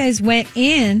 These guys went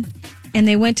in and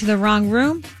they went to the wrong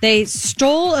room. They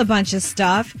stole a bunch of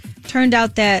stuff. Turned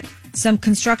out that some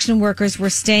construction workers were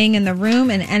staying in the room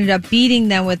and ended up beating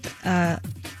them with a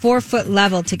 4-foot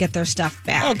level to get their stuff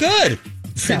back. Oh, good.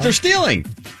 So, they're stealing.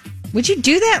 Would you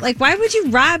do that? Like, why would you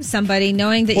rob somebody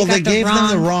knowing that you got they gave them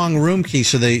the wrong room key,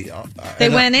 so they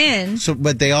went in. So,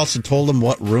 but they also told them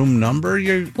what room number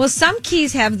you're. Well, some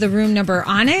keys have the room number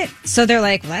on it, so they're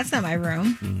like, "Well, that's not my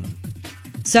room."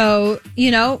 So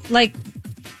like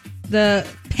the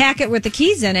packet with the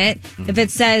keys in it, if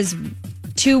it says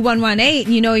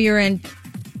 2118, and you're in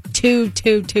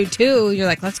 2222, you're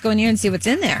like, "Let's go in here and see what's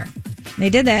in there." And they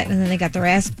did that, and then they got their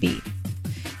ass beat.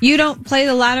 You don't play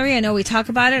the lottery. I know we talk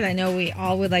about it. I know we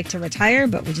all would like to retire,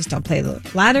 but we just don't play the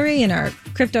lottery, and our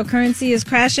cryptocurrency is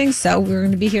crashing, so we're going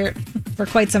to be here for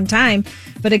quite some time.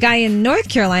 But a guy in North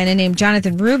Carolina named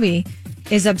Jonathan Ruby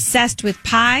is obsessed with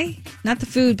pi, not the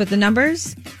food, but the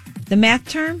numbers, the math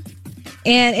term.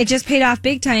 And it just paid off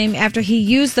big time after he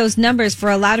used those numbers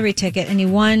for a lottery ticket, and he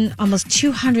won almost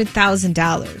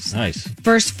 $200,000. Nice.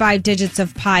 First 5 digits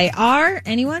of pi are,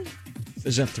 anyone?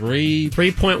 Is that 3?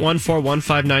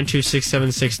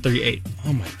 3.1415926768.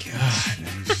 Oh my God.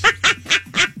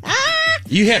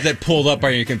 You have that pulled up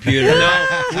on your computer. No,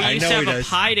 we I used know to he have a does.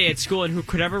 pi day at school, and who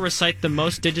could ever recite the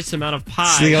most digits amount of pi?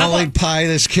 It's the only pie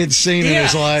this kid's seen in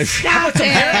his life. Stop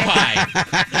it.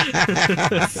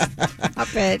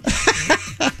 Stop it.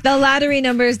 The lottery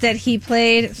numbers that he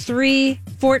played, 3,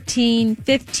 14,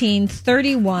 15,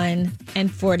 31,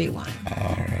 and 41.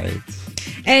 All right.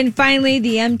 And finally,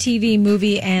 the MTV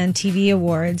Movie and TV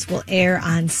Awards will air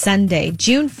on Sunday,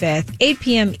 June 5th, 8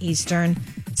 p.m. Eastern.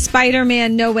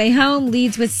 Spider-Man No Way Home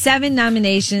leads with 7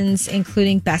 nominations,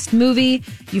 including Best Movie.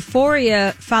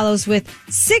 Euphoria follows with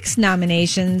 6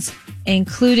 nominations,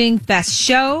 including Best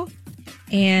Show.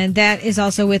 And that is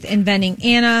also with Inventing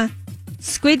Anna,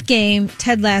 Squid Game,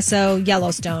 Ted Lasso,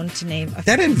 Yellowstone, to name a few.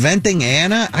 That Inventing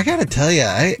Anna, I got to tell you,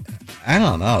 I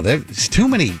don't know. There's too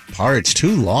many parts,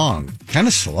 too long, kind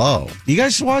of slow. You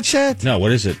guys watch that? No,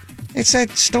 what is it? It's that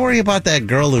story about that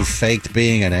girl who faked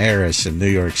being an heiress in New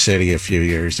York City a few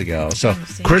years ago. So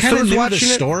Krista was knew watching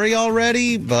the story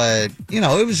already, but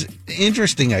it was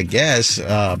interesting, I guess.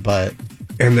 But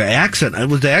and the accent,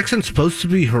 was the accent supposed to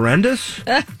be horrendous?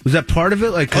 Was that part of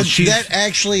it? Like, that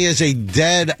actually is a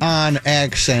dead-on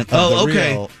accent of the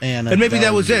real Anna. And maybe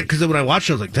that was Delvey. it, because when I watched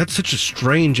it, I was like, that's such a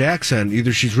strange accent.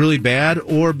 Either she's really bad,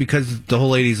 or because the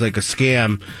whole lady's like a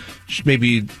scam,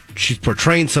 maybe she's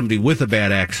portraying somebody with a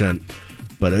bad accent.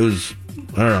 But it was,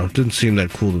 I don't know, it didn't seem that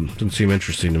cool. Didn't seem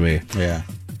interesting to me. Yeah.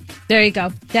 There you go.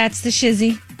 That's the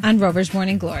shizzy on Rover's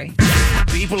Morning Glory.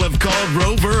 People have called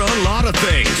Rover a lot of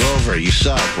things. Rover, you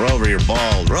suck. Rover, you're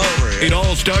bald. Rover. It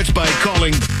all starts by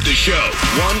calling the show.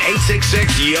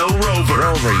 1-866-YO-ROVER.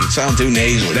 Rover, you sound too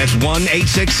nasally. That's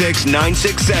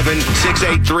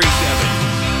 1-866-967-6837.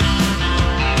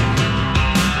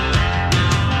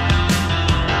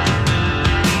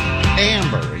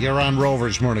 Amber, you're on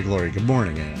Rover's Morning Glory. Good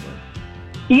morning, Amber.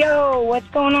 Yo, what's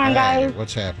going on, guys?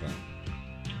 What's happening?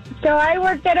 So I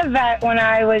worked at a vet when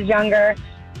I was younger,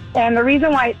 and the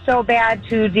reason why it's so bad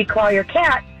to declaw your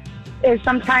cat is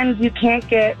sometimes you can't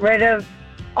get rid of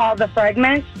all the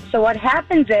fragments. So what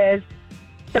happens is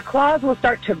the claws will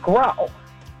start to grow,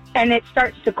 and it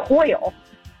starts to coil,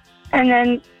 and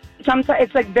then sometimes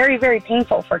it's like very, very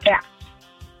painful for cats.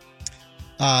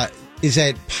 Is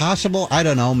that possible? I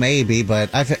don't know, maybe,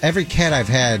 but every cat I've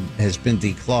had has been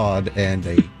declawed, and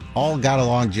they all got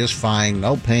along just fine,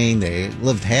 no pain. They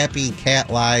lived happy cat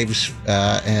lives,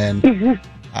 and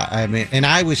I mean, and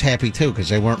I was happy too because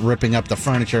they weren't ripping up the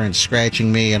furniture and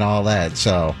scratching me and all that.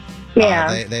 So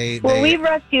yeah, we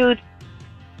rescued.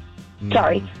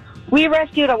 Sorry, we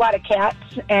rescued a lot of cats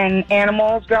and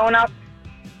animals growing up,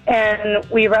 and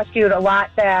we rescued a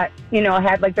lot that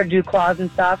had like their dew claws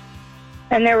and stuff.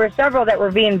 And there were several that were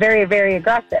being very, very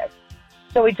aggressive.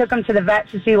 So we took them to the vet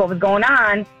to see what was going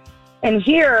on. And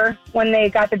here, when they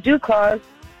got the dew claws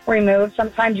removed,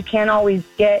 sometimes you can't always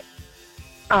get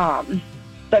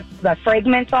the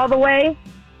fragments all the way.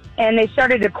 And they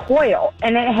started to coil.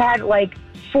 And it had like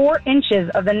 4 inches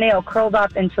of the nail curled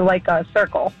up into like a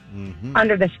circle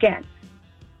under the skin.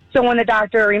 So when the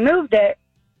doctor removed it,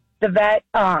 the vet,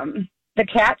 the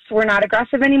cats were not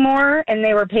aggressive anymore, and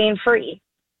they were pain-free.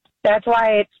 That's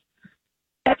why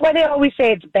they always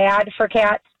say it's bad for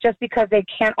cats, just because they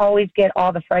can't always get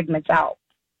all the fragments out.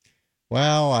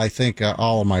 Well, I think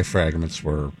all of my fragments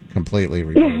were completely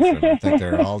removed. I think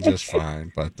they're all just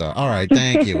fine. But all right,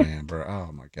 thank you, Amber.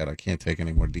 Oh my God, I can't take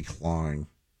any more declawing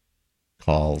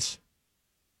calls.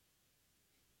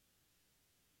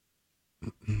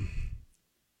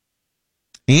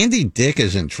 Andy Dick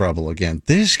is in trouble again.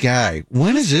 This guy,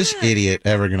 when is this idiot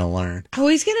ever going to learn? Oh,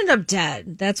 he's going to end up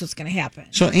dead. That's what's going to happen.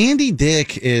 So Andy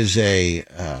Dick is I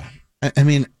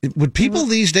mean, would people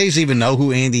these days even know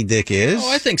who Andy Dick is?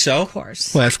 Oh, I think so. Of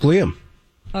course. Well, ask Liam.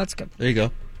 Oh, that's good. There you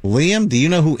go. Liam, do you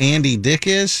know who Andy Dick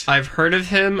is? I've heard of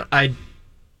him. I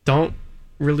don't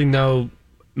really know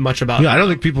much about him. I don't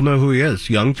think people know who he is.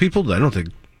 Young people, I don't think.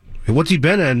 What's he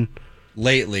been in?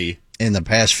 Lately. In the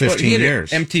past 15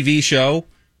 years. MTV show.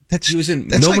 He was in.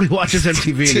 Nobody watches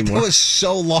MTV anymore. It was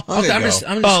so long ago. I'm just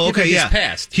okay, yeah.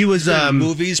 Past. He was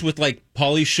movies with like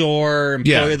Pauly Shore,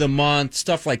 Employee of the Month,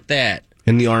 stuff like that.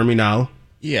 In the Army now.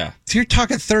 Yeah. So you're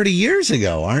talking 30 years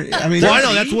ago, aren't you? I mean, well, I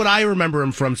know that's what I remember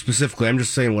him from specifically. I'm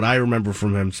just saying what I remember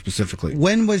from him specifically.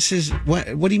 When was his? What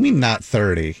do you mean not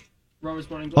 30?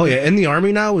 Oh yeah, in the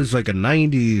Army now is like a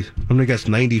 90. I'm gonna guess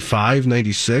 95,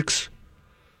 96.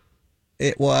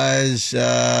 It was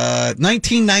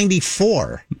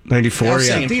 1994. 94,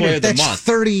 yeah. Employee of the That's Month.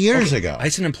 30 years ago. I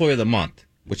said Employee of the Month,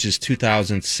 which is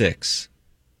 2006.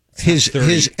 His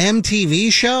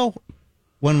MTV show,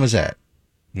 when was that?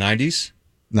 90s?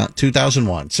 No,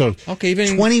 2001. So okay,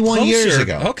 even 21 closer. years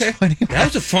ago. Okay. That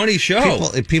was a funny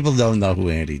show. People don't know who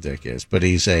Andy Dick is, but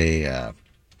he's a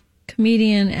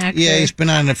comedian, actor. Yeah, he's been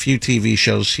on a few TV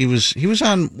shows. He was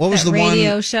on, what was the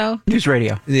radio one? show? News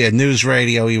Radio. Yeah, News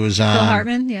Radio he was on. Phil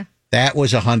Hartman, yeah. That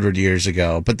was 100 years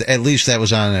ago, but at least that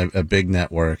was on a big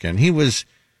network. And he was,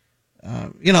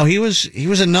 he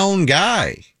was a known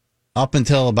guy up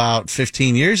until about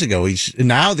 15 years ago.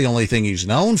 Now the only thing he's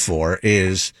known for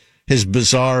is his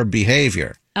bizarre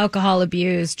behavior. Alcohol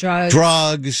abuse,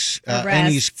 drugs, and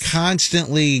he's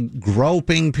constantly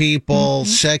groping people,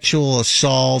 sexual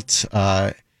assault.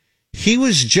 He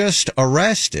was just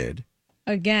arrested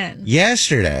again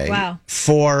yesterday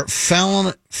for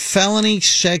felony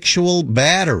sexual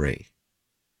battery.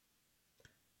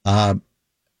 Now,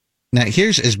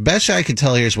 here's, as best I can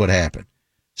tell, here's what happened.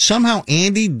 Somehow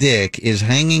Andy Dick is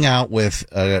hanging out with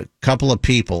a couple of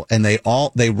people, and they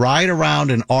ride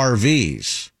around in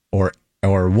RVs or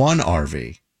one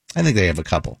RV. I think they have a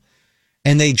couple.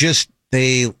 And they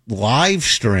live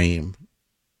stream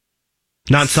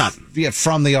nonstop. Yeah,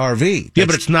 from the RV. Yeah,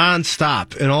 but it's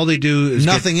nonstop. And all they do is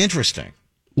nothing interesting.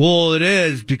 Well, it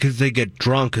is because they get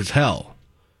drunk as hell.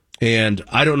 And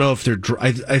I don't know if they're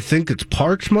I think it's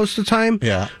parked most of the time.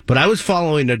 Yeah. But I was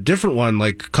following a different one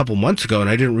like a couple months ago, and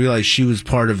I didn't realize she was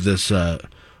part of this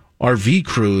RV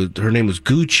crew. Her name was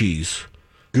Gucci's.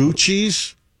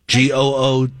 Gucci's?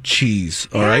 GOO cheese,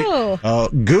 all right?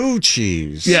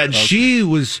 Gucci's. Yeah, and she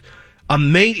was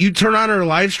amazing. You'd turn on her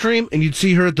live stream, and you'd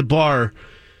see her at the bar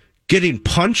getting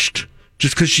punched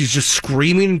just because she's just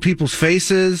screaming in people's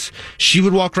faces. She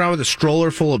would walk around with a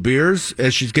stroller full of beers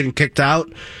as she's getting kicked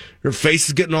out. Her face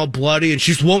is getting all bloody, and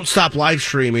she just won't stop live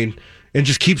streaming and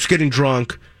just keeps getting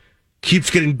drunk, keeps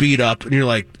getting beat up. And you're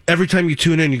like, every time you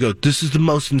tune in, you go, this is the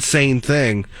most insane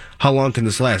thing. How long can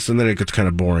this last? And then it gets kind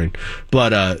of boring.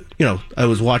 But, I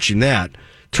was watching that.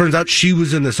 Turns out she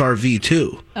was in this RV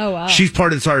too. Oh, wow. She's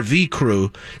part of this RV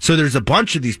crew. So there's a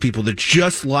bunch of these people that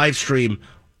just live stream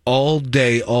all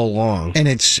day, all long. And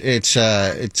it's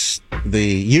the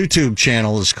YouTube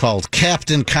channel is called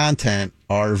Captain Content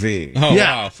RV. Oh,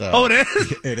 yeah. Wow. So, it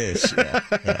is? It is, yeah.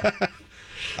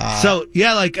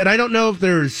 And I don't know if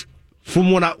there's,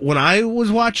 from when I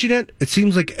was watching it, it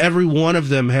seems like every one of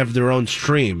them have their own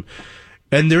stream.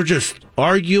 And they're just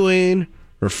arguing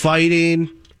or fighting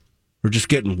or just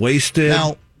getting wasted.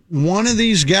 Now, one of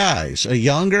these guys, a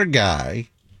younger guy,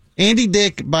 Andy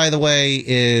Dick, by the way,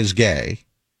 is gay.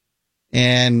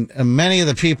 And many of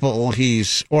the people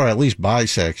or at least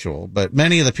bisexual, but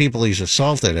many of the people he's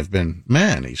assaulted have been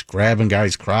men. He's grabbing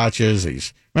guys'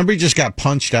 crotches. Remember he just got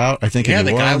punched out, I think, in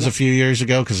New Orleans a few years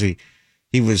ago because he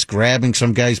was grabbing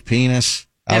some guy's penis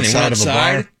outside of a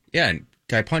bar. Yeah, and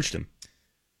guy punched him.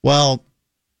 Well,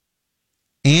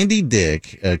 Andy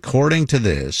Dick, according to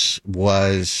this,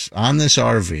 was on this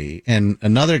RV, and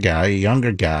another guy, a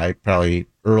younger guy, probably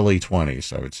early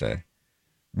 20s, I would say,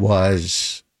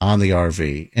 was on the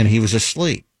RV, and he was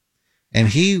asleep. And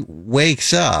he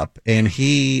wakes up, and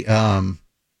he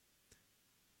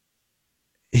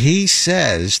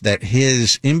says that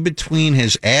in between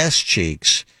his ass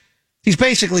cheeks, he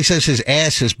basically says his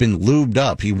ass has been lubed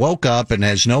up. He woke up and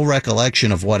has no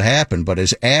recollection of what happened, but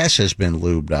his ass has been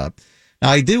lubed up. Now,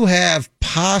 I do have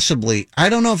I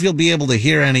don't know if you'll be able to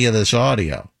hear any of this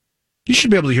audio. You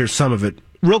should be able to hear some of it.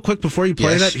 Real quick before you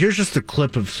play that, here's just a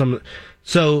clip of some.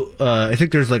 So I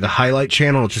think there's like a highlight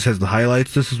channel. It just has the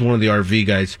highlights. This is one of the RV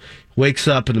guys. Wakes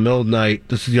up in the middle of the night.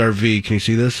 This is the RV. Can you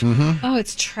see this? Mm-hmm. Oh,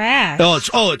 it's trash.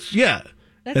 Yeah.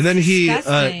 That's and then he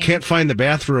disgusting. can't find the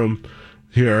bathroom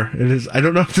here. I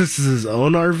don't know if this is his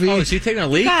own RV. Oh, is he taking a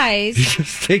leak? Guys. He's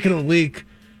just taking a leak.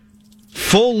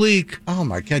 Full leak. Oh,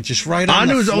 my God. Just right on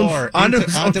the floor. Onto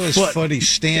his foot. He's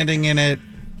standing in it.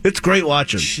 It's great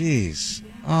watching. Jeez.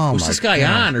 Oh, was my this guy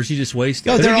God. on, or is he just wasted?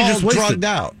 No, they're all drugged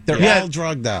out. They're all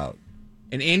drugged out.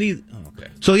 And Andy... Oh,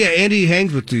 okay. So, yeah, Andy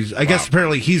hangs with these. I guess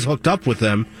apparently he's hooked up with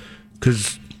them,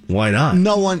 because why not?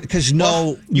 Because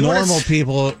normal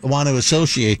people want to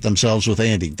associate themselves with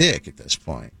Andy Dick at this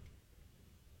point.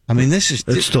 I mean,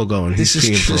 it's still going. He's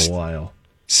peeing for a while.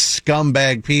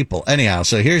 Scumbag people. Anyhow,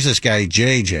 so here's this guy,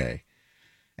 JJ,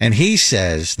 and he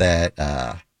says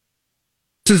that...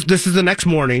 This is the next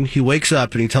morning. He wakes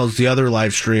up and he tells the other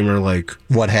live streamer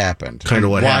what happened, kind of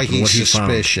what why happened, he's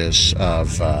suspicious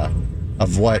of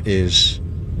what is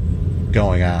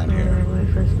going on here. When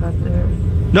I first got there.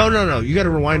 No. You got to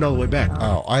rewind all the way back.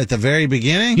 Oh, at the very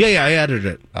beginning? Yeah, I added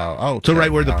it. Oh, okay. So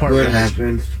right where the part what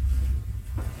happened?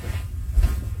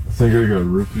 I think I got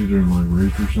roofied during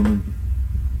rape or something.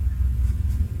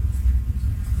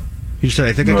 You said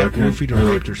I think I got roofied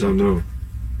or raped or something.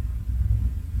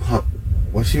 No.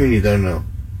 What do you mean you don't know?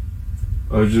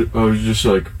 I was just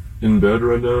in bed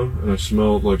right now, and I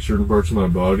smelled certain parts of my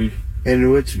body.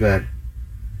 In which bed?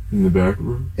 In the back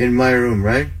room. In my room,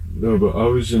 right? No, but I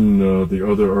was in the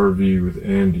other RV with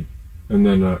Andy, and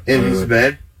then in his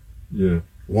bed. Yeah.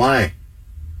 Why?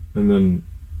 And then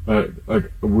I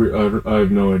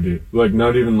have no idea.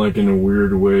 Not even in a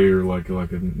weird way or like a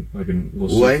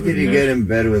little. Why did you get in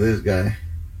bed with this guy?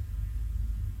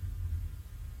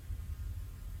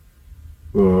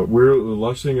 The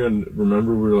last thing I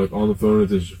remember, we were on the phone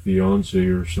with his fiance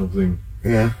or something.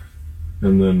 Yeah.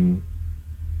 And then,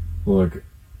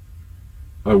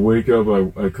 I wake up,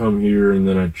 I come here, and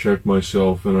then I check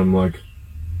myself, and I'm I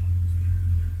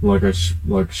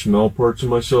smell parts of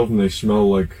myself, and they smell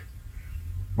like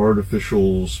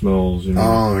artificial smells.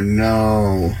 Oh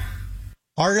no!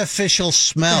 Artificial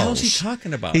smells. What the hell is he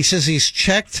talking about? He says he's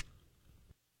checked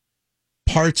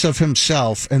parts of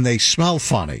himself, and they smell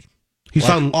funny. He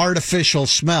found artificial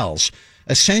smells.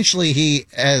 Essentially, he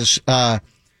has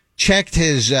checked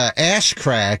his ass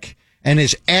crack, and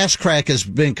his ass crack has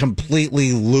been completely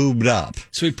lubed up.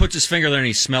 So he puts his finger there and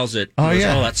he smells it. Oh, He goes,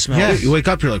 yeah. Oh, that smells. Yeah, you wake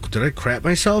up, you're like, did I crap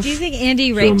myself? Do you think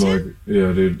Andy raped him?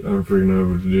 Yeah, dude, I don't freaking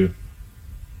know what to do.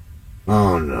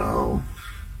 Oh no!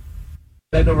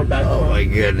 Oh my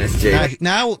goodness, Jay.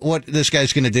 Now what this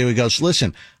guy's going to do, he goes,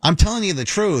 listen, I'm telling you the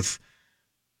truth.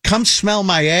 Come smell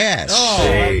my ass. Oh,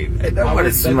 I don't want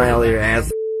to smell your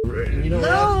ass. You know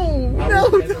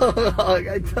No,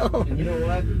 I don't. And you know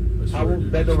what? I will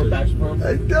bend over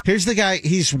backwards. Here's the guy.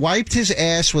 He's wiped his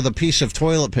ass with a piece of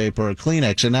toilet paper or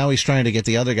Kleenex, and now he's trying to get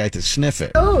the other guy to sniff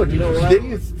it. Oh, you know what? Didn't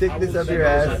you stick this up your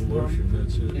ass?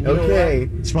 Okay.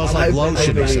 It smells like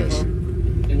lotion, it says.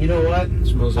 And you know what? It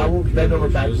smells like I will bend over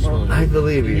backwards. I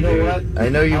believe you. You know what? I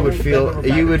know you would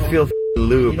feel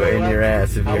lube in your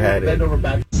ass if you had it.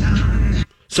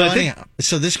 So I think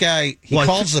so. This guy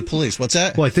calls the police. What's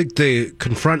that? Well, I think they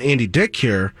confront Andy Dick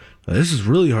here. This is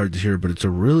really hard to hear, but it's a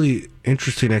really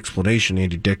interesting explanation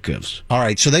Andy Dick gives. All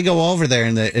right, so they go over there,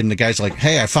 and the guy's like,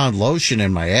 "Hey, I found lotion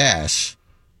in my ass."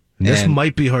 And this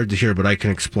might be hard to hear, but I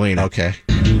can explain it. Okay.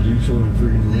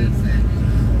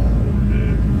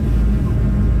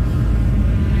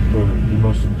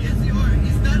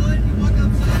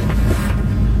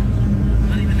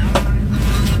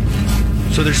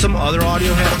 So there's some other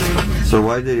audio happening? So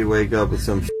why did he wake up with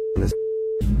some in his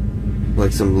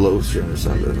like some lotion or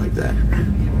something like that?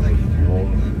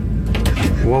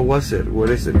 What was it? What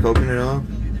is it? Coconut oil?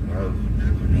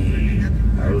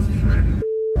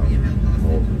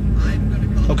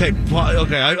 Okay,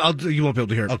 you won't be able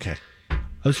to hear it. Okay. I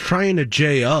was trying to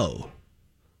J.O.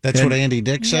 That's what Andy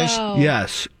Dick says? No.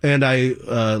 Yes, and I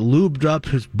lubed up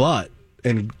his butt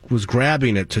and was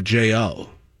grabbing it to J.O.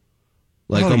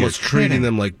 Like almost treating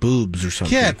them like boobs or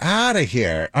something. Get out of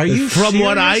here. Are you From serious?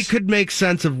 what I could make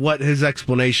sense of what his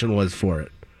explanation was for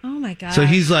it. Oh, my God. So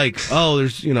he's like, oh,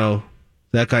 there's,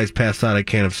 that guy's passed out. I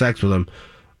can't have sex with him.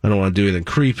 I don't want to do anything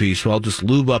creepy, so I'll just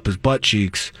lube up his butt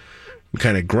cheeks and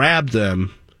kind of grab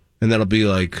them, and that'll be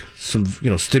like some,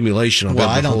 stimulation. Well,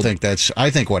 I don't think that's... I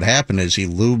think what happened is he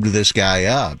lubed this guy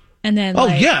up. And then,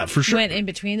 for sure. went in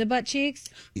between the butt cheeks?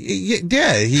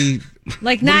 Yeah, he...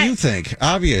 Like what not... do you think?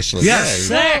 Obviously. Yes.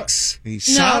 Yeah, Sex! he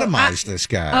sodomized this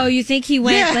guy. Oh, you think he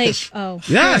went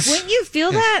Yes. Wouldn't you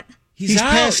feel that? He's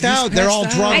passed out. They're all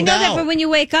drugged out. I know that, but when you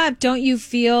wake up, don't you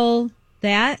feel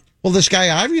that? Well, this guy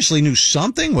obviously knew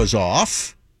something was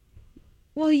off.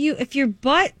 Well, if your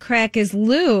butt crack is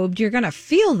lubed, you're gonna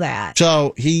feel that.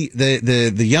 So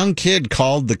the young kid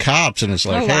called the cops and it's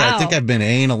like, hey, I think I've been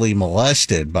anally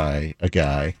molested by a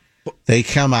guy. They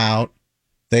come out,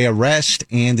 they arrest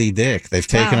Andy Dick. They've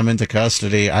taken him into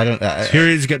custody. Here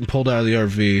he's getting pulled out of the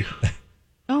RV.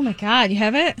 Oh my God, you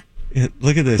have it?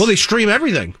 Look at this. Well, they stream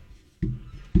everything.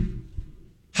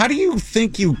 How do you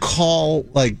think you call,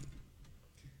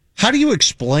 how do you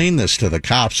explain this to the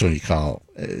cops when you call?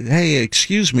 Hey,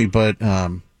 excuse me, but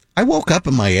I woke up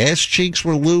and my ass cheeks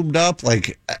were lubed up.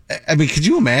 Could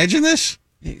you imagine this?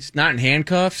 He's not in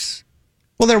handcuffs.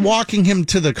 Well, they're walking him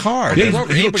to the car. Yeah,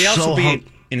 anybody else will be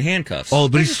in handcuffs. Oh,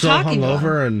 but he's so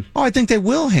hungover. And I think they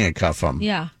will handcuff him.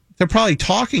 Yeah. They're probably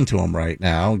talking to him right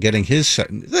now, getting his...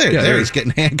 There, he's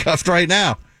getting handcuffed right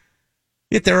now.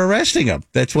 Yet they're arresting him.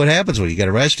 That's what happens when you get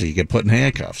arrested. You get put in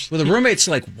handcuffs. Well, the roommate's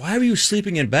like, why were you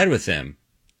sleeping in bed with him?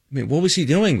 I mean, what was he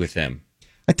doing with him?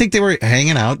 I think they were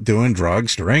hanging out, doing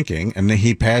drugs, drinking, and then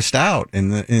he passed out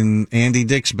in Andy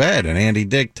Dick's bed. And Andy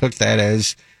Dick took that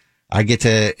as, I get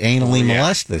to anally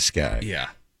molest this guy. Yeah.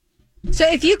 So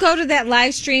if you go to that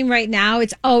live stream right now,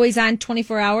 it's always on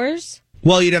 24 hours?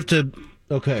 Well, you'd have to...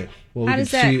 Okay. Well, How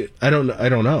does that... I don't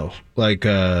know.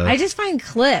 I just find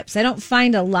clips. I don't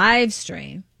find a live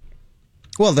stream.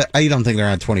 Well, I don't think they're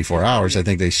on 24 hours. I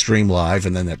think they stream live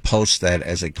and then they post that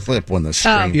as a clip when the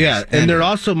stream Yeah, and there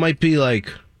also might be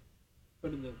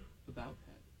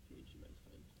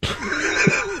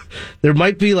there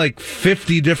might be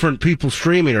 50 different people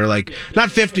streaming or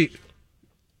not 50.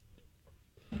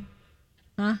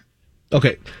 Huh?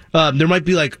 Okay. There might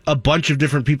be a bunch of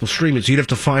different people streaming, so you'd have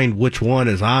to find which one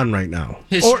is on right now.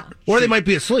 Or they might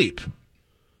be asleep.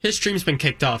 His stream's been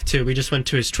kicked off, too. We just went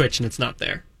to his Twitch, and it's not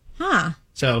there. Huh.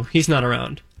 So he's not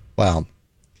around. Well,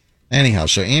 anyhow,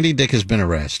 so Andy Dick has been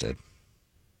arrested.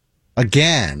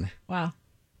 Again. Wow.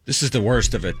 This is the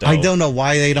worst of it, though. I don't know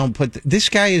why they don't put... This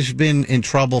guy has been in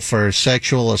trouble for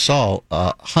sexual assault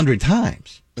 100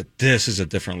 times. But this is a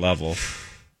different level.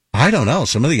 I don't know.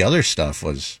 Some of the other stuff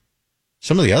was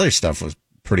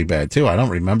pretty bad too. I don't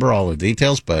remember all the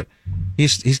details, but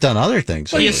he's done other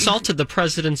things. Well, he assaulted the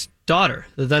president's daughter,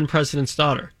 the then president's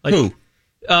daughter. Who?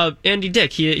 Andy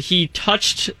Dick. He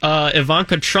touched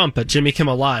Ivanka Trump at Jimmy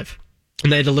Kimmel Live,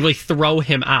 and they had to literally throw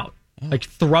him out.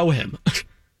 Throw him.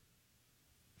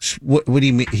 What do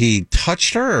you mean? He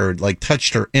touched her, or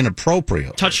touched her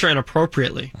inappropriately? Touched her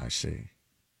inappropriately. I see.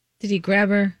 Did he grab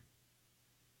her?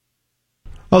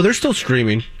 Oh, they're still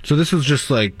streaming. So this was just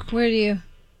Where do you...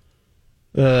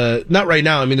 not right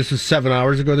now. I mean, this is 7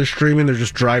 hours ago they're streaming. They're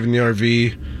just driving the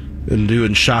RV and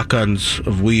doing shotguns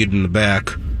of weed in the back.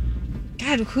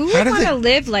 God, who would want to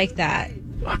live like that?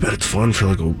 I bet it's fun for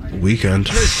like a weekend.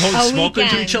 Smoke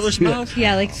into each other's mouth?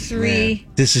 Yeah, like 3. Man,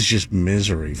 this is just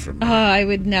misery for me. Oh, I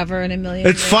would never in a million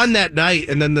It's years. fun that night,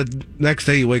 and then the next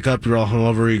day you wake up, you're all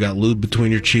hungover, you got lube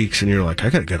between your cheeks, and you're like, I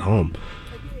gotta get home.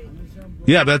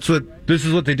 Yeah, this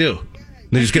is what they do.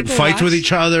 They just get in people fights with watch?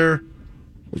 each other.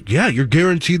 Yeah, you're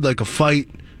guaranteed like a fight.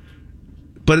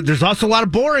 But there's also a lot of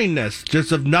boringness,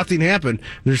 just of nothing happened.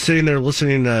 They're sitting there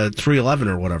listening to 311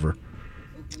 or whatever.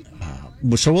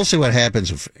 So we'll see what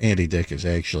happens if Andy Dick is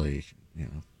actually,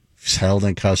 held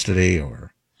in custody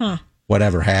or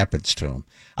whatever happens to him.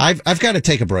 I've got to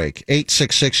take a break.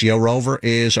 866-YO-ROVER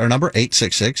is our number,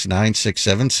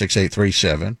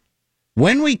 866-967-6837.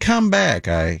 When we come back,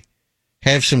 I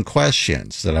have some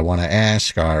questions that I want to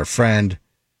ask our friend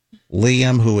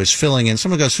Liam, who is filling in.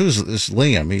 Someone goes, who's this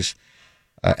Liam? He's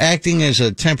acting as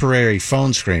a temporary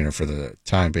phone screener for the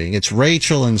time being. It's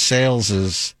Rachel in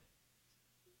Sales's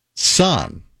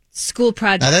son. School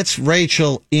project. Now that's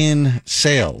Rachel in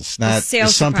sales. Not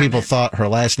sales some department. people thought her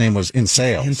last name was in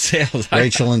sales. In sales.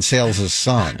 Rachel in Sales's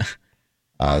son.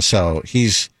 So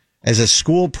he's as a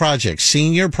school project,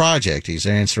 senior project. He's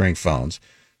answering phones.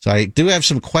 So I do have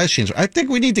some questions. I think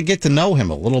we need to get to know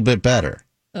him a little bit better.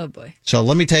 Oh, boy. So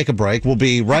let me take a break. We'll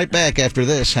be right back after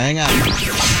this. Hang on.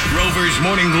 Rover's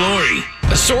Morning Glory.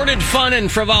 Assorted fun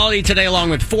and frivolity today, along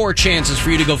with 4 chances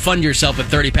for you to go fund yourself at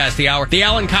 30 past the hour. The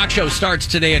Alan Cox Show starts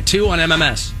today at 2 on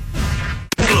MMS.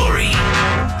 Glory.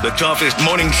 The toughest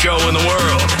morning show in the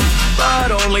world.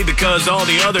 But only because all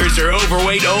the others are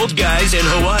overweight old guys in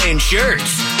Hawaiian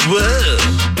shirts.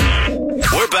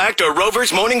 Whoa. We're back to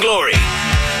Rover's Morning Glory.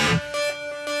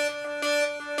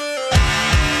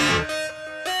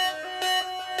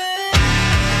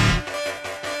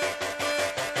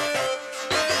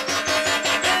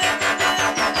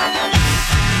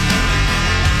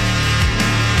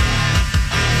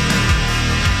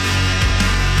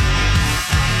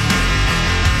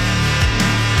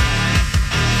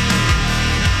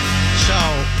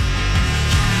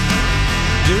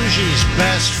 Duji's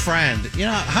best friend.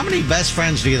 How many best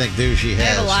friends do you think Duji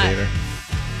has, have a lot. Peter?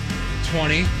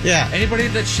 20. Yeah. Anybody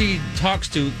that she talks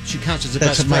to, she counts as a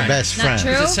That's best my friend. best Not friend.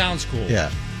 true? 'Cause it sounds cool.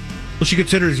 Yeah. Well, she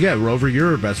considers, Rover,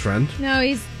 you're her best friend. No,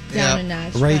 he's down a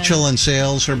notch. Rachel in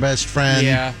Sales, her best friend.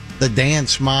 Yeah. The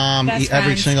dance mom, Best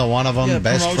every friends. single one of them, Yeah,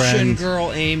 best promotion friend.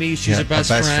 girl Amy, she's a best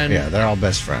friend. friend. Yeah, they're all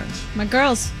best friends. My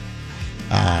girls.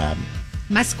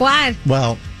 My squad.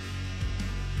 Well,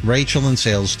 Rachel in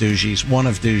Sales, Duji's one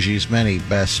of Duji's many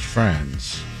best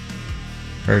friends.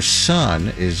 Her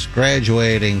son is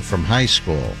graduating from high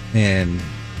school in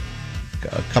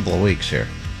a couple of weeks here.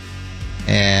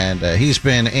 And he's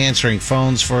been answering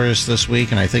phones for us this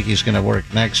week, and I think he's going to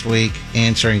work next week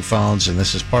answering phones. And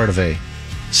this is part of a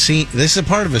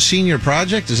senior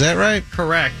project. Is that right?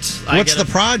 Correct. What's the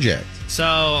project? So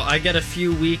I get a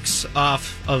few weeks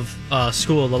off of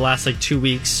school, the last 2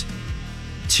 weeks,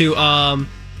 to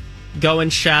go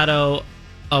and shadow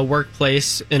a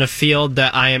workplace in a field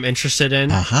that I am interested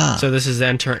in. Uh-huh. So this is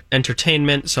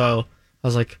entertainment. So I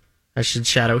was like, I should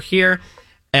shadow here.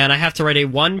 And I have to write a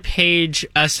 1-page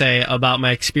essay about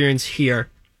my experience here.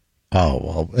 Oh,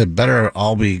 well, it better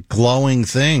all be glowing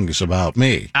things about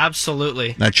me.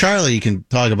 Absolutely. Now, Charlie, you can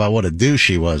talk about what a douche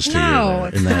he was to No,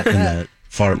 you in that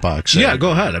fart box. Yeah,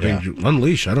 go ahead. I mean,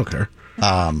 unleash. I don't care.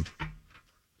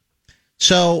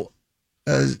 So,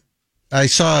 I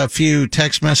saw a few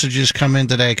text messages come in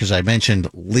today because I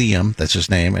mentioned Liam. That's his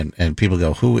name. And people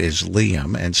go, who is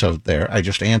Liam? And so there, I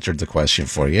just answered the question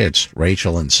for you. It's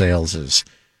Rachel in Sales'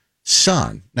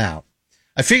 son. Now,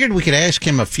 I figured we could ask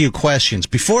him a few questions.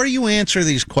 Before you answer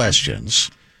these questions,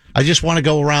 I just want to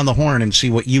go around the horn and see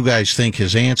what you guys think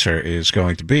his answer is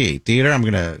going to be. Dieter, I'm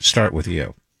going to start with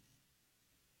you.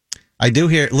 I do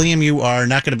hear, Liam, you are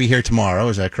not going to be here tomorrow.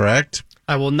 Is that correct?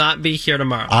 I will not be here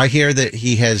tomorrow. I hear that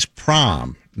he has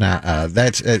prom. Now, I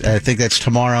think that's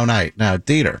tomorrow night. Now,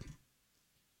 Dieter,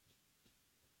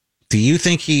 do you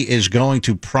think he is going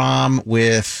to prom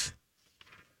with,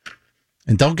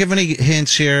 and don't give any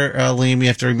hints here, Liam, you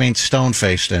have to remain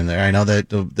stone-faced in there. I know that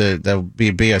that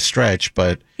would be a stretch,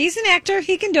 but He's an actor.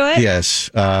 He can do it. yes.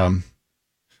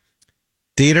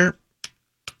 Dieter,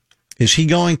 is he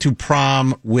going to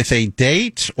prom with a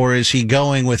date, or is he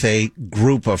going with a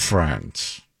group of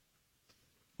friends?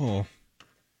 Oh.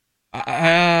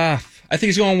 I think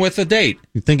he's going with a date.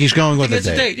 You think he's going with It's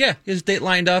a date? Yeah, his date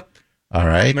lined up. All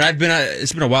right. I mean,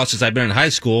 it's been a while since I've been in high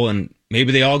school, and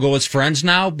maybe they all go as friends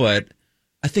now, but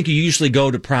I think you usually go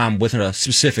to prom with a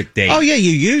specific date. Oh yeah, you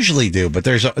usually do, but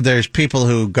there's people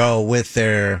who go with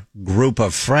their group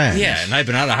of friends. Yeah, and I've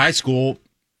been out of high school.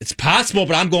 It's possible,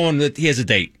 but I'm going that he has a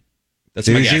date. That's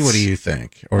my Duji, guess. what do you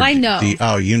think? I know.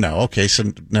 You know. Okay,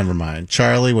 so never mind.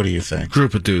 Charlie, what do you think?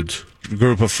 Group of dudes.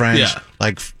 Group of friends? Yeah.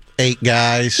 Like 8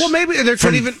 guys? Well, maybe there from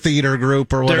could even theater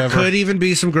group or whatever. There could even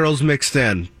be some girls mixed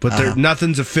in, but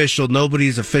nothing's official.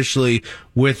 Nobody's officially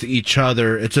with each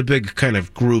other. It's a big kind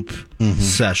of group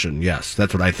session. Yes,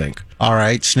 that's what I think. All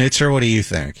right, Snitzer, what do you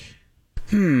think?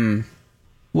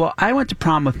 Well, I went to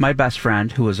prom with my best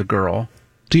friend, who was a girl.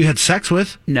 Do you had sex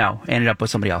with? No, I ended up with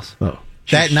somebody else. Oh.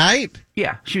 That night?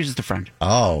 Yeah, she was just a friend.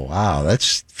 Oh, wow.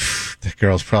 That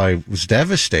girl's probably was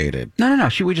devastated. No.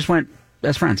 We just went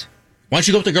as friends. Why don't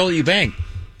you go with the girl that you banged?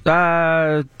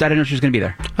 I didn't know she was going to be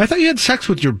there. I thought you had sex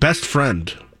with your best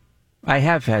friend. I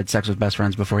have had sex with best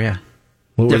friends before, yeah.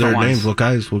 What were Different their ones. names? What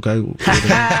guys? What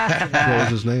was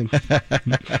his name?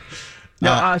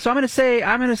 No, so I'm going to say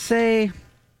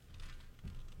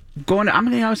going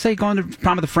to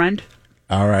prom with a friend.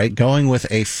 All right, going with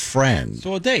a friend.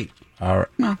 So a date. All right.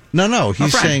 No. No,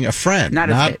 he's saying a friend. Not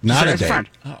a date. Not a Just date. friend.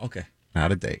 Oh, okay.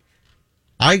 Not a date.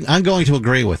 I'm going to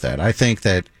agree with that. I think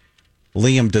that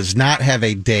Liam does not have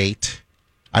a date.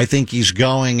 I think he's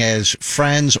going as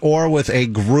friends or with a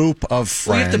group of friends.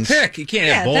 Well, you have to pick. You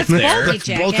can't have both that's there.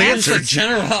 bulky, both jackass. answers.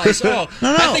 Generalize. Oh,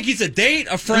 No. I think he's a date,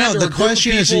 a friend, No, or a the group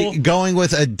question of is he people. going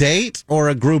with a date or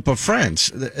a group of friends?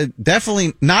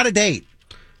 Definitely not a date.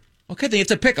 Okay, then you have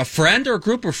to pick a friend or a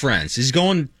group of friends. He's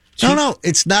going. No,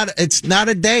 it's not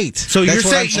a date. So That's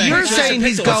you're what I'm saying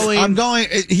he's going. I'm going.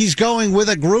 He's going with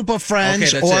a group of friends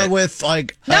Okay, that's or it. with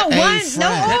like No, a one, friend. no,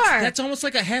 or. That's almost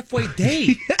like a halfway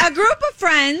date. A group of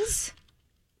friends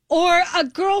or a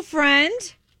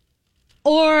girlfriend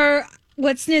or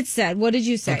what Snitz said. What did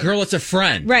you say? A girl that's a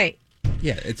friend. Right.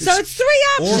 Yeah. It's So it's 3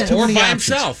 options. or by options.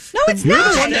 himself. No, it's You're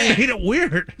not. the one that made it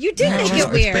weird. You did make it It's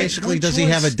weird. basically, does he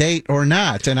have a date or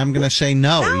not? And I'm going to say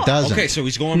no, he doesn't. Okay, so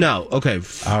he's going No. Okay.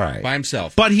 All right. by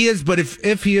himself. But he is. But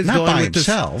if he is Not going by with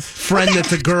himself. this friend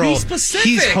that's a girl, Be specific.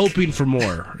 he's hoping for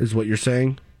more. Is what you're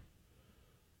saying?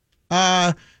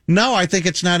 No, I think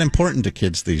it's not important to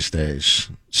kids these days.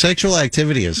 Sexual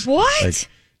activity is What? like,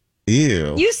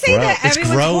 ew. You say that It's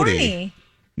everyone's grody. horny.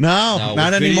 No, No,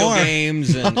 not with video anymore.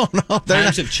 games and no, they're times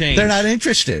not, have changed. They're not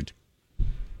interested.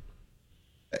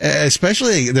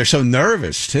 Especially, they're so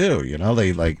nervous too. You know,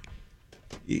 they like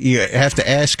you have to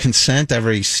ask consent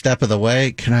every step of the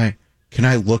way. Can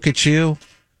I look at you?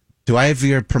 Do I have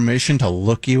your permission to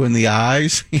look you in the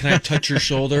eyes? Can I touch your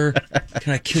shoulder?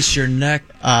 Can I kiss your neck?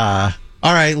 All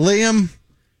right, Liam,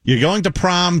 you're going to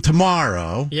prom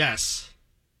tomorrow. Yes.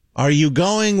 Are you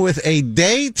going with a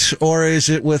date or is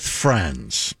it with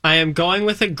friends? I am going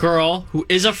with a girl who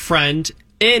is a friend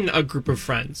in a group of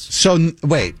friends. So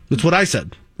wait, That's what I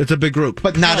said. It's a big group.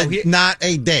 but not No, not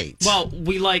a date. Well,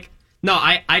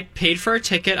 I paid for a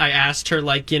ticket. I asked her,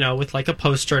 with like a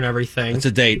poster and everything. It's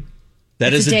a date.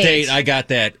 That It's is a a date. date. I got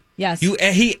that. Yes.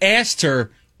 He asked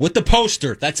her with the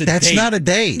poster. That's That's date. not a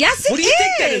date. Yes, it What do you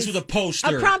think that is. is with a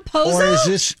poster? A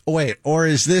promposal? Or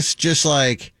is this just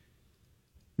like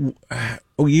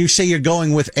you say you're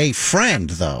going with a friend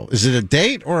though? Is it a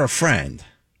date or a friend?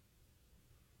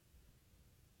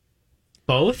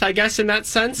 Both, I guess, in that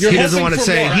sense. He doesn't want to for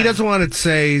say. more. He doesn't want to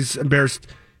say. He's embarrassed.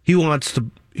 He wants to.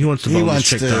 He wants to. He bone wants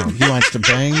this to chick down. he wants to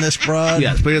bang this broad.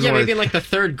 Yes, but he doesn't Yeah, want maybe in like the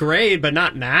third grade, but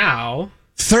not now.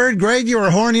 Third grade, you were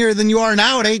hornier than you are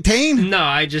now at 18. No,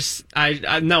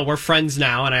 I no, we're friends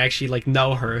now, and I actually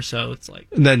know her, so it's like.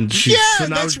 And then she. Yeah, so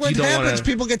now that's what you don't happens. wanna-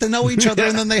 People get to know each other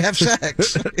and then they have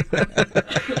sex.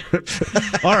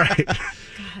 All right.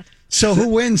 So who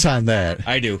wins on that?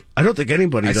 I do. I don't think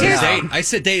anybody I does. said date. I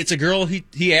said date. It's a girl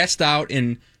he asked out,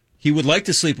 and he would like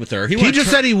to sleep with her. He just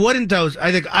said he wouldn't. Though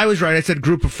I think I was right. I said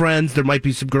group of friends. There might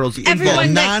be some girls Everyone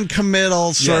involved.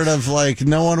 Non-committal, sort of like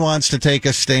no one wants to take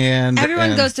a stand.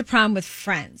 Everyone and- goes to prom with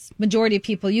friends. Majority of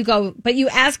people, you go, but you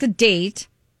ask a date.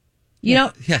 You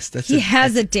know, Yes, that's he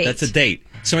has a date. That's a date.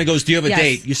 Somebody goes, "Do you have a Yes.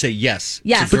 date?" You say yes.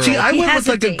 Yes. It's a But see, girl. I He went has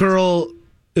with like a a date. girl.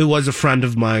 It was a friend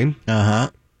of mine. Uh-huh.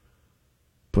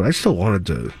 But I still wanted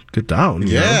to get down.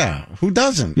 you Yeah, know? who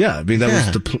doesn't? Yeah. I mean,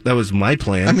 that was my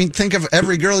plan. I mean, think of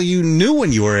every girl you knew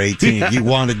when you were 18. You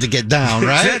wanted to get down,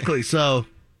 right? Exactly. So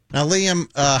now, Liam,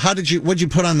 what'd you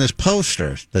put on this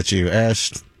poster that you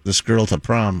asked this girl to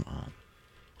prom on?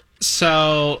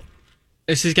 So,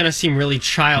 this is going to seem really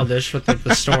childish with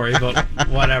the story, but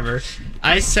whatever.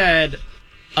 I said,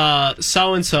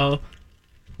 so-and-so,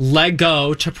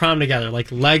 Lego to prom together,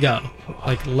 like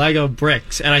Lego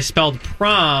bricks. And I spelled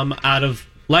prom out of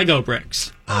Lego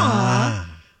bricks.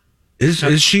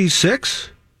 is she 6?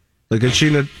 Like, is she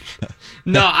in a...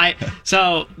 No,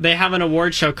 so they have an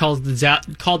award show called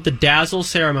the Dazzle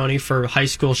Ceremony for high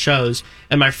school shows,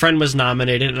 and my friend was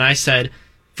nominated, and I said,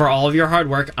 for all of your hard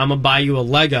work, I'm going to buy you a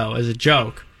Lego as a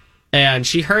joke. And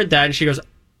she heard that, and she goes,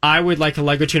 I would like a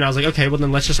Lego too. And I was like, okay, well,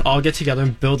 then let's just all get together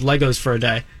and build Legos for a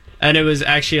day. And it was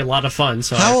actually a lot of fun.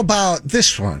 So how about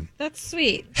this one? That's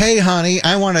sweet. Hey, honey,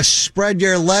 I want to spread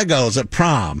your Legos at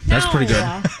prom. That's pretty good.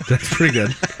 That's pretty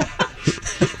good.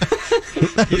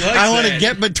 I want to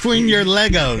get between your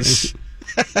Legos.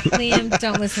 Liam,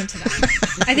 don't listen to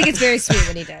that. I think it's very sweet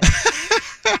what he did.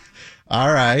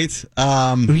 All right.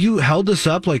 You held this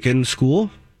up like in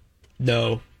school?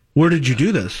 No. Where did you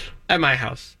do this? At my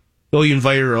house. Oh, you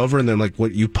invited her over and then like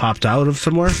what, you popped out of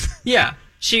somewhere? Yeah.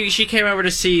 She came over to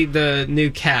see the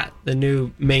new cat, the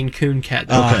new Maine Coon cat.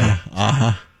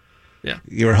 Yeah.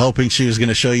 You were hoping she was going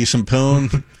to show you some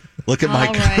poon. Look at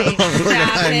my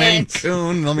Maine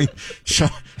Coon. Let me show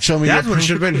me. That's your what it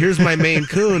should have been. Here's my Maine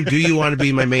Coon. Do you want to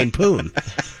be my Maine Poon?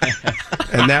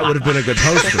 And that would have been a good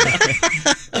poster.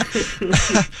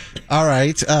 All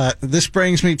right. This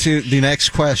brings me to the next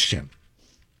question.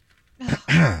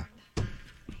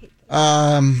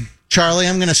 Charlie,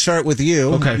 I'm going to start with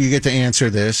you. Okay. You get to answer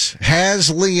this. Has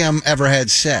Liam ever had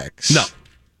sex? No.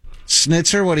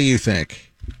 Snitzer, what do you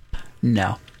think?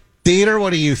 No. Dieter,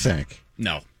 what do you think?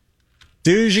 No.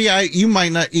 Duji, you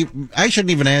might not. I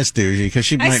shouldn't even ask Duji because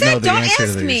she might know the answer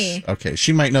to these. Me. Okay,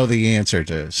 she might know the answer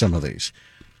to some of these.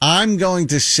 I'm going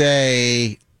to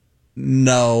say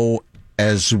no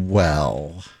as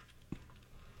well.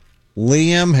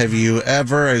 Liam, have you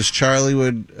ever, as Charlie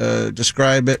would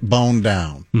describe it, boned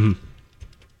down? Mm-hmm.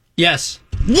 Yes.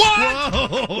 What?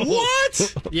 Whoa.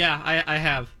 What? Yeah, I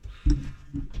have.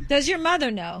 Does your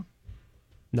mother know?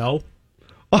 No.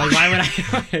 Like, why would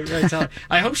I tell her?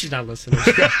 I hope she's not listening.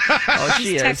 Oh,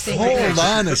 she is. Texting. Hold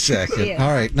on a second. Yes. All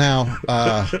right, now.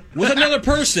 With another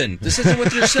person. This isn't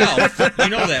with yourself. You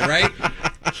know that, right?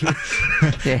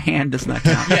 The hand does not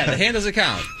count. Yeah, the hand doesn't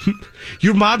count.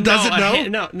 Your mom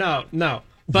doesn't know? No.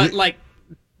 But, like,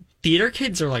 theater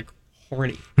kids are, like,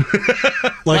 horny.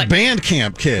 Like band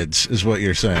camp kids is what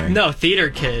you're saying. No, theater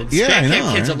kids. Yeah, Band I camp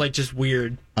know, kids right? are, like, just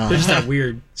weird. They're just that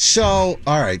weird. So,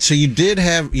 all right. So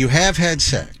you have had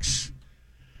sex.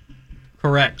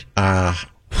 Correct. How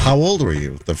old were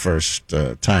you the first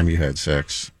time you had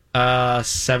sex?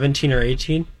 17 or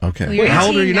 18. Okay. Well, you're Wait, how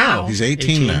old are you 18 now? He's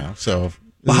 18 now. So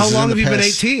Well, how this is long in have the you been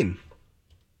past- 18?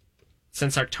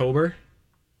 Since October.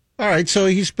 All right. So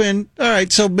he's been all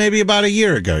right. So maybe about a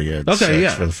year ago you had Okay, sex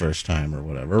yeah. for the first time or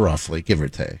whatever, roughly, give or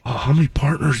take. Oh, how many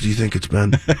partners do you think it's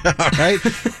been? All right.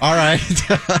 All right.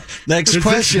 Next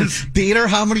question. Peter,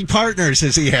 how many partners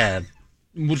has he had?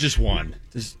 Well, just one.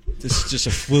 This is just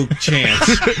a fluke chance.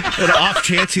 An off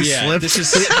chance he slipped? This is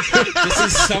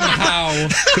somehow...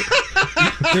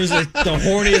 There's the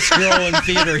horniest girl in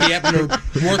theater he happened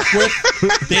to work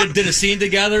with. They did a scene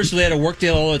together, so they had a work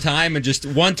deal all the time, and just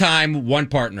one time, one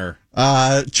partner.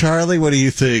 Charlie, what do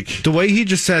you think? The way he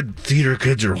just said theater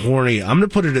kids are horny, I'm going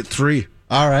to put it at 3.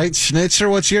 All right. Snitzer,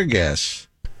 what's your guess?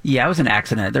 Yeah, it was an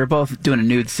accident. They're both doing a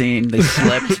nude scene. They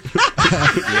slipped.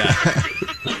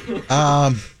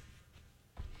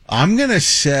 I'm going to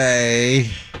say...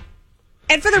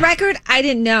 And for the record, I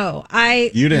didn't know.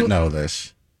 You didn't know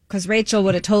this. Because Rachel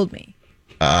would have told me.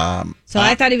 So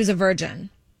I thought he was a virgin.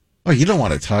 Oh, you don't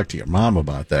want to talk to your mom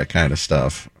about that kind of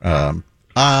stuff.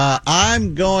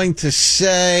 I'm going to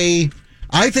say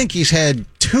I think he's had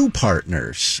 2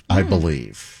 partners, I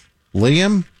believe.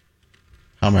 Liam,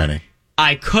 how many?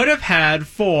 I could have had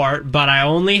 4, but I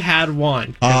only had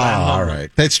 1. All right.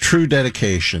 That's true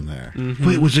dedication there. Mm-hmm.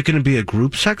 Wait, was it going to be a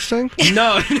group sex thing?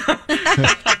 No.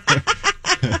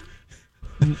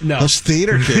 No. Those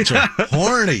theater kids are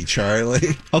horny,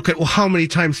 Charlie. Okay, well, how many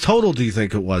times total do you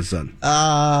think it was then?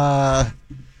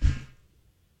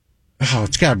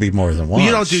 It's got to be more than one. Well,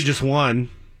 you don't do just one.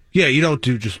 Yeah, you don't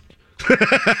do just...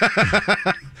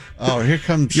 Oh, here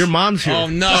comes... Your mom's here. Oh,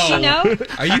 no. Does she know?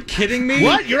 Are you kidding me?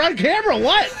 What? You're on camera.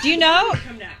 What? Do you know?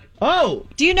 Oh.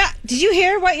 Do you know? Did you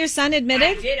hear what your son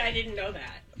admitted? I did. I didn't know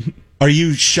that. Are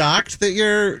you shocked that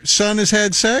your son has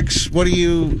had sex? What are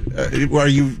you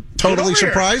totally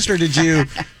surprised, or did you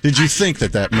think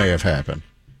that may have happened?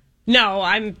 No,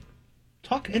 I'm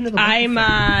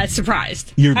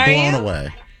surprised. You're blown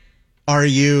away. Are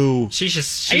you? She's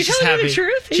just Are you telling me happy. the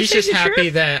truth? Are you She's saying just the happy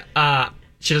truth? that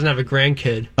she doesn't have a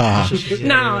grandkid.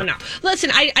 No. Listen,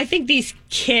 I think these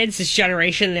kids, this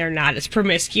generation, they're not as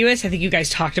promiscuous. I think you guys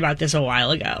talked about this a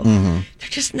while ago. Mm-hmm. They're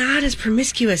just not as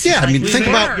promiscuous. Yeah, as I mean, we think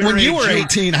were. about when you were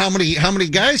 18. How many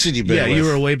guys had you been Yeah, with? you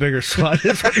were a way bigger slut.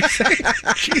 Is what you're saying.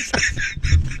 Jesus.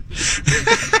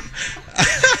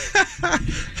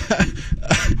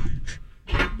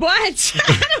 What?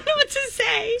 I don't know what to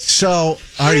say. So,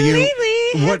 are you?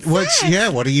 What's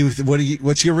sex.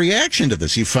 what's your reaction to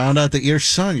this? You found out that your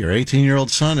 18-year-old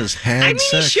son has had I mean,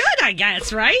 sex. he should, I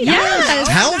guess, right? Yes. It's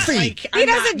healthy. He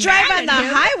doesn't drive on the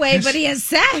highway, but he has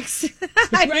sex.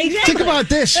 I mean, Think about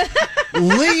this.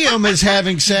 Liam is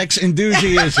having sex and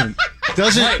Duji isn't.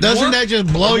 Doesn't that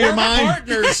just blow your mind?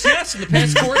 Partners, yes, in the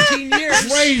past 14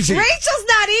 years. Crazy. Rachel's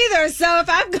not either, so if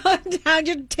I'm going down,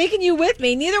 you're taking you with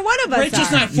me. Neither one of us Rachel's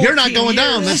are. not 14 You're not going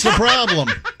down. That's the problem.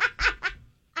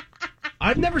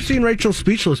 I've never seen Rachel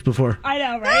speechless before. I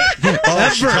know, right? Oh,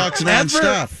 she talks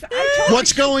nonstop.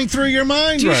 What's going through your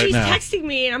mind Dude, right she's now? texting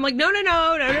me, and I'm like, no,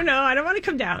 I don't want to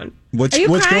come down. What's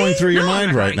going through your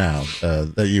mind right now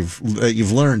that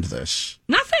you've learned this?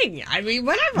 Nothing. I mean,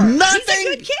 whatever. Nothing? He's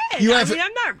a good kid. You I'm have-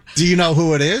 not. Do you know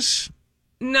who it is?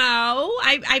 No,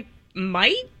 I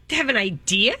might have an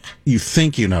idea. You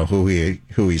think you know who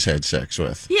he's had sex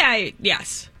with? Yeah,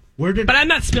 yes. But I'm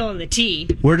not spilling the tea.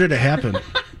 Where did it happen?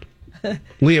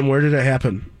 Liam, where did it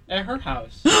happen? At her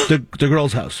house. The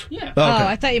girl's house. Yeah. Oh, okay.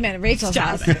 I thought you meant at Rachel's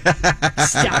house.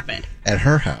 Stop it. At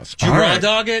her house. Did you All raw right.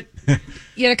 dog it? You had a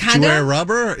Did you condom? wear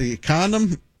rubber? A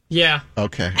condom? Yeah.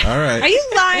 Okay. All right. Are you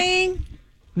lying?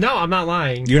 No, I'm not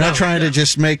lying. You're not trying to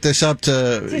just make this up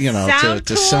to sound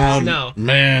to cool? sound No.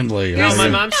 manly. No, are my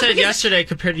you? mom said yesterday,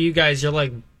 compared to you guys, you're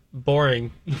like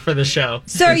boring for the show.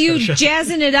 So are you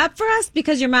jazzing it up for us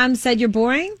because your mom said you're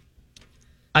boring?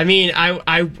 I mean,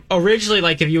 I originally,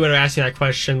 like, if you would have asked me that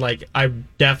question, like, I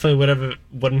definitely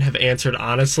wouldn't have answered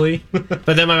honestly. But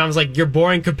then my mom's like, "You're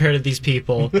boring compared to these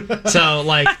people." So,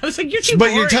 like, I was like, "You're too But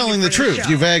boring you're telling the for truth. show."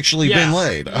 You've actually been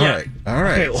laid. All right.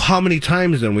 Okay, well, how many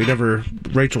times then?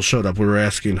 Rachel showed up. We were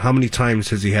asking, how many times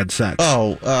has he had sex?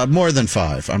 Oh, more than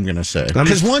 5, I'm going to say.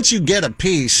 Because once you get a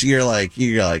piece, you're like,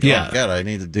 oh, God, I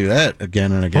need to do that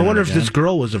again and again. I wonder and if again. this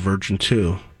girl was a virgin,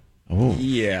 too. Oh.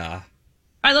 Yeah.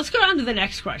 All right, let's go on to the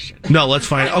next question. No, let's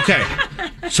find it. Okay.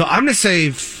 So I'm going to say,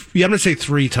 I'm going to say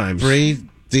 3 times. 3,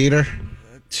 Dieter?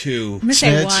 2. I'm going to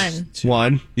say Snitz?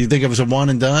 1. 1. You think it was a one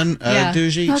and done, Yeah.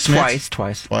 Duji? No, Snitz?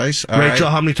 twice. Twice? All Rachel,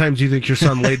 right. how many times do you think your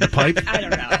son laid the pipe? I don't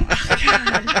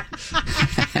know.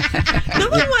 No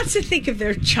one wants to think of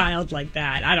their child like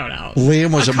that. I don't know.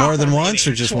 Liam, was A it more than couple, once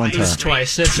or just maybe. one time?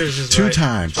 twice. Snitzer's is 2 right.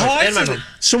 times. Twice. And my mom.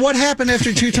 So what happened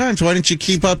after 2 times? Why didn't you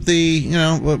keep up the,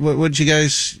 what did you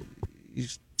guys you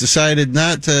decided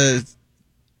not to,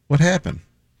 what happened?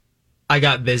 I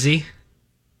got busy.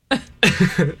 Yeah,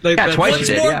 twice you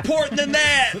did, yeah. Important than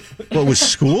that. What, was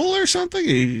school or something? Are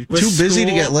you With too busy to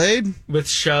school, get laid? With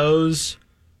shows,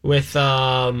 with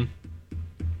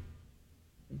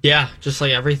yeah, just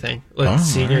like everything. Like Oh,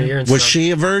 senior all right. year and Was stuff.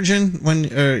 she a virgin when,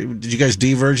 did you guys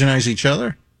de-virginize each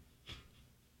other?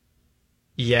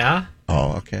 Yeah.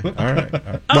 Oh, okay. All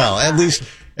right. Well, at least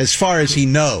as far as he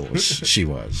knows, she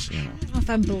was, I don't know if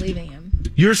I'm believing him.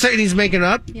 You're saying he's making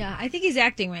up? Yeah, I think he's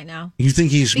acting right now. You think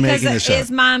he's Because making this his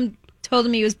up? mom told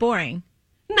him he was boring.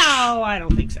 No, I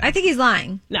don't think so. I think he's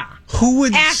lying. Nah. Who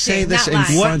would Acting, say this not in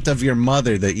lying. front of your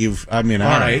mother that you've, I mean, All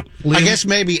I don't right. know. I Liam- guess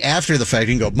maybe after the fact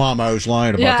you can go, Mom, I was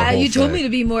lying about the Yeah, whole you told thing. me to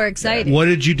be more excited. What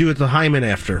did you do at the hymen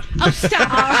after? Oh, stop.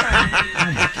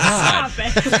 Stop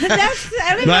it.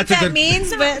 I don't know what that's a that good-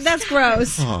 means, but that's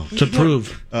gross. Oh. To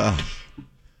prove.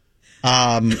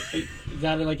 Is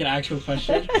that like an actual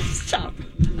question? Stop.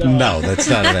 No, that's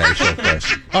not an actual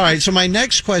question. All right, so my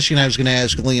next question I was going to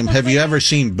ask Liam, have you ever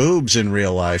seen boobs in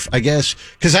real life? I guess,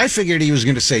 because I figured he was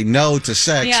going to say no to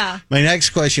sex. Yeah. My next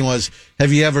question was,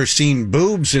 have you ever seen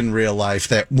boobs in real life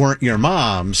that weren't your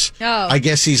mom's? Oh. I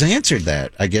guess he's answered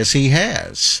that. I guess he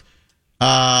has.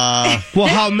 Well,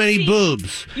 how many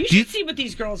boobs? You should see what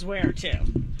these girls wear too.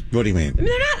 What do you mean? I mean,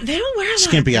 they don't wear a lot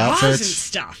Skimpy of bras outfits? and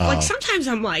stuff. Oh. Like sometimes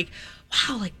I'm like,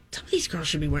 wow, like some of these girls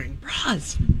should be wearing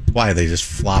bras. Why, are they just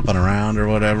flopping around or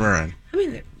whatever? And I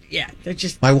mean, they're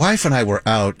just. my wife and I were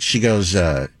out. She goes,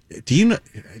 do you know?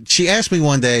 She asked me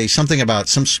one day something about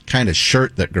some kind of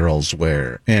shirt that girls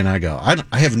wear, and I go,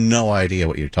 I have no idea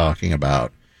what you're talking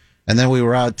about. And then we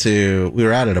were out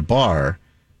at a bar,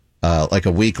 like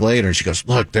a week later, and she goes,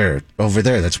 look there, over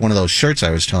there, that's one of those shirts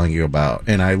I was telling you about.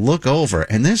 And I look over,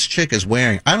 and this chick is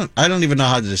wearing, I don't even know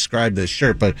how to describe this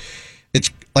shirt, but it's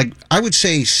like, I would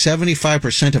say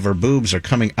 75% of her boobs are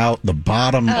coming out the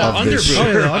bottom of this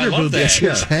underboob. shirt. Oh, yeah, I love that. It's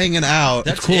just hanging out.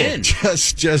 That's cool.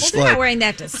 Just Well, they're like, not wearing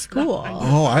that to school.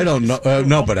 oh, I don't know.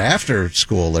 No, but after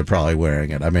school, they're probably wearing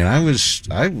it. I mean,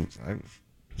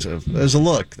 there's a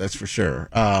look, that's for sure.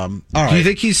 All right. Do you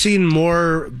think he's seen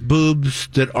more boobs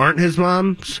that aren't his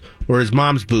mom's, or his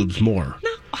mom's boobs more? No.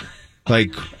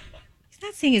 Like,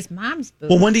 not seeing his mom's boobs.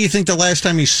 Well, when do you think the last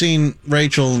time you seen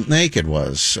Rachel naked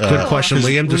was? Good question.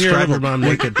 Liam, describe her mom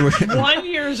naked. 1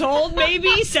 year old,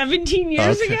 maybe 17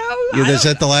 years ago. Is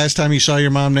that the last time you saw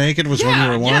your mom naked? Was when you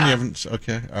were 1? Yeah. You haven't.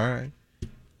 Okay, all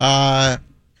right.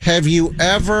 Have you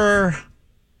ever?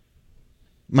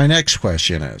 My next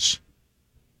question is,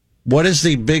 what is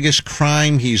the biggest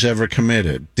crime he's ever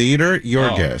committed? Dieter, your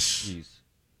guess. Geez.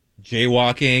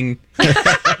 Jaywalking.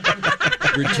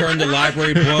 Return the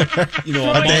library book. You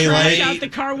know, Throwing a day trash late. out the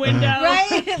car window.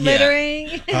 Right?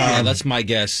 Littering. Yeah, that's my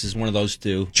guess. Is one of those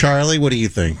two. Charlie, what do you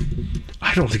think?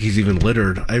 I don't think he's even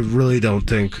littered. I really don't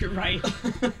think. You're right.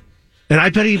 And I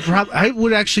bet I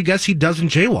would actually guess he doesn't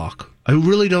jaywalk. I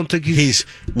really don't think he's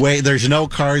there's no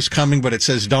cars coming, but it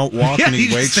says don't walk, and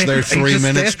he waits there 3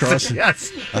 minutes crossing.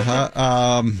 Yes.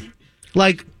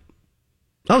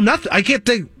 Nothing. I can't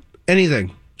think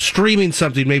anything. Streaming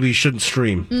something maybe he shouldn't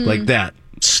stream like that.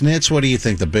 Snitz, what do you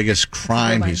think the biggest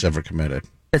crime he's ever committed?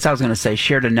 That's what I was going to say.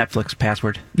 Shared a Netflix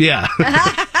password. Yeah.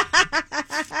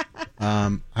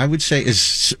 I would say is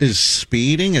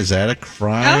speeding, is that a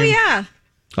crime? Oh, yeah.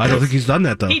 I don't think he's done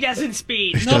that, though. He doesn't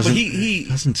speed. No, but he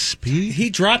doesn't speed.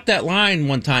 He dropped that line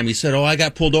one time. He said, I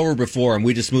got pulled over before, and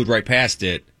we just moved right past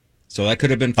it. So that could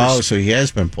have been so he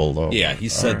has been pulled over. Yeah, he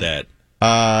said that.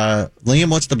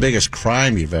 Liam, what's the biggest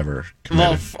crime you've ever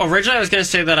committed? Well, originally I was going to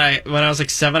say that when I was like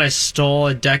 7, I stole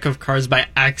a deck of cards by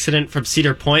accident from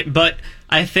Cedar Point. But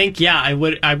I think, I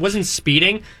wasn't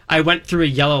speeding. I went through a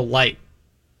yellow light.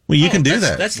 Well, you can do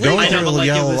that. That's Going legal. through a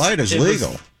yellow light is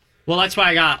legal. Well, that's why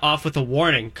I got off with a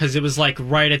warning, because it was like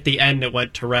right at the end it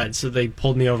went to red, so they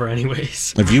pulled me over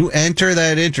anyways. If you enter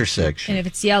that intersection, And if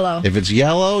it's yellow. if it's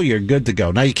yellow, you're good to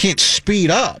go. Now, you can't speed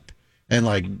up and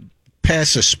like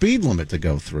pass a speed limit to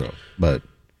go through. But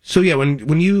So, yeah,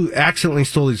 when you accidentally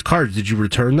stole these cards, did you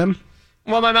return them?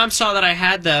 Well, my mom saw that I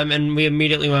had them, and we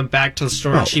immediately went back to the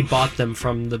store, and she bought them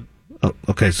from the Oh,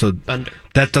 okay, so vendor.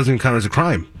 that doesn't count as a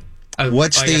crime.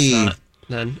 what's I guess the... not,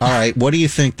 then. All right, what do you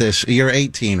think you're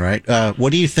 18, right?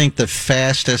 What do you think the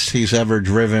fastest he's ever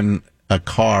driven a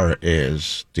car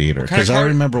is, Dieter? Because I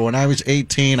remember when I was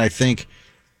 18, I think,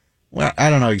 well, I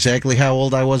don't know exactly how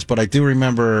old I was, but I do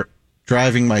remember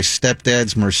driving my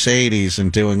stepdad's Mercedes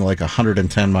and doing like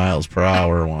 110 miles per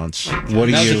hour once. That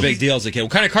was a big deal as a kid.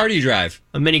 What kind of car do you drive?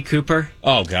 A Mini Cooper.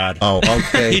 Oh, God. Oh,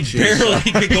 okay. He barely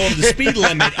could go over the speed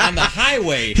limit on the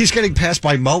highway. He's getting passed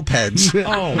by mopeds.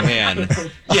 Oh, man.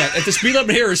 Yeah, if the speed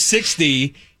limit here is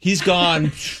 60, he's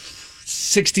gone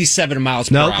 67 miles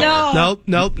per hour.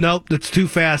 Nope. That's too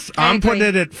fast. I'm putting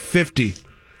it at 50.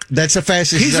 That's the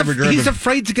fastest he's ever driven. He's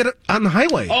afraid to get on the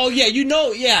highway. Oh,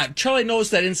 yeah, Charlie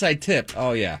knows that inside tip.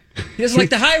 Oh, yeah. He doesn't like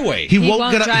the highway. He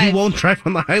won't drive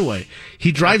on the highway.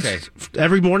 He drives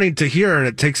every morning to here, and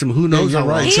it takes him who knows how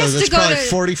long. So that's probably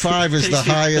 45 is the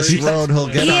highest road he'll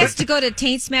get on. He has to go to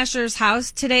Taint Smasher's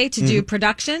house today to do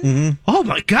production. Mm-hmm. Oh,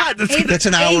 my God. That's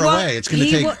an hour away. It's going to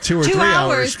take 2 or 3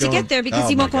 hours to get there because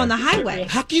he won't go on the highway.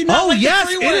 How can you not like the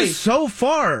freeway? It is so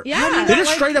far. Yeah. It is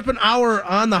straight up an hour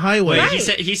on the highway.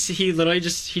 Wait, he said he literally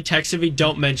he texted me,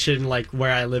 don't mention like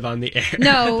where I live on the air.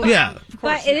 No. Yeah.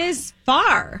 But it is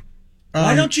far.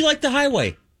 Why don't you like the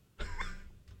highway?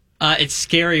 It's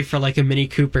scary for like a Mini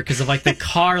Cooper because of like the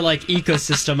car like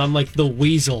ecosystem. I'm like the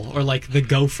weasel or like the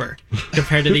gopher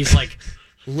compared to these like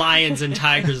lions and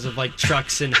tigers of like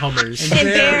trucks and Hummers. And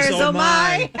bears, oh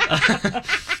my.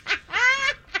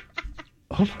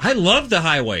 I love the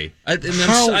highway. I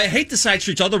hate the side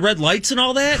streets, all the red lights and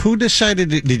all that. Who decided?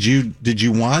 Did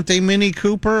you want a Mini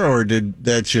Cooper, or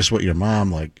that's just what your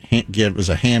mom give as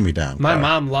a hand-me-down? My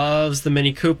mom loves the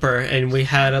Mini Cooper, and we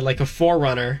had a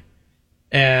 4Runner,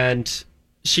 and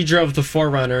she drove the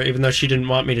 4Runner even though she didn't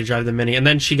want me to drive the Mini, and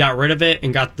then she got rid of it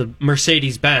and got the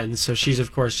Mercedes Benz. So she's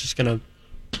of course just gonna.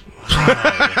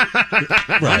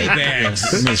 Money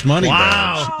bags. Miss Money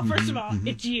bags. Oh, first of all,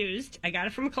 it's used. I got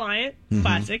it from a client. Mm-hmm.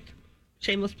 Classic.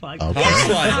 Shameless plug. Okay.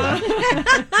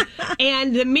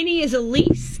 And the Mini is a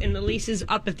lease, and the lease is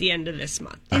up at the end of this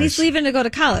month. And he's leaving to go to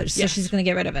college, so she's going to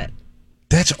get rid of it.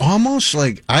 That's almost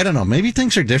like, I don't know, maybe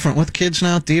things are different with kids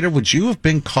now. Dieter, would you have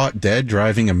been caught dead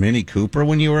driving a Mini Cooper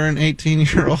when you were an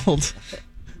 18-year-old?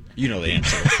 You know the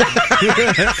answer.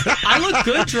 I look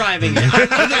good driving it.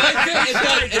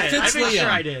 It fits I'm Liam. sure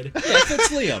I did. Yeah, it fits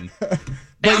Liam.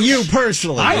 But you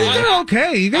personally. I think they're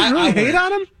okay. You guys really hate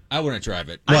on him? I wouldn't drive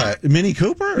it. What, Mini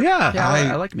Cooper? Yeah.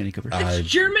 I like Mini Cooper. It's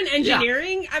German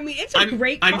engineering. I mean, it's a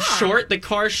great car. I'm short. The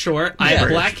car's short. I have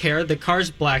black hair. The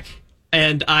car's black.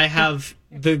 And I have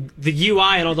the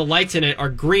UI and all the lights in it are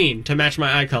green to match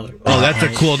my eye color. Oh, that's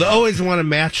a cool. They always want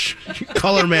to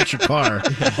color match your car.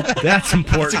 That's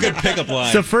important. That's a good pickup line.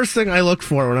 It's the first thing I looked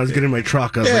for when I was getting my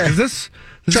truck. I was like, is this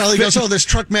Charlie goes, oh, this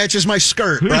truck matches my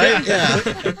skirt, right? Yeah.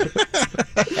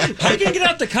 How are you going to get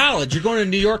out to college? You're going to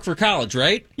New York for college,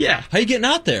 right? Yeah. How are you getting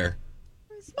out there?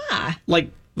 Like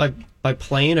by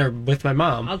plane or with my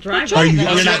mom. I'll drive. You're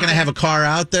not going to have a car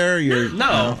out there?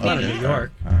 No, not in New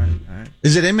York. All right.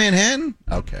 Is it in Manhattan?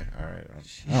 Okay, all right.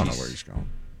 I don't know where he's going.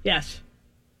 Yes.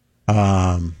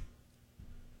 What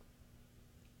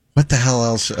the hell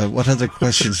else? What other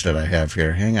questions did I have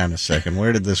here? Hang on a second.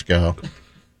 Where did this go?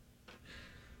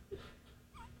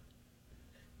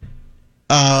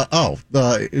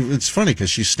 It's funny because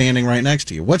she's standing right next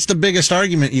to you. What's the biggest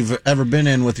argument you've ever been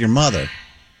in with your mother?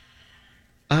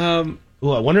 Well,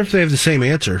 I wonder if they have the same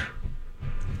answer.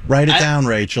 Write it down,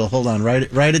 Rachel. Hold on.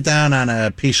 Write it down on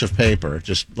a piece of paper,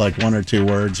 just like 1 or 2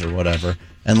 words or whatever.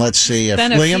 And let's see if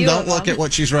Liam, don't look at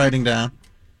what she's writing down.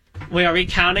 Wait, are we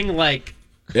counting like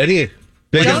Eddie?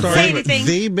 Don't say anything.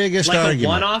 The biggest like argument. a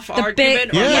one-off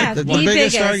argument? The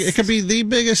biggest argument. It could be the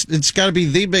biggest. It's got to be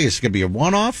the biggest. It could be a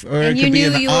one-off, or it could be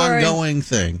an ongoing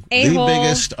thing. The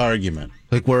biggest argument.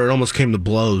 Like where it almost came to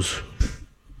blows.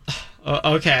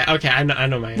 Okay. I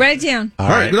know my answer. Write it down. All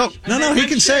right. No, he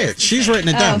can say it. She's written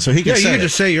it down, so he can say it. You can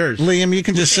just say yours. Liam, you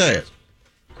can just say it.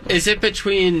 Is it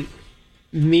between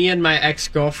me and my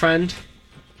ex-girlfriend?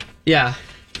 Yeah.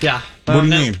 What do you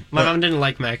mean? My mom didn't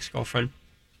like my ex-girlfriend.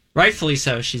 Rightfully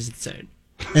so. She's insane.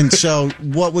 And so,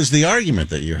 what was the argument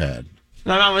that you had?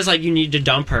 My mom was like, you need to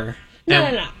dump her.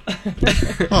 No.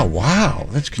 Oh, wow.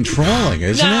 That's controlling,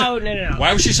 isn't it? No.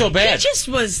 Why was she so bad? He just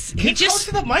was. He just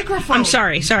to the microphone. I'm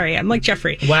sorry. I'm like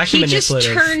Jeffrey. Wacky he just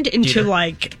manipulative turned into eater.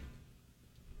 like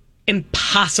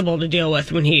impossible to deal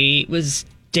with when he was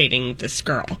dating this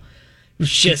girl. It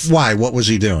was just Why? What was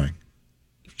he doing?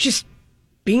 just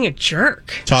being a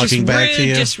jerk, Talking just back rude, to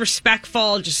you?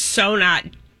 disrespectful, just not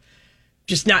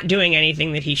doing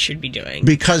anything that he should be doing.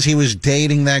 Because he was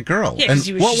dating that girl. Yeah, and 'cause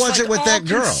he was what just, was like, it with all that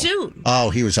girl? consumed. Oh,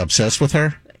 he was obsessed with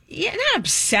her? Yeah, not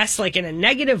obsessed like in a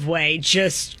negative way,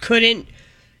 just couldn't.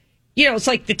 It's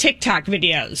like the TikTok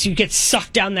videos. You get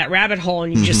sucked down that rabbit hole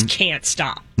and you just can't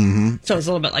stop. Mm-hmm. So it's a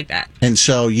little bit like that. And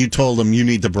so you told him you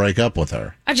need to break up with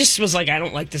her. I just was like, I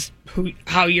don't like this,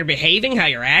 how you're behaving, how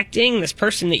you're acting, this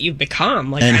person that you've become.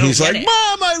 Like, And I don't he's get like, it.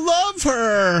 Mom, I love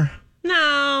her.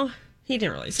 No, he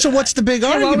didn't really say So that. what's the big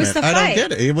argument? what was the I fight? don't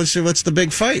get it. What's the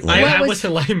big fight? I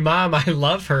wasn't like, Mom, I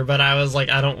love her, but I was like,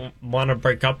 I don't want to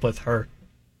break up with her.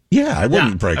 Yeah, I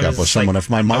wouldn't break up with someone if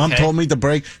my mom told me to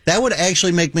break. That would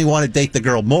actually make me want to date the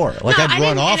girl more. Like I'd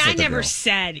run off with the girl. I never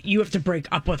said you have to break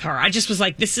up with her. I just was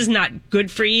like, this is not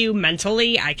good for you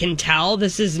mentally. I can tell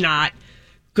this is not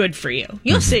good for you.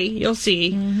 You'll see. You'll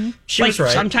see. Mm-hmm. She like was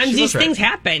right. sometimes She these was things right.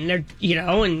 happen. They're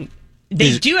and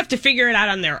they do have to figure it out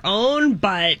on their own.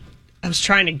 But I was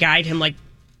trying to guide him, like,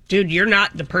 dude, you're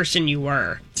not the person you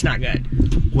were. It's not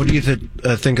good. What do you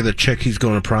think of the chick he's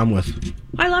going to prom with?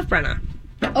 I love Brenna.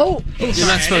 Oh, sorry, I didn't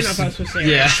know if I was supposed to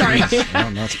say Yeah. that. Sorry.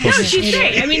 No, she's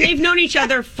great. I mean, they've known each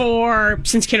other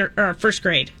since first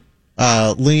grade.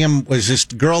 Liam, was this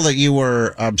girl that you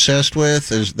were obsessed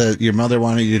with? Is that your mother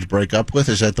wanted you to break up with?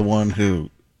 Is that the one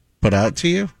who put out to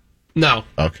you? No.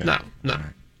 Okay. No.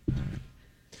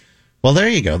 Well, there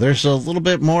you go. There's a little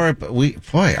bit more.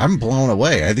 Boy, I'm blown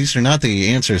away. These are not the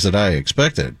answers that I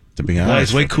expected, to be honest.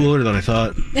 It's way cooler than I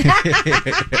thought.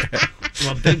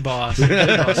 Well, big boss. All right,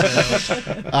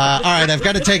 I've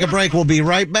got to take a break. We'll be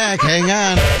right back. Hang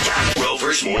on.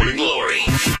 Rover's Morning Glory.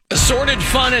 Assorted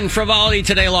fun and frivolity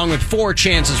today, along with 4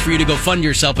 chances for you to go fund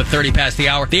yourself at 30 past the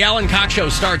hour. The Alan Cox Show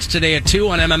starts today at 2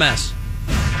 on MMS.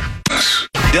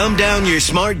 Dumb down your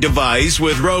smart device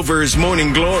with Rover's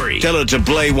Morning Glory. Tell it to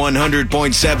play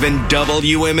 100.7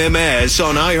 WMMS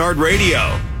on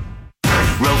iHeartRadio.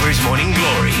 Rover's Morning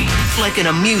Glory. Like an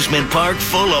amusement park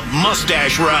full of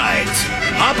mustache rides.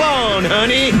 Hop on,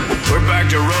 honey. We're back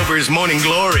to Rover's Morning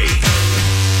Glory.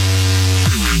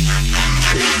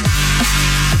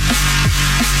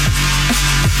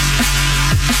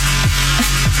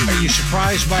 Are you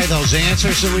surprised by those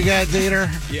answers that we got, Dieter?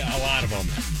 Yeah, a lot of them.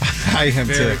 I am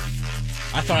too.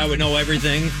 I thought I would know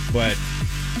everything, but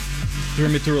threw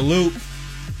me through a loop.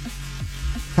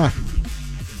 Huh.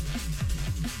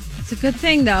 It's a good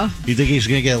thing, though. You think he's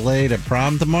going to get laid at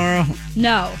prom tomorrow?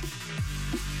 No.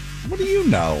 What do you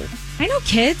know? I know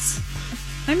kids.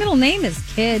 My middle name is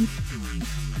Kid.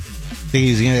 Think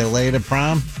he's going to get laid at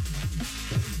prom?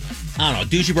 I don't know.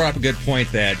 Duji brought up a good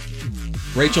point that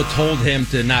Rachel told him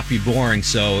to not be boring,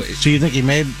 so you think he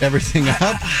made everything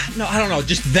up? No, I don't know.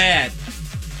 Just that.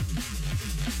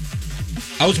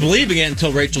 I was believing it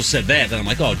until Rachel said that. Then I'm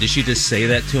like, oh, did she just say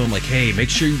that to him? Like, hey, make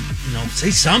sure you say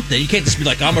something. You can't just be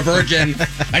like, I'm a virgin.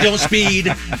 I don't speed.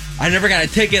 I never got a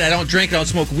ticket. I don't drink. I don't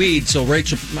smoke weed. So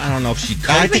Rachel, I don't know if she.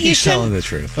 I think he's telling the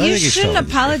truth. You shouldn't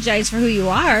apologize for who you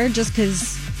are just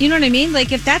because, you know what I mean?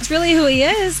 Like, if that's really who he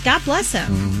is, God bless him.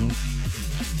 Mm-hmm.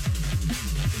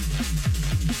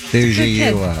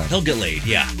 He'll get laid,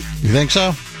 yeah. You think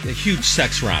so? A huge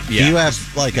sex romp, yeah. Do you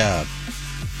have like a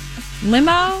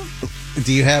limo?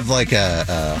 Do you have like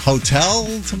a hotel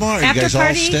tomorrow? After you guys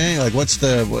party? all staying? Like, what's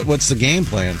the game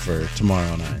plan for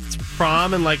tomorrow night? It's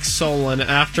prom in like Solon.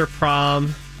 After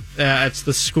prom, it's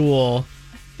the school.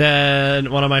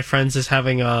 Then one of my friends is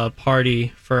having a party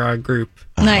for our group.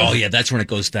 Nice. Oh yeah, that's when it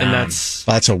goes down. And that's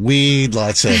lots of weed,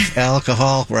 lots of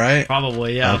alcohol, right?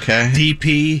 Probably, yeah. Okay.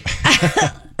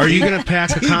 DP. Are you going to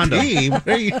pack a condom?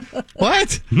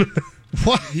 What?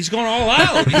 What? He's going all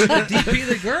out. He's going to DP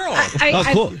the girl.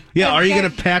 Cool. Yeah, are you going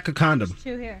to pack a condom?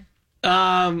 Two here.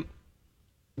 Um,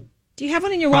 Do you have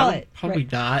one in your wallet? Probably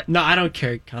not. No, I don't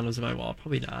carry condoms in my wallet.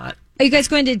 Probably not. Are you guys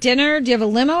going to dinner? Do you have a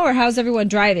limo, or how's everyone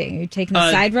driving? Are you taking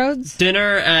the side roads?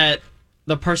 Dinner at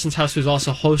the person's house who's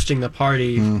also hosting the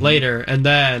party later, and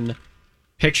then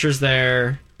pictures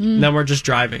there. And then we're just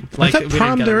driving. Like at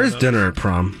prom, there is dinner at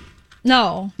prom.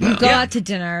 No, you go out to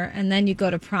dinner and then you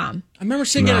go to prom. I remember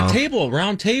sitting at a table,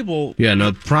 round table. Yeah,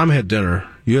 no, prom had dinner.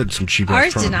 You had some cheap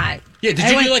Ours prom. did not. Yeah, did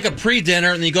you do like a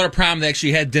pre-dinner and then you go to prom and they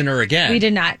actually had dinner again? We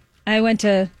did not. I went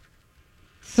to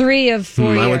 3 of 4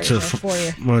 years. I went to or 4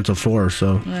 years. went to 4,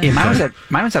 so. Yeah,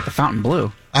 mine was at the Fountain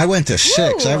Blue. I went to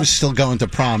 6. Ooh. I was still going to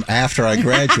prom after I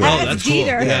graduated. Oh, that's cool.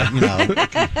 Cheater. Yeah, you know.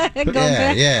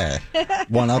 yeah.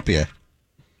 One up you.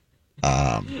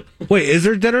 Wait, is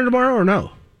there dinner tomorrow or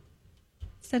no?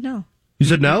 Said no. You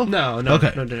said no? No,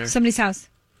 Okay. No dinner. Somebody's house.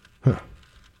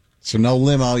 So no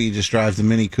limo. You just drive the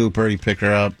Mini Cooper. You pick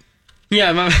her up.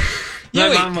 Yeah, my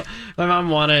mom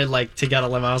wanted like to get a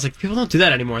limo. I was like, people don't do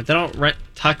that anymore. They don't rent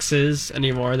tuxes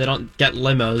anymore. They don't get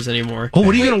limos anymore. Oh,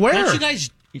 what are you gonna wear? Don't you guys?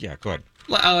 Yeah, go ahead.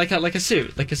 Like a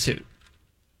suit, like a suit.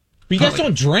 But you guys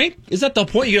don't drink? Is that the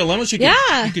point? You get a limo so you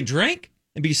can drink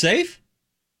and be safe?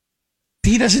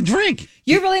 He doesn't drink.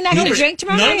 You're really not going to drink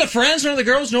tomorrow None night? of the friends, none of the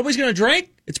girls, nobody's going to drink.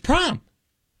 It's prom.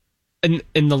 In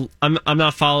the, I'm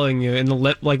not following you. In the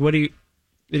lip, like, what do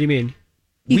you mean?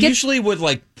 We usually would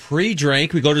like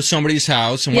pre-drink. We go to somebody's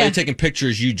house, and while you're taking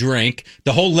pictures, you drink.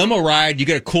 The whole limo ride, you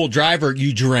get a cool driver,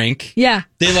 you drink. Yeah.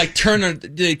 They like turn,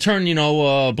 blind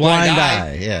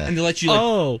eye, yeah, and they let you.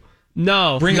 Like,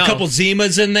 no, bring a couple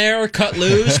Zimas in there, cut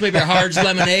loose, maybe a Hard's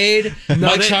lemonade.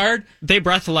 Mike's Hard. They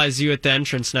breathalyze you at the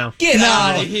entrance now. Get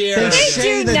out of here! They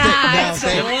say They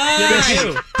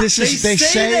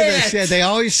say this. Yeah, they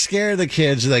always scare the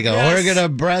kids. They go, "We're gonna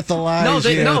breathalyze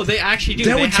you." No, they actually do.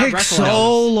 That they would take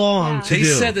so long to They do.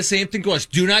 said the same thing to us.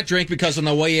 Do not drink because on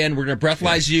the way in, we're going to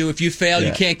breathalyze you. If you fail,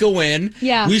 you can't go in.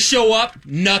 Yeah. We show up,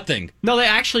 nothing. No, they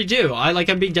actually do.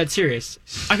 I'm being dead serious.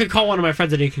 I could call one of my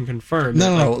friends and he can confirm.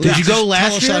 No. Did you go Just last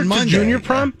tell us year on to Monday. junior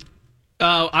prom?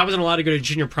 I wasn't allowed to go to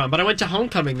junior prom, but I went to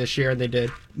homecoming this year and they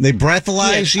did. They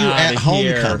breathalyze you at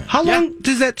homecoming. How long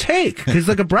does that take? Because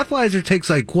like a breathalyzer takes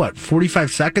like what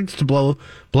 45 seconds to blow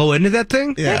into that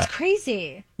thing. Yeah. That's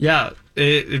crazy. Yeah,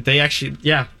 they actually.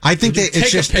 Yeah, I think Take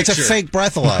it's a fake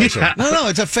breathalyzer. Yeah. No,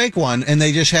 it's a fake one, and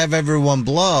they just have everyone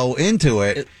blow into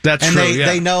it. That's and true.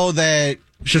 They know that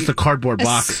it's just a cardboard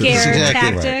box. Scare That's exactly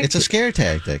tactic. right. It's a scare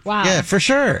tactic. Wow. Yeah, for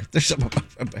sure. There's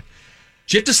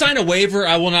Do you have to sign a waiver?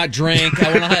 I will not drink.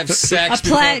 I will not have sex. A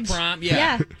pledge. Before prom.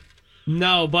 Yeah.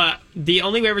 No, but the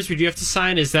only waivers we do have to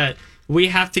sign is that we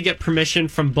have to get permission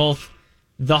from both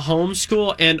the home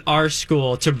school and our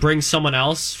school to bring someone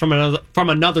else from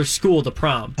another school to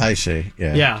prom. I see.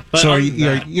 Yeah. Yeah. But So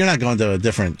you're not going to a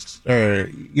different, or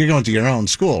you're going to your own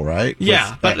school, right?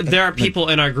 Yeah, but there are people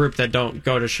in our group that don't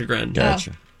go to Chagrin.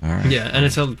 Gotcha. All right. Yeah, and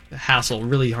it's a hassle,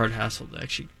 really hard hassle to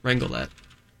actually wrangle that.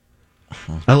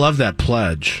 I love that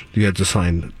pledge you had to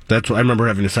sign. That's what I remember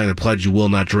having to sign a pledge. You will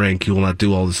not drink. You will not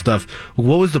do all this stuff.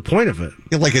 What was the point of it?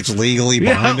 Like it's legally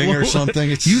binding or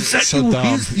something. It's you said so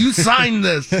dumb. You signed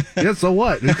this. Yeah, so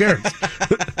what? Who cares?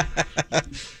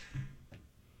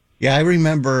 Yeah, I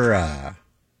remember.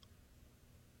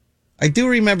 I do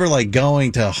remember like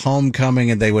going to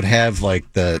homecoming, and they would have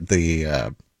like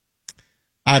the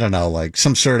I don't know, like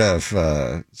some sort of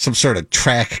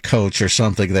track coach or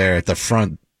something there at the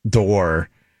front door,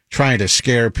 trying to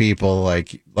scare people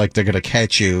like they're going to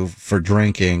catch you for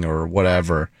drinking or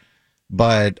whatever.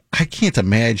 But I can't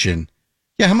imagine.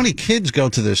 Yeah, how many kids go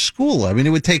to this school? I mean,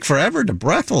 it would take forever to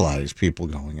breathalyze people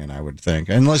going in, I would think.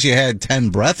 Unless you had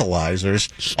 10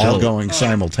 breathalyzers all going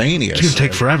simultaneously. It would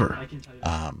take forever.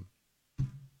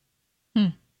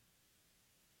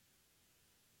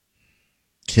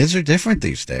 Kids are different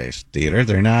these days, Dieter.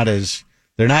 They're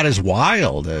not as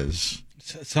wild as.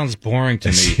 It sounds boring to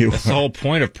me. That's the whole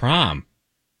point of prom.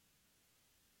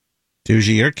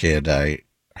 Duji, your kid, I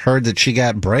heard that she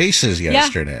got braces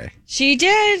yesterday. She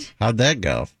did. How'd that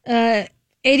go?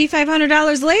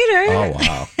 $8,500 later. Oh,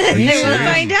 wow. They will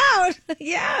find out.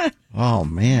 Yeah. Oh,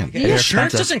 man.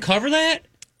 Insurance doesn't cover that?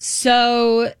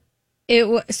 So it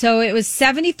was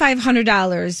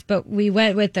 $7,500, but we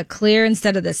went with the clear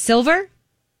instead of the silver.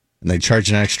 And they charge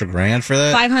an extra $1,000 for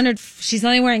that? $500. She's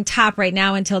only wearing top right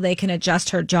now until they can adjust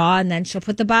her jaw, and then she'll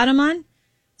put the bottom on.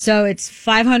 So it's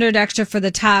 $500 extra for the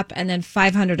top, and then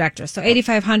 $500 extra. So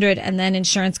 $8,500, and then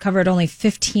insurance covered only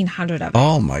 $1,500 of it.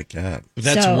 Oh my God!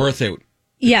 That's worth it.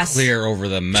 Yes. Clear over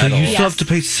the metal. So you still have to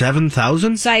pay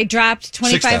 $7,000? So I dropped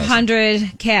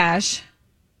 $2,500 cash.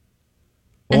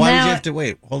 Well, why did you have to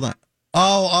wait? Hold on.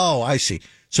 Oh, I see.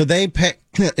 So they pay.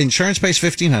 Insurance pays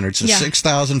 $1,500, so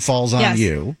 $6,000 falls on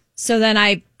you. So then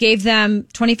I gave them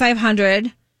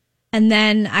 $2,500, and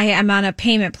then I am on a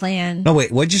payment plan. No,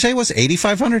 wait. What'd you say it was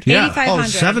 $8,500? Yeah. $8,500. Oh,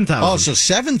 $7,000. Oh, so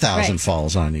 $7,000 Right.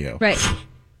 falls on you. Right.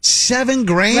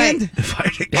 $7,000 Right. If I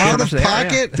had a out kid, of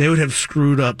pocket. They would have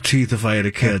screwed up teeth if I had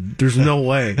a kid. There's no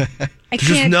way. I There's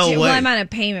can't. no way. Well, I'm on a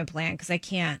payment plan because I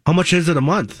can't. How much is it a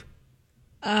month?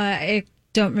 I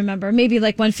don't remember. Maybe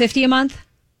like $150 a month,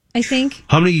 I think.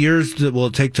 How many years will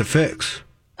it take to fix?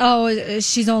 Oh,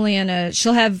 she's only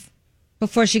she'll have,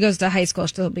 before she goes to high school,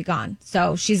 she'll be gone.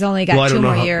 So she's only got 2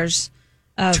 more years.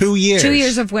 2 years. 2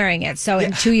 years of wearing it. So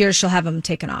in 2 years, she'll have them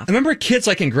taken off. I remember kids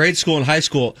like in grade school and high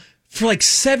school, for like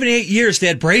 7, 8 years, they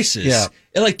had braces. Yeah.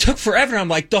 It like took forever. I'm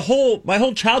like, my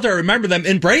whole childhood, I remember them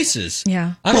in braces.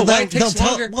 Yeah. I don't know why it takes they'll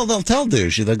longer. they'll tell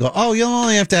Douche. They'll go, oh, you'll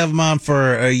only have to have them on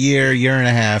for a year and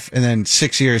a half, and then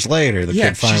 6 years later, the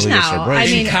kid finally gets their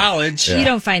braces. I mean, college. You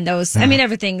don't find those. I mean,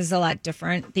 everything's a lot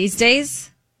different these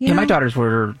days. You know? My daughters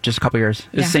were just a couple years.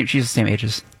 It was the same. She's the same age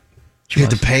as. You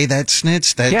had to pay that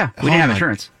snitz? We didn't have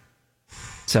insurance.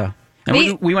 So,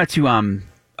 and we went to a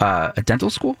dental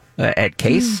school at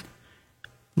Case. A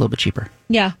little bit cheaper.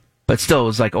 Yeah. But still, it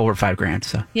was like over $5,000.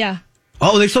 So. Yeah.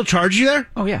 Oh, they still charge you there?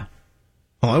 Oh, yeah.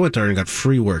 Oh, I went there and got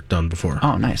free work done before.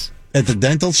 Oh, nice. At the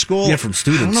dental school? Yeah, from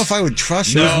students. I don't know if I would trust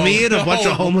It you. was me and a bunch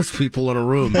of homeless people in a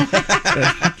room. No,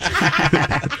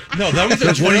 that was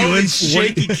the What are you in?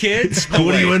 shaky kids. No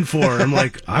What are you way. in for? I'm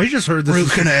like, I just heard this.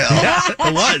 Root canal. Yeah,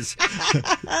 it was.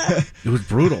 It was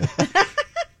brutal.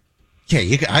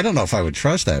 Yeah, I don't know if I would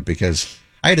trust that because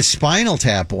I had a spinal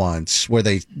tap once where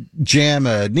they jam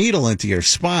a needle into your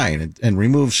spine and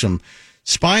remove some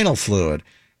spinal fluid.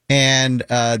 And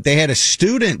they had a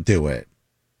student do it.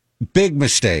 Big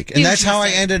mistake. And that's how I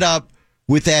ended up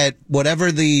with that,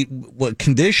 whatever the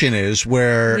condition is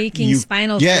where leaking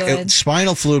spinal fluid.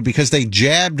 Spinal fluid, because they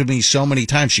jabbed me so many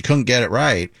times. She couldn't get it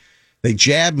right. They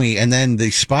jabbed me, and then the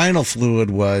spinal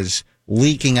fluid was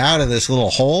leaking out of this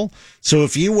little hole. So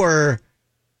if you were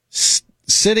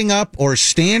sitting up or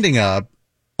standing up,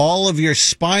 all of your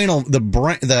spinal,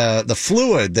 the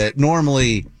fluid that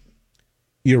normally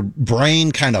your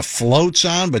brain kind of floats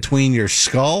on between your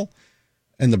skull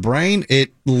and the brain,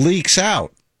 it leaks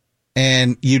out.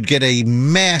 And you'd get a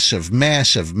massive,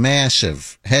 massive,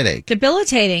 massive headache.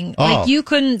 Debilitating. Oh. Like you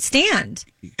couldn't stand.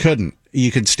 You couldn't. You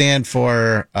could stand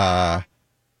for,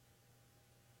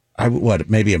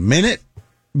 maybe a minute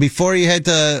before you had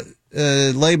to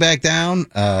lay back down.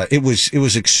 It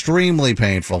was extremely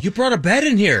painful. You brought a bed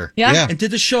in here. Yeah. And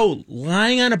did the show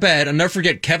lying on a bed. I'll never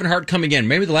forget Kevin Hart coming in.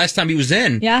 Maybe the last time he was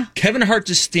in. Yeah. Kevin Hart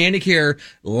just standing here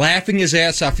laughing his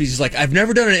ass off. He's like, I've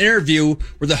never done an interview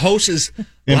where the host is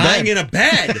lying in a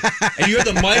bed. And you have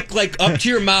the mic like up to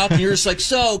your mouth and you're just like,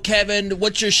 so Kevin,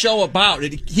 what's your show about?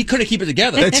 He couldn't keep it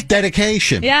together. That's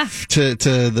dedication Yeah. to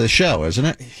the show, isn't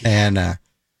it? And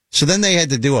so then they had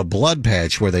to do a blood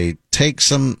patch where they take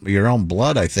your own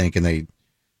blood, I think, and they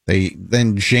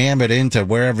then jam it into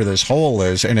wherever this hole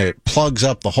is, and it plugs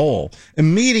up the hole.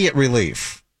 Immediate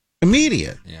relief.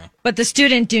 Immediate. Yeah. But the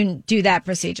student didn't do that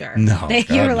procedure. No, You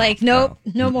God, were no, like, nope,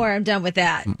 no more. I'm done with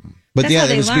that. But That's yeah, how it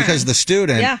they was learn. because the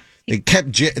student, Yeah.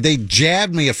 they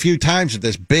jabbed me a few times with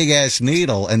this big ass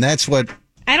needle, and that's what.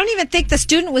 I don't even think the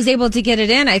student was able to get it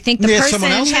in. I think the Yeah, person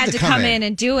someone else had to come in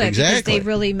and do it because Exactly. they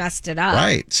really messed it up.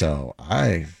 Right. So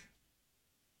I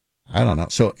don't know.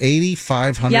 So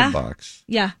 $8,500.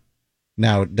 Yeah.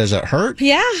 Now, does it hurt?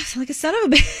 Yeah, like a son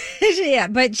of a bitch. Yeah,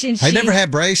 but I never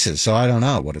had braces, so I don't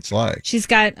know what it's like. She's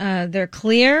got they're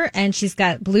clear, and she's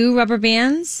got blue rubber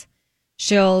bands.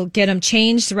 She'll get them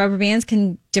changed. The rubber bands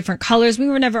can different colors. We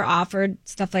were never offered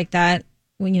stuff like that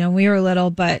when we were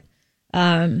little, but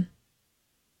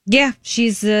Yeah,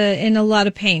 she's in a lot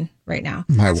of pain right now.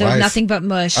 My so wife, nothing but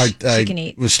mush she can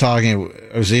eat.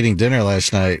 I was eating dinner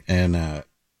last night, and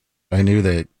I knew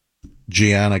that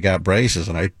Gianna got braces,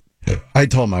 and I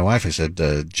told my wife, I said,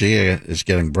 Gia is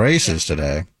getting braces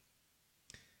today.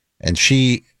 And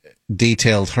she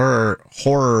detailed her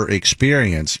horror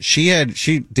experience.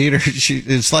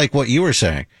 It's like what you were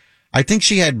saying. I think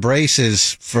she had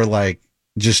braces for like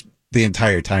just the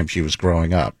entire time she was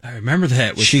growing up. I remember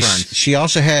that with friends. She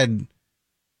also had,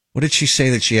 what did she say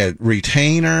that she had?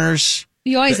 Retainers.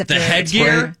 You always have the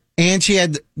headgear. And she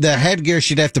had the headgear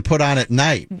she'd have to put on at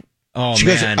night. Oh, she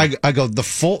man. goes, I go, the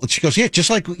full, she goes, yeah, just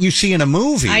like you see in a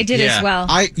movie. I did as well.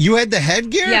 You had the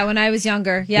headgear? Yeah, when I was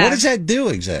younger. Yeah. What does that do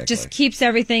exactly? Just keeps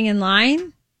everything in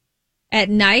line. At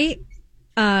night,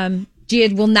 Gia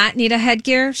will not need a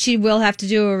headgear. She will have to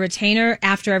do a retainer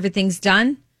after everything's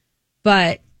done.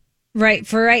 But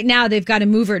right now, they've got to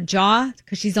move her jaw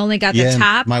because she's only got the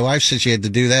top. My wife said she had to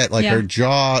do that. Like her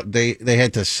jaw, they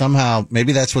had to somehow,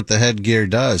 maybe that's what the headgear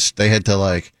does. They had to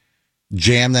like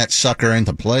jam that sucker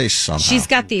into place somehow. She's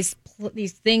got these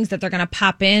things that they're going to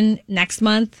pop in next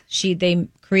month. They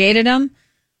created them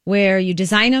where you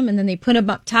design them and then they put them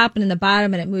up top and in the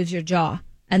bottom and it moves your jaw.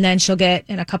 And then she'll get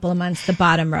in a couple of months the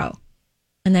bottom row.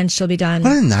 And then she'll be done.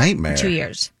 What a nightmare. In 2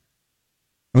 years.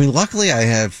 I mean, luckily I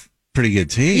have pretty good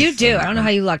teeth. You do. I don't know how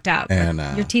you lucked out. And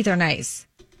your teeth are nice.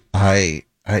 I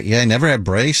never had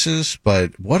braces,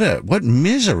 but what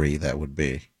misery that would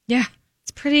be. Yeah.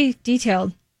 It's pretty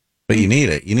detailed. But you need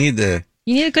it. You need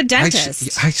a good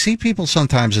dentist. I see people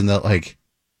sometimes in the, like,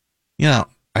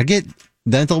 I get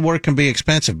dental work can be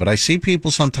expensive, but I see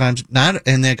people sometimes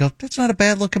and they go, that's not a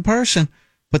bad looking person.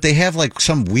 But they have like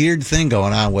some weird thing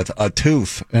going on with a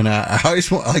tooth. And I always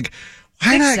want, like,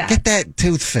 why not get that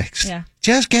tooth fixed? Yeah.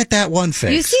 Just get that one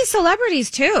fixed. You see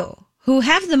celebrities too who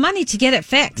have the money to get it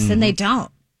fixed and they don't.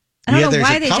 I don't know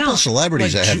why they don't. There's a couple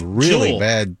celebrities that have really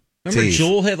bad Remember teeth.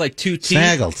 Jewel had like 2 teeth?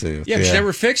 Snaggletooth. Yeah, but she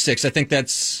never fixed it. 'Cause I think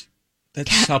that's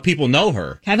how people know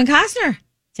her. Kevin Costner. I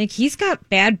think he's got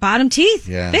bad bottom teeth.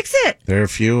 Yeah. Fix it. There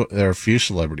are a few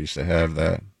celebrities that have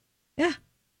that. Yeah.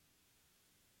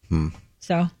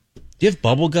 So. Do you have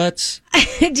bubble guts?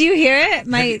 Do you hear it?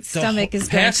 My stomach is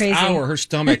going past crazy. Hour, her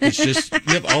stomach is just,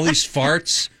 you have all these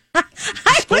farts.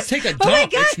 Go take a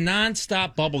dump. It's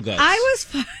nonstop bubble guts. I was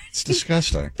farting. It's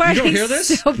disgusting. You don't hear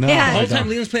this? So No, bad. The whole time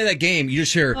Liam's playing that game, you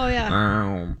just hear, oh,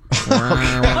 yeah.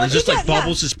 It's just like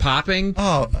bubbles is popping.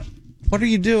 Oh, what are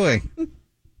you doing?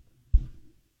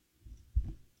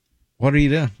 What are you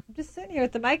doing? I'm just sitting here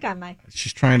with the mic on my.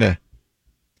 She's trying to.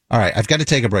 All right, I've got to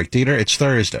take a break. Dieter, it's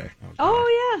Thursday.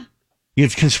 Oh, yeah. You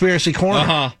have Conspiracy Corner.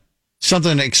 Uh-huh.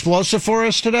 Something explosive for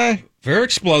us today? Very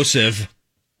explosive.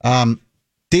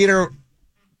 Dieter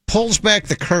pulls back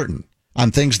the curtain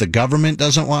on things the government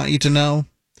doesn't want you to know,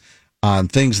 on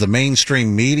things the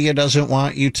mainstream media doesn't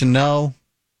want you to know,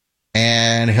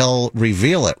 and he'll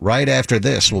reveal it right after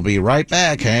this. We'll be right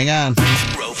back. Hang on.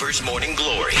 Rover's Morning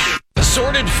Glory.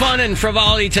 Assorted fun and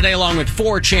frivolity today, along with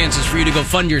 4 chances for you to go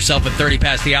fund yourself at 30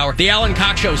 past the hour. The Alan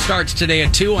Cox Show starts today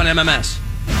at 2 on MMS.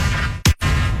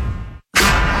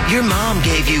 Your mom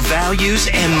gave you values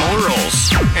and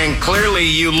morals, and clearly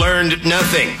you learned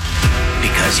nothing.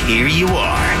 Because here you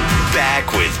are,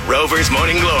 back with Rover's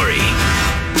Morning Glory.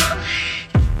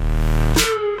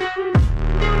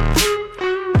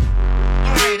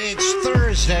 All right, it's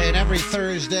Thursday, and every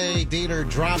Thursday, Dieter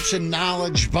drops a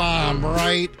knowledge bomb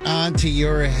right onto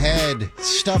your head.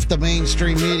 Stuff the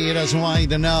mainstream media doesn't want you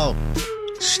to know.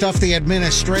 Stuff the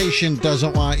administration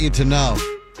doesn't want you to know.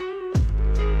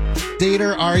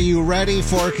 Dieter, are you ready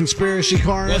for Conspiracy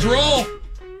Corner? Let's roll.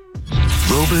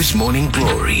 Rover's Morning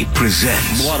Glory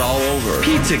presents blood all over.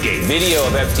 Pizzagate. Video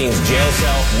of Epstein's jail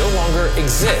cell no longer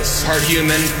exists. Part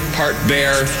human, part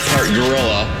bear, part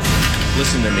gorilla.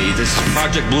 Listen to me. This is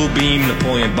Project Blue Beam,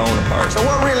 Napoleon Bonaparte. So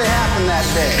what really happened that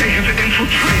day? They have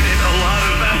infiltrated a lot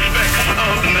of aspects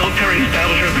of the military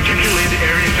establishment, particularly the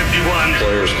Area 51.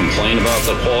 Players complain about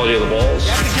the quality of the balls.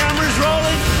 Got the cameras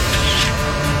rolling?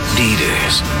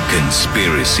 Dieter's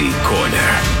Conspiracy Corner.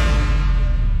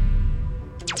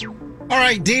 All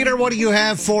right, Dieter, what do you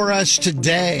have for us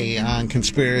today on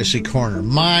Conspiracy Corner?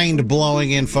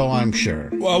 Mind-blowing info, I'm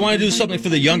sure. Well, I want to do something for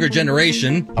the younger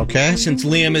generation. Okay. Since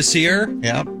Liam is here.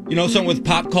 Yep. You know, something with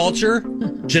pop culture.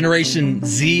 Generation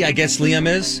Z, I guess Liam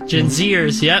is. Gen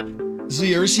Zers, yep.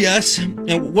 Zers, yes.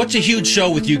 And what's a huge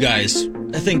show with you guys?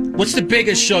 I think, what's the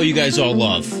biggest show you guys all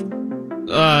love?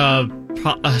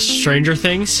 Stranger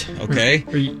Things. Okay. I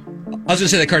was going to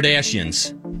say the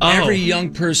Kardashians. Oh. Every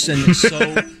young person is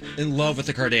so in love with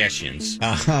the Kardashians.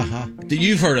 Uh-huh.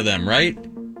 You've heard of them, right?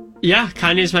 Yeah,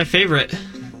 Kanye's my favorite.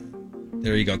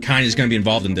 There you go. Kanye's going to be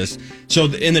involved in this. So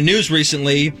in the news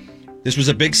recently, this was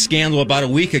a big scandal about a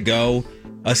week ago.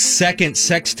 A second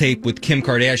sex tape with Kim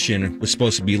Kardashian was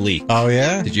supposed to be leaked. Oh,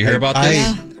 yeah? Did you hear about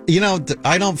this?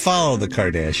 I don't follow the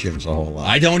Kardashians a whole lot.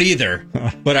 I don't either.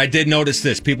 But I did notice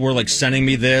this. People were like sending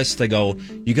me this. They go,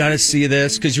 you got to see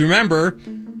this. Because you remember,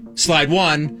 slide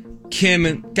 1,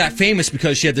 Kim got famous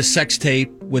because she had the sex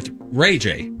tape with Ray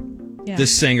J,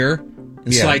 this singer.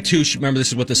 And slide 2, remember this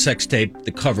is what the sex tape,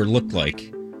 the cover looked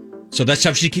like. So that's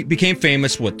how she became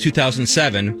famous,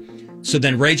 2007. So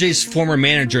then Ray J's former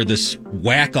manager, this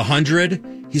Whack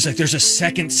 100, he's like, there's a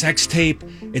second sex tape.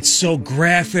 It's so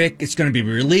graphic. It's going to be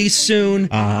released soon.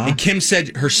 And Kim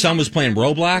said her son was playing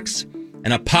Roblox,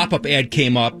 and a pop-up ad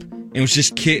came up, and it was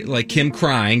just Kim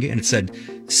crying, and it said,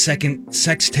 second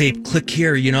sex tape, click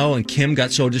here, and Kim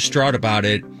got so distraught about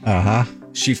it.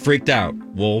 She freaked out.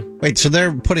 Well, wait, so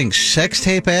they're putting sex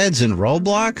tape ads in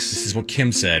Roblox? This is what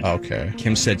Kim said. Okay.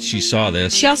 Kim said she saw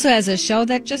this. She also has a show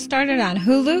that just started on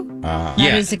Hulu. Not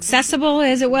as accessible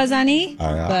as it was on E!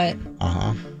 But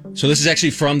So this is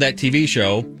actually from that TV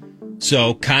show.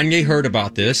 So Kanye heard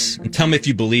about this, and tell me if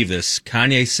you believe this.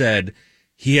 Kanye said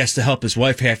he has to help his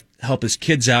wife help his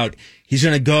kids out. He's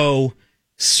going to go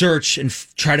search and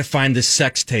try to find this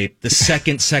sex tape, the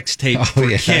second sex tape for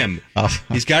Kim.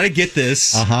 He's got to get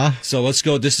this. So let's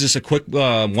go. This is just a quick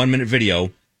 1-minute video.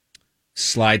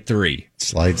 Slide 3.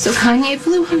 So Kanye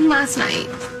flew home last night.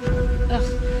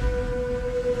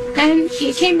 And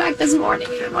he came back this morning.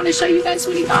 I want to show you guys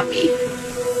what he got me.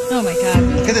 Oh my God.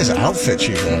 Look at this outfit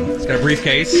she's in. It's got a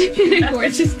briefcase.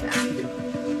 Gorgeous.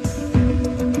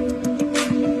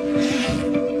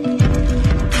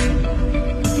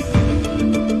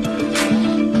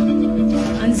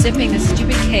 Unzipping the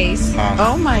stupid case.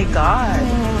 Oh my God.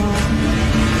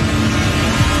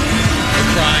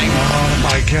 They're crying. Oh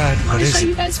my God. I want to show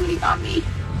you guys what he got me.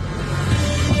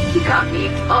 He got me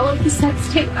all of the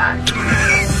sex tape back.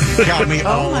 Got me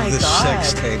all of the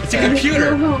sex tape. It's a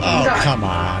computer. Oh, come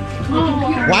on.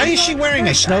 Why is she wearing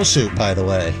a snowsuit, by the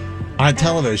way, on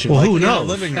television? Well, like who in the knows?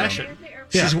 living room? Fashion.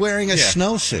 She's wearing a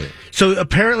snowsuit. So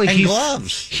apparently And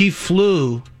gloves. He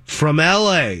flew from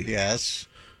L.A. Yes.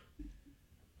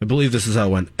 I believe this is how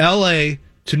it went. L.A.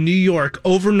 to New York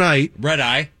overnight. Red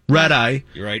eye.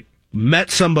 You're right.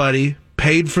 Met somebody,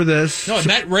 paid for this. No, I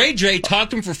met Ray J,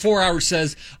 talked to him for 4 hours,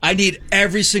 says, I need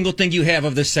every single thing you have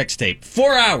of this sex tape.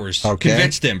 4 hours. Okay.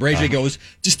 Convinced him. Ray J goes,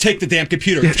 just take the damn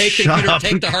computer. Yeah, Take the shut computer, up.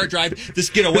 take the hard drive.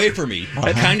 Just get away from me.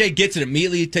 Kanye gets it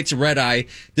immediately, takes a red eye.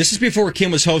 This is before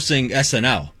Kim was hosting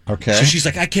SNL. Okay. So she's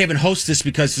like, I can't even host this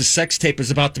because the sex tape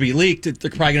is about to be leaked. They're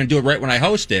probably going to do it right when I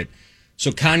host it. So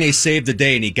Kanye saved the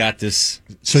day, and he got this.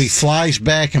 So he flies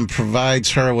back and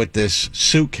provides her with this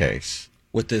suitcase.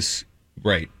 With this,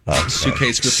 right. Okay.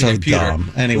 Suitcase with So the computer.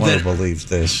 dumb. Anyone Well, who believes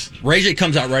this. Ray J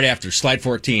comes out right after, slide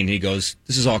 14. He goes,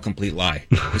 this is all complete lie.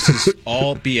 This is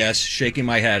all BS, shaking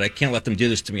my head. I can't let them do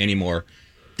this to me anymore.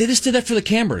 They just did that for the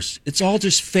cameras. It's all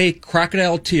just fake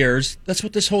crocodile tears. That's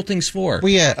what this whole thing's for.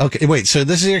 Well, yeah. Okay. Wait. So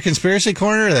this is your conspiracy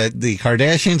corner that the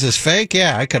Kardashians is fake?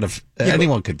 Yeah, I could have.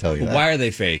 Anyone could tell you that. Why are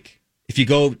they fake? If you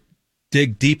go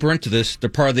dig deeper into this, they're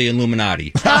part of the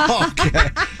Illuminati. Okay.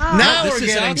 Now This we're is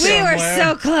getting out We somewhere. were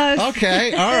so close.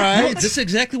 Okay. All right. No, this is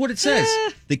exactly what it says.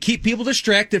 They keep people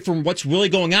distracted from what's really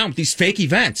going on with these fake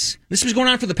events. This was going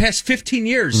on for the past 15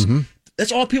 years.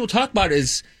 That's all people talk about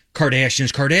is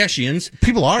Kardashians.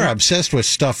 People are obsessed with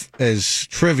stuff as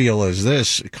trivial as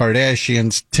this: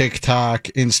 Kardashians, TikTok,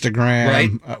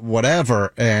 Instagram,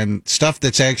 whatever, and stuff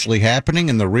that's actually happening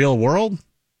in the real world.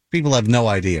 People have no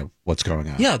idea what's going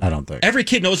on. Yeah, I don't think. Every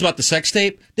kid knows about the sex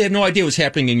tape. They have no idea what's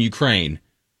happening in Ukraine.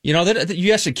 You know,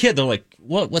 you ask a kid, they're like,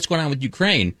 what's going on with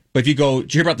Ukraine? But if you go,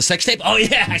 did you hear about the sex tape? Oh,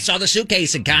 yeah, I saw the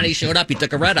suitcase and Kanye showed up. He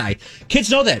took a red eye. Kids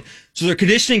know that. So they're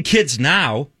conditioning kids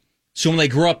now. So when they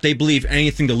grow up, they believe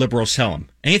anything the liberals tell them.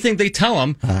 Anything they tell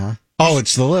them. Oh,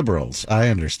 it's the liberals. I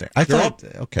understand. I They're thought,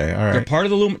 okay, all right. They're part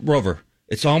of the Rover.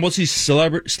 It's almost these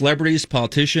celebrities,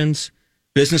 politicians,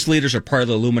 business leaders are part of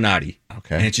the Illuminati.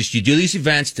 Okay. And it's just you do these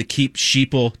events to keep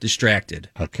sheeple distracted.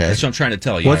 Okay. That's what I'm trying to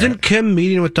tell you. Wasn't Kim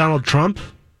meeting with Donald Trump?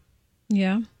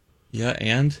 Yeah. Yeah,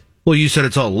 and? Well, you said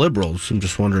it's all liberals. I'm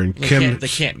just wondering. They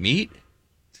can't meet?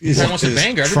 Everyone wants to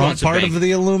bang her. Everyone Trump wants to part bang. of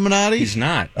the Illuminati? He's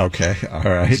not. Okay, all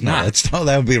right. He's No, not.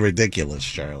 that would be ridiculous,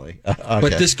 Charlie. Okay.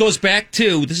 But this goes back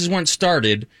to, this is when it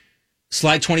started,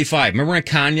 slide 25. Remember when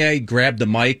Kanye grabbed the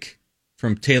mic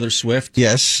from Taylor Swift?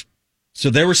 Yes. So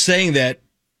they were saying that...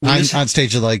 On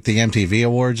stage of like the MTV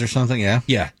Awards or something, yeah?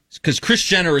 Yeah, because Kris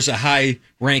Jenner is a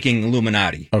high-ranking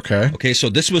Illuminati. Okay. Okay, so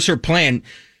this was her plan.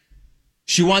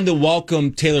 She wanted to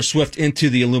welcome Taylor Swift into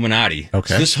the Illuminati.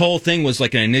 Okay. So this whole thing was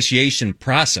like an initiation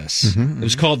process. It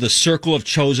was called the Circle of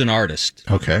Chosen Artists.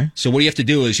 Okay. So what you have to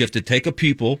do is you have to take a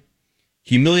pupil,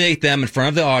 humiliate them in front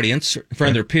of the audience, in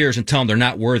front of their peers, and tell them they're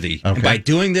not worthy. Okay. And by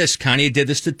doing this, Kanye did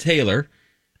this to Taylor.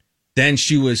 Then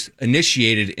she was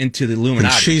initiated into the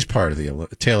Illuminati. And she's part of the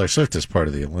Taylor Swift is part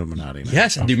of the Illuminati now.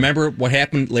 Yes. And do you remember what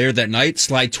happened later that night?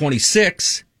 Slide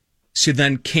 26. She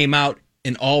then came out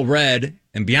in all red,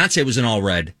 and Beyonce was in all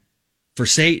red for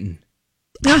Satan.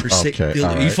 Okay, all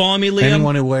Are you right. following me, Liam?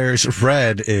 Anyone who wears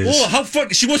red is Well, how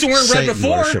fuck? She wasn't wearing red Satan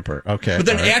before. worshiper. Okay, But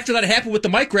then all right. after that happened with the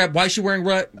mic grab, why is she wearing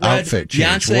red? Outfit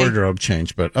change, Beyonce, wardrobe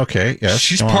change. But okay, yes,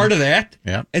 she's go part on. of that.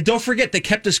 Yeah. And don't forget, they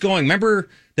kept us going. Remember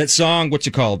that song? What's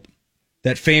it called?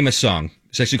 That famous song.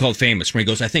 It's actually called Famous. Where he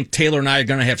goes, "I think Taylor and I are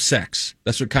going to have sex."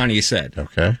 That's what Kanye said.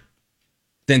 Okay.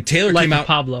 Then Taylor Life came of out.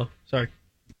 Pablo. Sorry.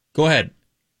 Go ahead.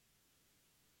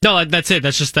 No, that's it.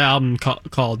 That's just the album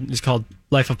it's called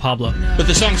Life of Pablo. But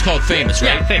the song's called Famous,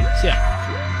 right? Yeah, Famous,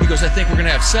 yeah. He goes, "I think we're going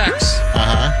to have sex."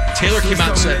 Taylor came out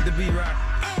and said,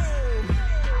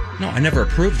 "No, I never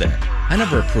approved that. I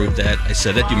never approved that." I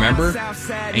said that. Do you remember?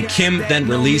 And Kim then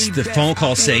released the phone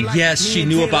call saying, yes, she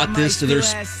knew about this. So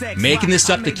there's making this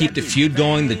up to keep the feud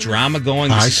going, the drama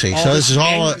going. I see. So this is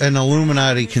all an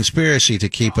Illuminati conspiracy to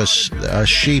keep us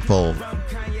sheeple.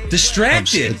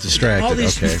 Distracted. Distracted. All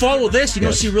these, Okay. You follow this, you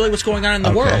don't see really what's going on in the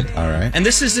Okay, world. all right. And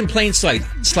this is in plain sight.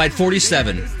 Slide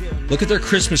 47. Look at their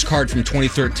Christmas card from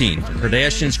 2013. The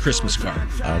Kardashians' Christmas card.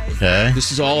 Okay.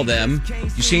 This is all of them.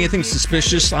 You see anything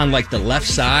suspicious on like the left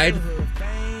side?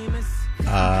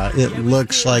 It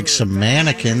looks like some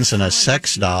mannequins and a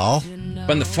sex doll.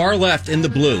 On the far left, in the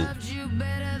blue,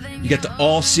 you get the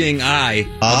all-seeing eye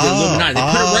of the Illuminati. They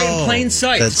put it right in plain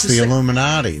sight. That's It's the just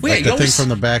Illuminati. Well, yeah, like you the thing always- from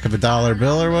the back of a dollar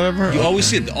bill or whatever? You always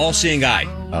see the all-seeing eye.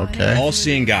 Okay.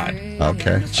 All-seeing God.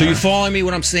 Okay. So you following me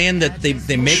when I'm saying that they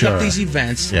make Sure. up these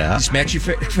events, Yeah. these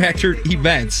manufactured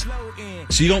events,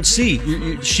 so you don't see.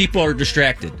 Your sheep are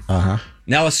distracted. Uh-huh.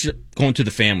 Now let's go into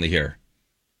the family here.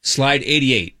 Slide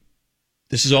 88.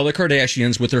 This is all the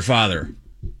Kardashians with their father,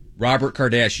 Robert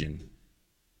Kardashian.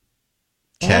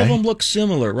 Okay. All of them look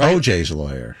similar, right? OJ's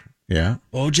lawyer. Yeah.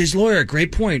 OJ's lawyer,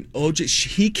 great point. OJ,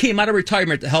 he came out of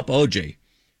retirement to help OJ.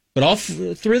 But all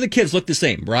three of the kids look the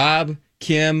same. Rob,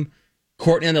 Kim,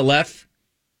 Courtney on the left.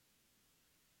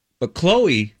 But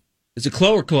Chloe, is it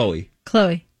Chloe or Chloe?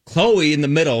 Chloe. Chloe in the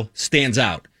middle stands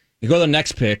out. You go to the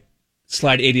next pick,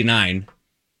 slide 89.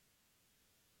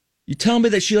 You tell me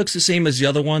that she looks the same as the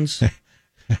other ones?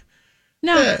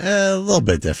 No. A little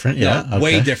bit different, yeah. No,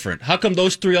 way different. How come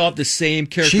those three all have the same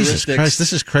characteristics? Jesus Christ,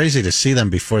 this is crazy to see them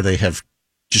before they have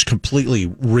just completely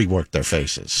reworked their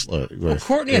faces. Well,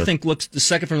 Courtney, I think, looks the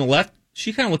second from the left.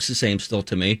 She kind of looks the same still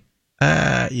to me.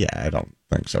 Yeah, I don't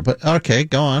think so. But okay,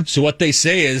 go on. So what they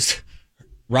say is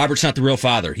Robert's not the real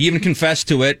father. He even confessed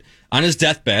to it on his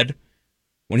deathbed.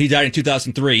 When he died in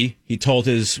 2003, he told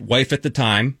his wife at the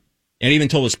time, and even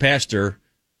told his pastor,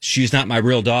 she's not my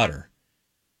real daughter.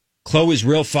 Chloe's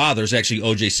real father is actually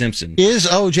O.J. Simpson. Is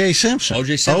O.J. Simpson?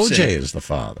 O.J. Simpson. O.J. is the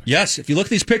father. Yes. If you look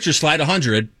at these pictures, slide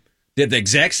 100, they have the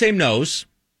exact same nose.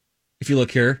 If you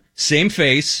look here, same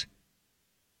face.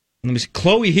 Let me see.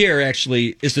 Chloe here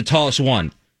actually is the tallest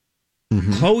one.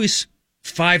 Mm-hmm. Chloe's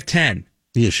 5'10".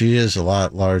 Yeah, she is a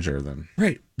lot larger than...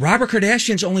 Right. Robert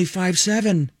Kardashian's only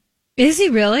 5'7". Is he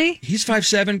really? He's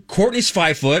 5'7". Courtney's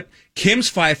 5 foot.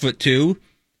 Kim's 5'2".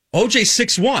 OJ's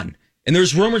 6'1". And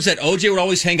there's rumors that OJ would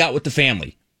always hang out with the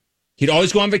family. He'd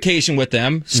always go on vacation with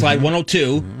them. Slide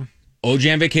 102.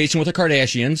 OJ on vacation with the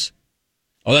Kardashians.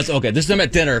 Oh, that's okay. This is them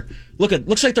at dinner.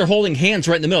 Looks like they're holding hands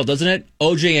right in the middle, doesn't it?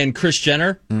 OJ and Kris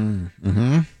Jenner.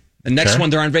 Mm-hmm. The next one,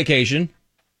 they're on vacation.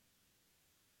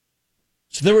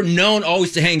 So they were known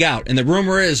always to hang out. And the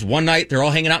rumor is one night they're all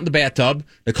hanging out in the bathtub.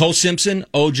 Nicole Simpson,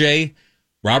 OJ,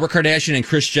 Robert Kardashian, and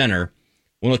Kris Jenner.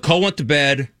 When Nicole went to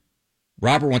bed,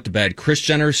 Robert went to bed. Kris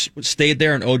Jenner stayed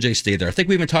there, and OJ stayed there. I think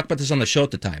we even talked about this on the show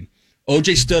at the time.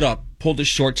 OJ stood up, pulled his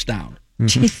shorts down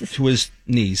to his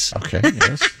knees. Okay,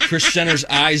 yes. Kris Jenner's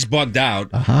eyes bugged out.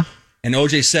 Uh-huh. And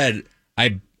OJ said,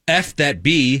 I effed that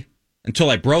bee until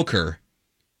I broke her.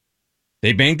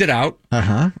 They banged it out.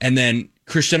 Uh-huh. And then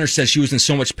Kris Jenner said she was in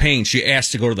so much pain, she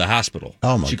asked to go to the hospital.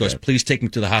 Oh, my She goes, God. please take me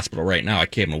to the hospital right now. I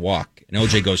can't even walk. And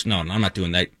OJ goes, no, I'm not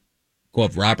doing that. Go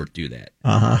have Robert do that.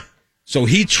 Uh-huh. So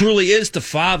he truly is the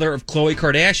father of Khloe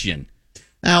Kardashian.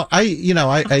 Now,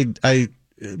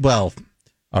 well,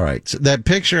 all right. So that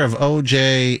picture of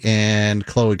OJ and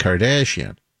Khloe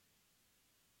Kardashian,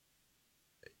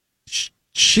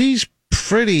 she's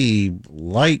pretty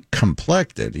light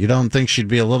complected. You don't think she'd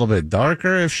be a little bit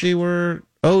darker if she were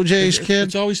OJ's kid?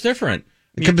 It's always different.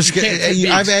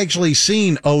 I've actually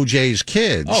seen OJ's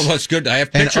kids. Oh, that's good. I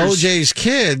have pictures. And OJ's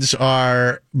kids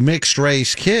are mixed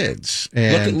race kids.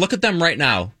 And Look at them right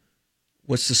now.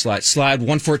 What's the slide? Slide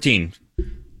 114.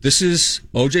 This is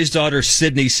OJ's daughter,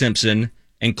 Sydney Simpson,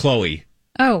 and Chloe.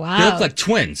 Oh, wow. They look like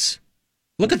twins.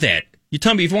 Look at that. You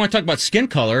tell me, if you want to talk about skin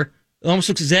color, it almost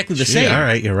looks exactly the same. All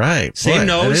right, you're right. Same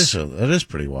nose. That is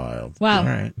pretty wild. Wow. All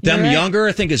right. Them younger,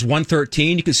 I think, is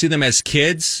 113. You can see them as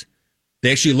kids.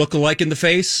 They actually look alike in the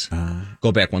face.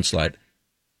 Go back one slide.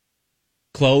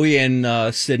 Chloe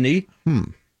and Sydney. All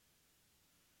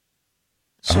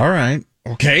right.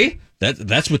 Okay.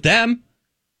 That's with them.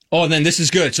 Oh, and then this is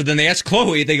good. So then they ask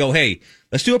Chloe, they go, hey,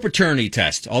 let's do a paternity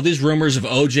test. All these rumors of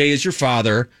OJ is your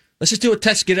father. Let's just do a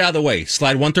test, get it out of the way.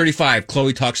 Slide 135,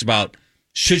 Chloe talks about,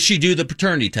 should she do the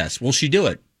paternity test? Will she do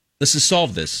it? Let's just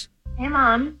solve this. Hey,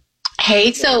 Mom.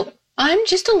 Hey, so I'm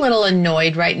just a little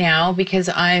annoyed right now because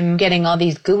I'm getting all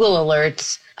these Google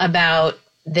alerts about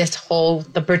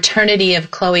the paternity of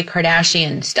Khloe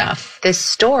Kardashian stuff. This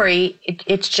story,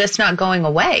 it's just not going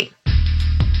away.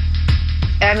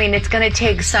 I mean, it's going to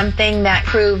take something that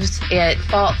proves it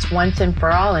false once and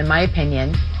for all, in my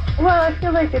opinion. Well, I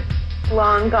feel like it's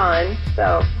long gone,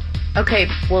 so. Okay,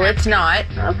 well, it's not.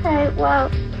 Okay,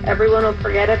 well, everyone will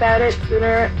forget about it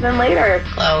sooner than later.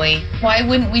 Chloe, why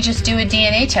wouldn't we just do a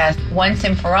DNA test? Once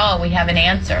and for all, we have an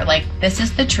answer. Like, this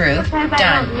is the truth. Because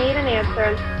I don't need an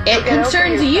answer. It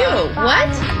concerns you. What?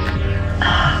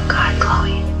 Oh, God,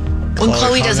 Chloe. When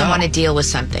Chloe doesn't want to deal with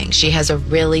something, she has a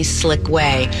really slick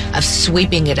way of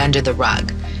sweeping it under the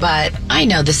rug. But I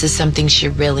know this is something she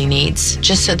really needs,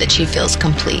 just so that she feels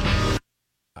complete.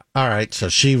 All right, so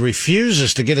she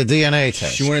refuses to get a DNA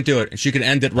test. She wouldn't do it. And she could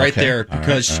end it right there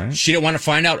because she didn't want to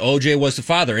find out OJ was the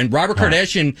father. And Robert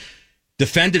Kardashian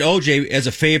defended OJ as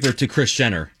a favor to Kris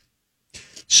Jenner.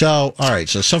 So, all right,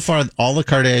 so far all the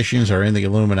Kardashians are in the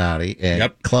Illuminati, and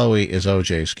Khloe is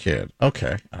OJ's kid.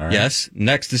 Okay, all right. Yes.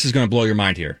 Next, this is going to blow your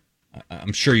mind here.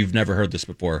 I'm sure you've never heard this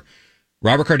before.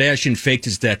 Robert Kardashian faked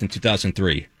his death in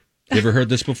 2003. You ever heard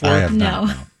this before? I have not.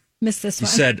 No. Missed this He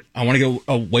one. said, I want to go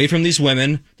away from these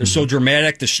women. They're so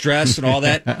dramatic, distressed, and all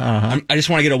that. I just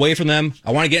want to get away from them.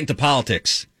 I want to get into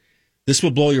politics. This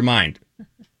will blow your mind.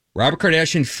 Robert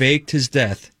Kardashian faked his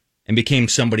death and became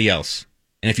somebody else.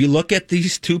 And if you look at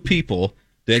these two people,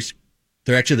 they're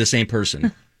actually the same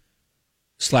person.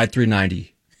 Slide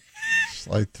 390.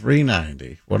 Slide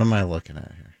 390. What am I looking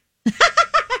at here?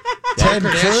 Ted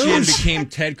Cruz became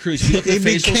Ted Cruz. He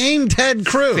became Ted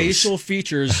Cruz. Facial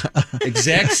features,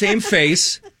 exact same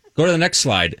face. Go to the next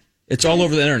slide. It's all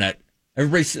over the internet.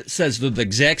 Everybody says they're the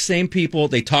exact same people.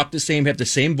 They talk the same, have the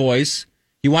same voice.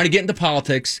 He wanted to get into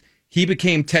politics. He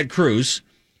became Ted Cruz.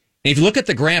 And if you look at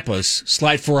the grandpas,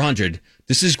 slide 400,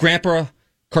 this is Grandpa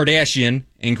Kardashian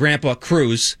and Grandpa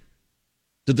Cruz.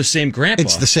 They're the same grandpa.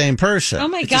 It's the same person. Oh,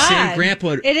 my it's God. the same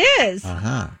grandpa. It is.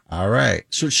 All right.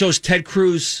 So it shows Ted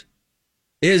Cruz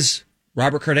is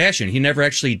Robert Kardashian. He never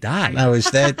actually died. Now, is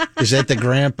that the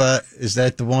grandpa? Is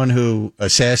that the one who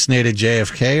assassinated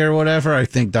JFK or whatever? I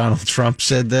think Donald Trump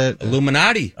said that.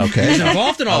 Illuminati. Okay. He's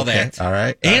involved in all that. All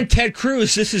right. And Ted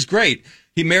Cruz, this is great.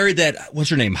 He married that, what's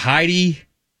her name? Heidi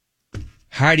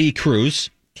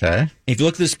Cruz. Okay. If you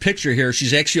look at this picture here,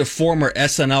 she's actually a former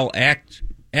SNL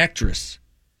actress.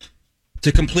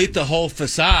 To complete the whole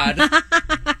facade.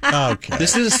 Okay.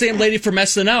 This is the same lady from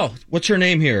SNL. What's her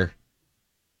name here?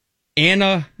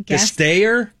 Anna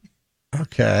Gasteyer?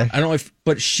 Okay. I don't know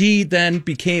but she then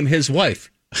became his wife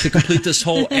to complete this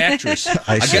whole actress.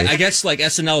 I guess like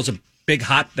SNL is a big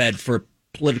hotbed for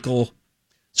political.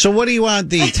 So what do you want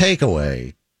the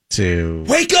takeaway to?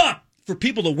 Wake up! For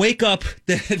people to wake up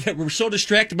that we're so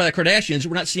distracted by the Kardashians,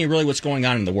 we're not seeing really what's going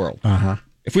on in the world. Uh-huh.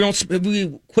 If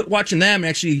we quit watching them and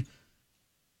actually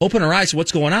open our eyes to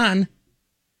what's going on,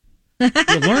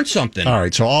 you'll learn something. All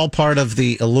right, so all part of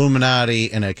the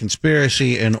Illuminati and a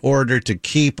conspiracy in order to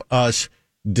keep us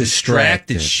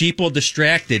distracted. Sheeple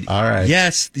distracted. All right.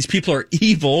 Yes, these people are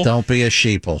evil. Don't be a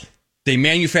sheeple. They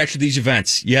manufacture these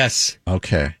events. Yes.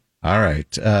 Okay. All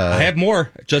right. I have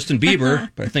more. Justin Bieber,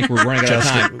 but I think we're running out of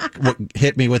time.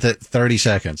 Hit me with it. 30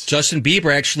 seconds. Justin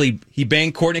Bieber actually, he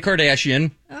banged Kourtney Kardashian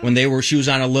when she was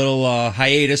on a little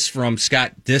hiatus from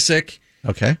Scott Disick.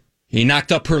 Okay. He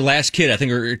knocked up her last kid. I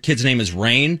think her kid's name is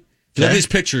Rain. If you look at these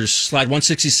pictures, slide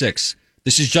 166.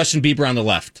 This is Justin Bieber on the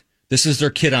left. This is their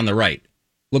kid on the right.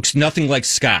 Looks nothing like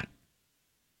Scott.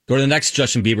 Go to the next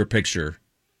Justin Bieber picture.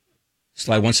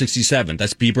 Slide 167.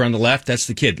 That's Bieber on the left. That's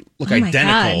the kid. Look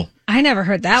identical. God. I never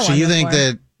heard that one. So you think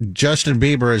that Justin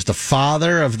Bieber is the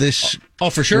father of this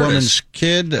for sure woman's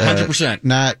kid? 100%.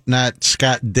 Not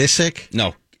Scott Disick?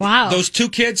 No. Wow. Those two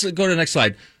kids, go to the next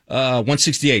slide.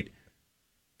 168.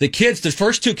 The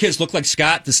first two kids look like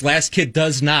Scott. This last kid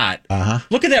does not.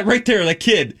 Look at that right there, that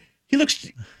kid.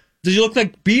 Does he look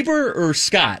like Bieber or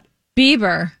Scott?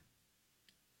 Bieber.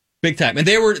 Big time. And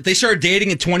they started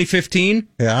dating in 2015.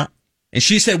 Yeah. And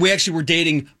she said we actually were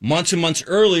dating months and months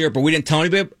earlier, but we didn't tell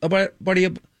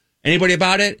anybody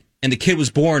about it. And the kid was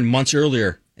born months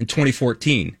earlier in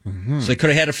 2014. So they could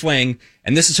have had a fling.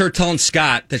 And this is her telling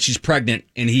Scott that she's pregnant,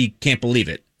 and he can't believe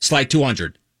it. Slide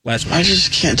 200. Last one. I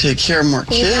just can't take care of more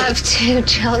kids. You have 2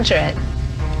 children.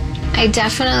 I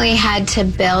definitely had to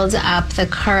build up the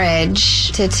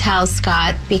courage to tell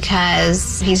Scott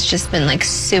because he's just been like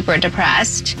super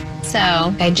depressed. So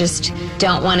I just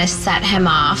don't want to set him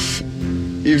off.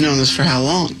 You've known this for how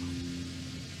long?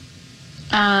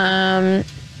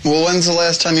 Well, when's the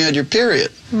last time you had your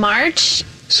period? March.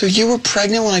 So you were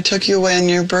pregnant when I took you away on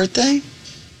your birthday?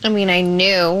 I mean, I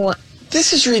knew.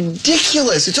 This is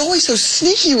ridiculous. It's always so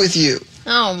sneaky with you.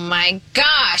 Oh my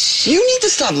gosh. You need to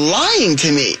stop lying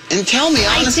to me and tell me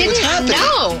honestly what's happening.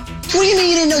 Know. What do you mean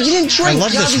you didn't know? You didn't drink. I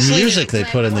love this music they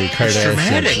put in the Kardashians.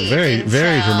 dramatic. Very,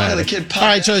 very dramatic. All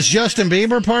right, so is Justin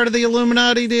Bieber part of the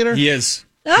Illuminati, Dieter? He is.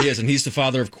 He is, and he's the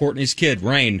father of Courtney's kid,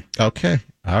 Rain. Okay.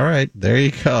 All right. There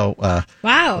you go.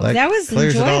 Wow, that was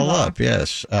clears enjoyable. it all up.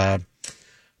 Yes.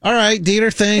 All right,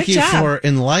 Dieter, thank Good you job. for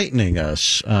enlightening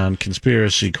us on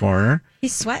Conspiracy Corner.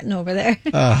 He's sweating over there.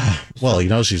 Well, he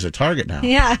knows he's a target now.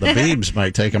 Yeah. The Beebs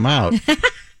might take him out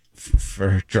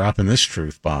for dropping this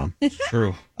truth bomb.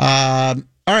 True. All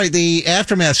right, the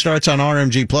Aftermath starts on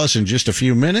RMG Plus in just a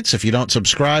few minutes. If you don't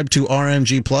subscribe to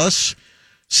RMG Plus,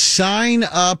 sign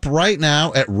up right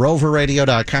now at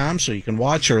roverradio.com so you can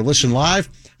watch or listen live.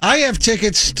 I have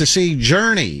tickets to see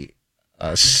Journey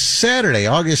Saturday,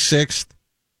 August 6th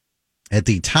at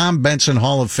the Tom Benson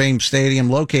Hall of Fame Stadium,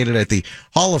 located at the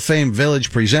Hall of Fame Village,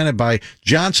 presented by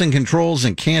Johnson Controls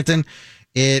in Canton.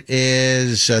 It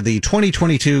is the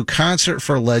 2022 Concert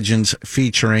for Legends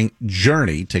featuring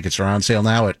Journey. Tickets are on sale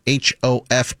now at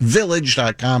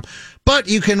hofvillage.com. But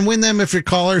you can win them if you're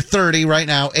caller 30 right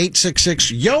now,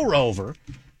 866-YO-ROVER,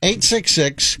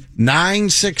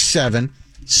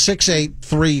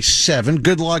 866-967-6837.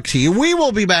 Good luck to you. We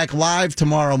will be back live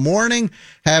tomorrow morning.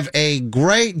 Have a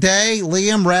great day.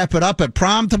 Liam, wrap it up at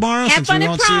prom tomorrow since we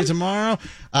won't see you tomorrow.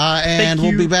 And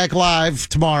we'll be back live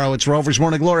tomorrow. It's Rover's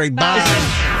Morning Glory. Bye.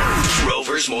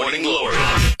 Rover's Morning Glory.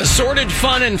 Assorted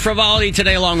fun and frivolity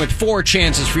today, along with 4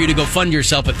 chances for you to go fund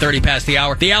yourself at 30 past the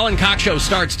hour. The Alan Cox Show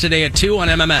starts today at 2 on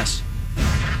MMS.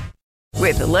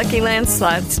 With the Lucky Land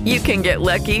Slots, you can get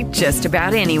lucky just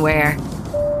about anywhere.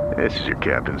 This is your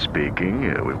captain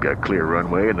speaking. We've got clear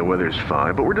runway and the weather's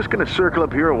fine, but we're just going to circle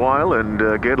up here a while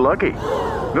and get lucky.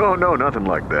 No, nothing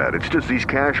like that. It's just these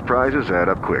cash prizes add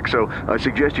up quick. So I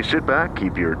suggest you sit back,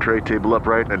 keep your tray table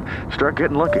upright, and start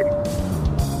getting lucky.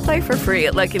 Play for free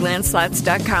at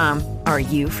LuckyLandSlots.com. Are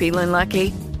you feeling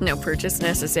lucky? No purchase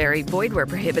necessary. Void where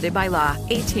prohibited by law.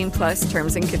 18+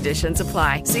 terms and conditions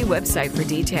apply. See website for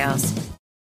details.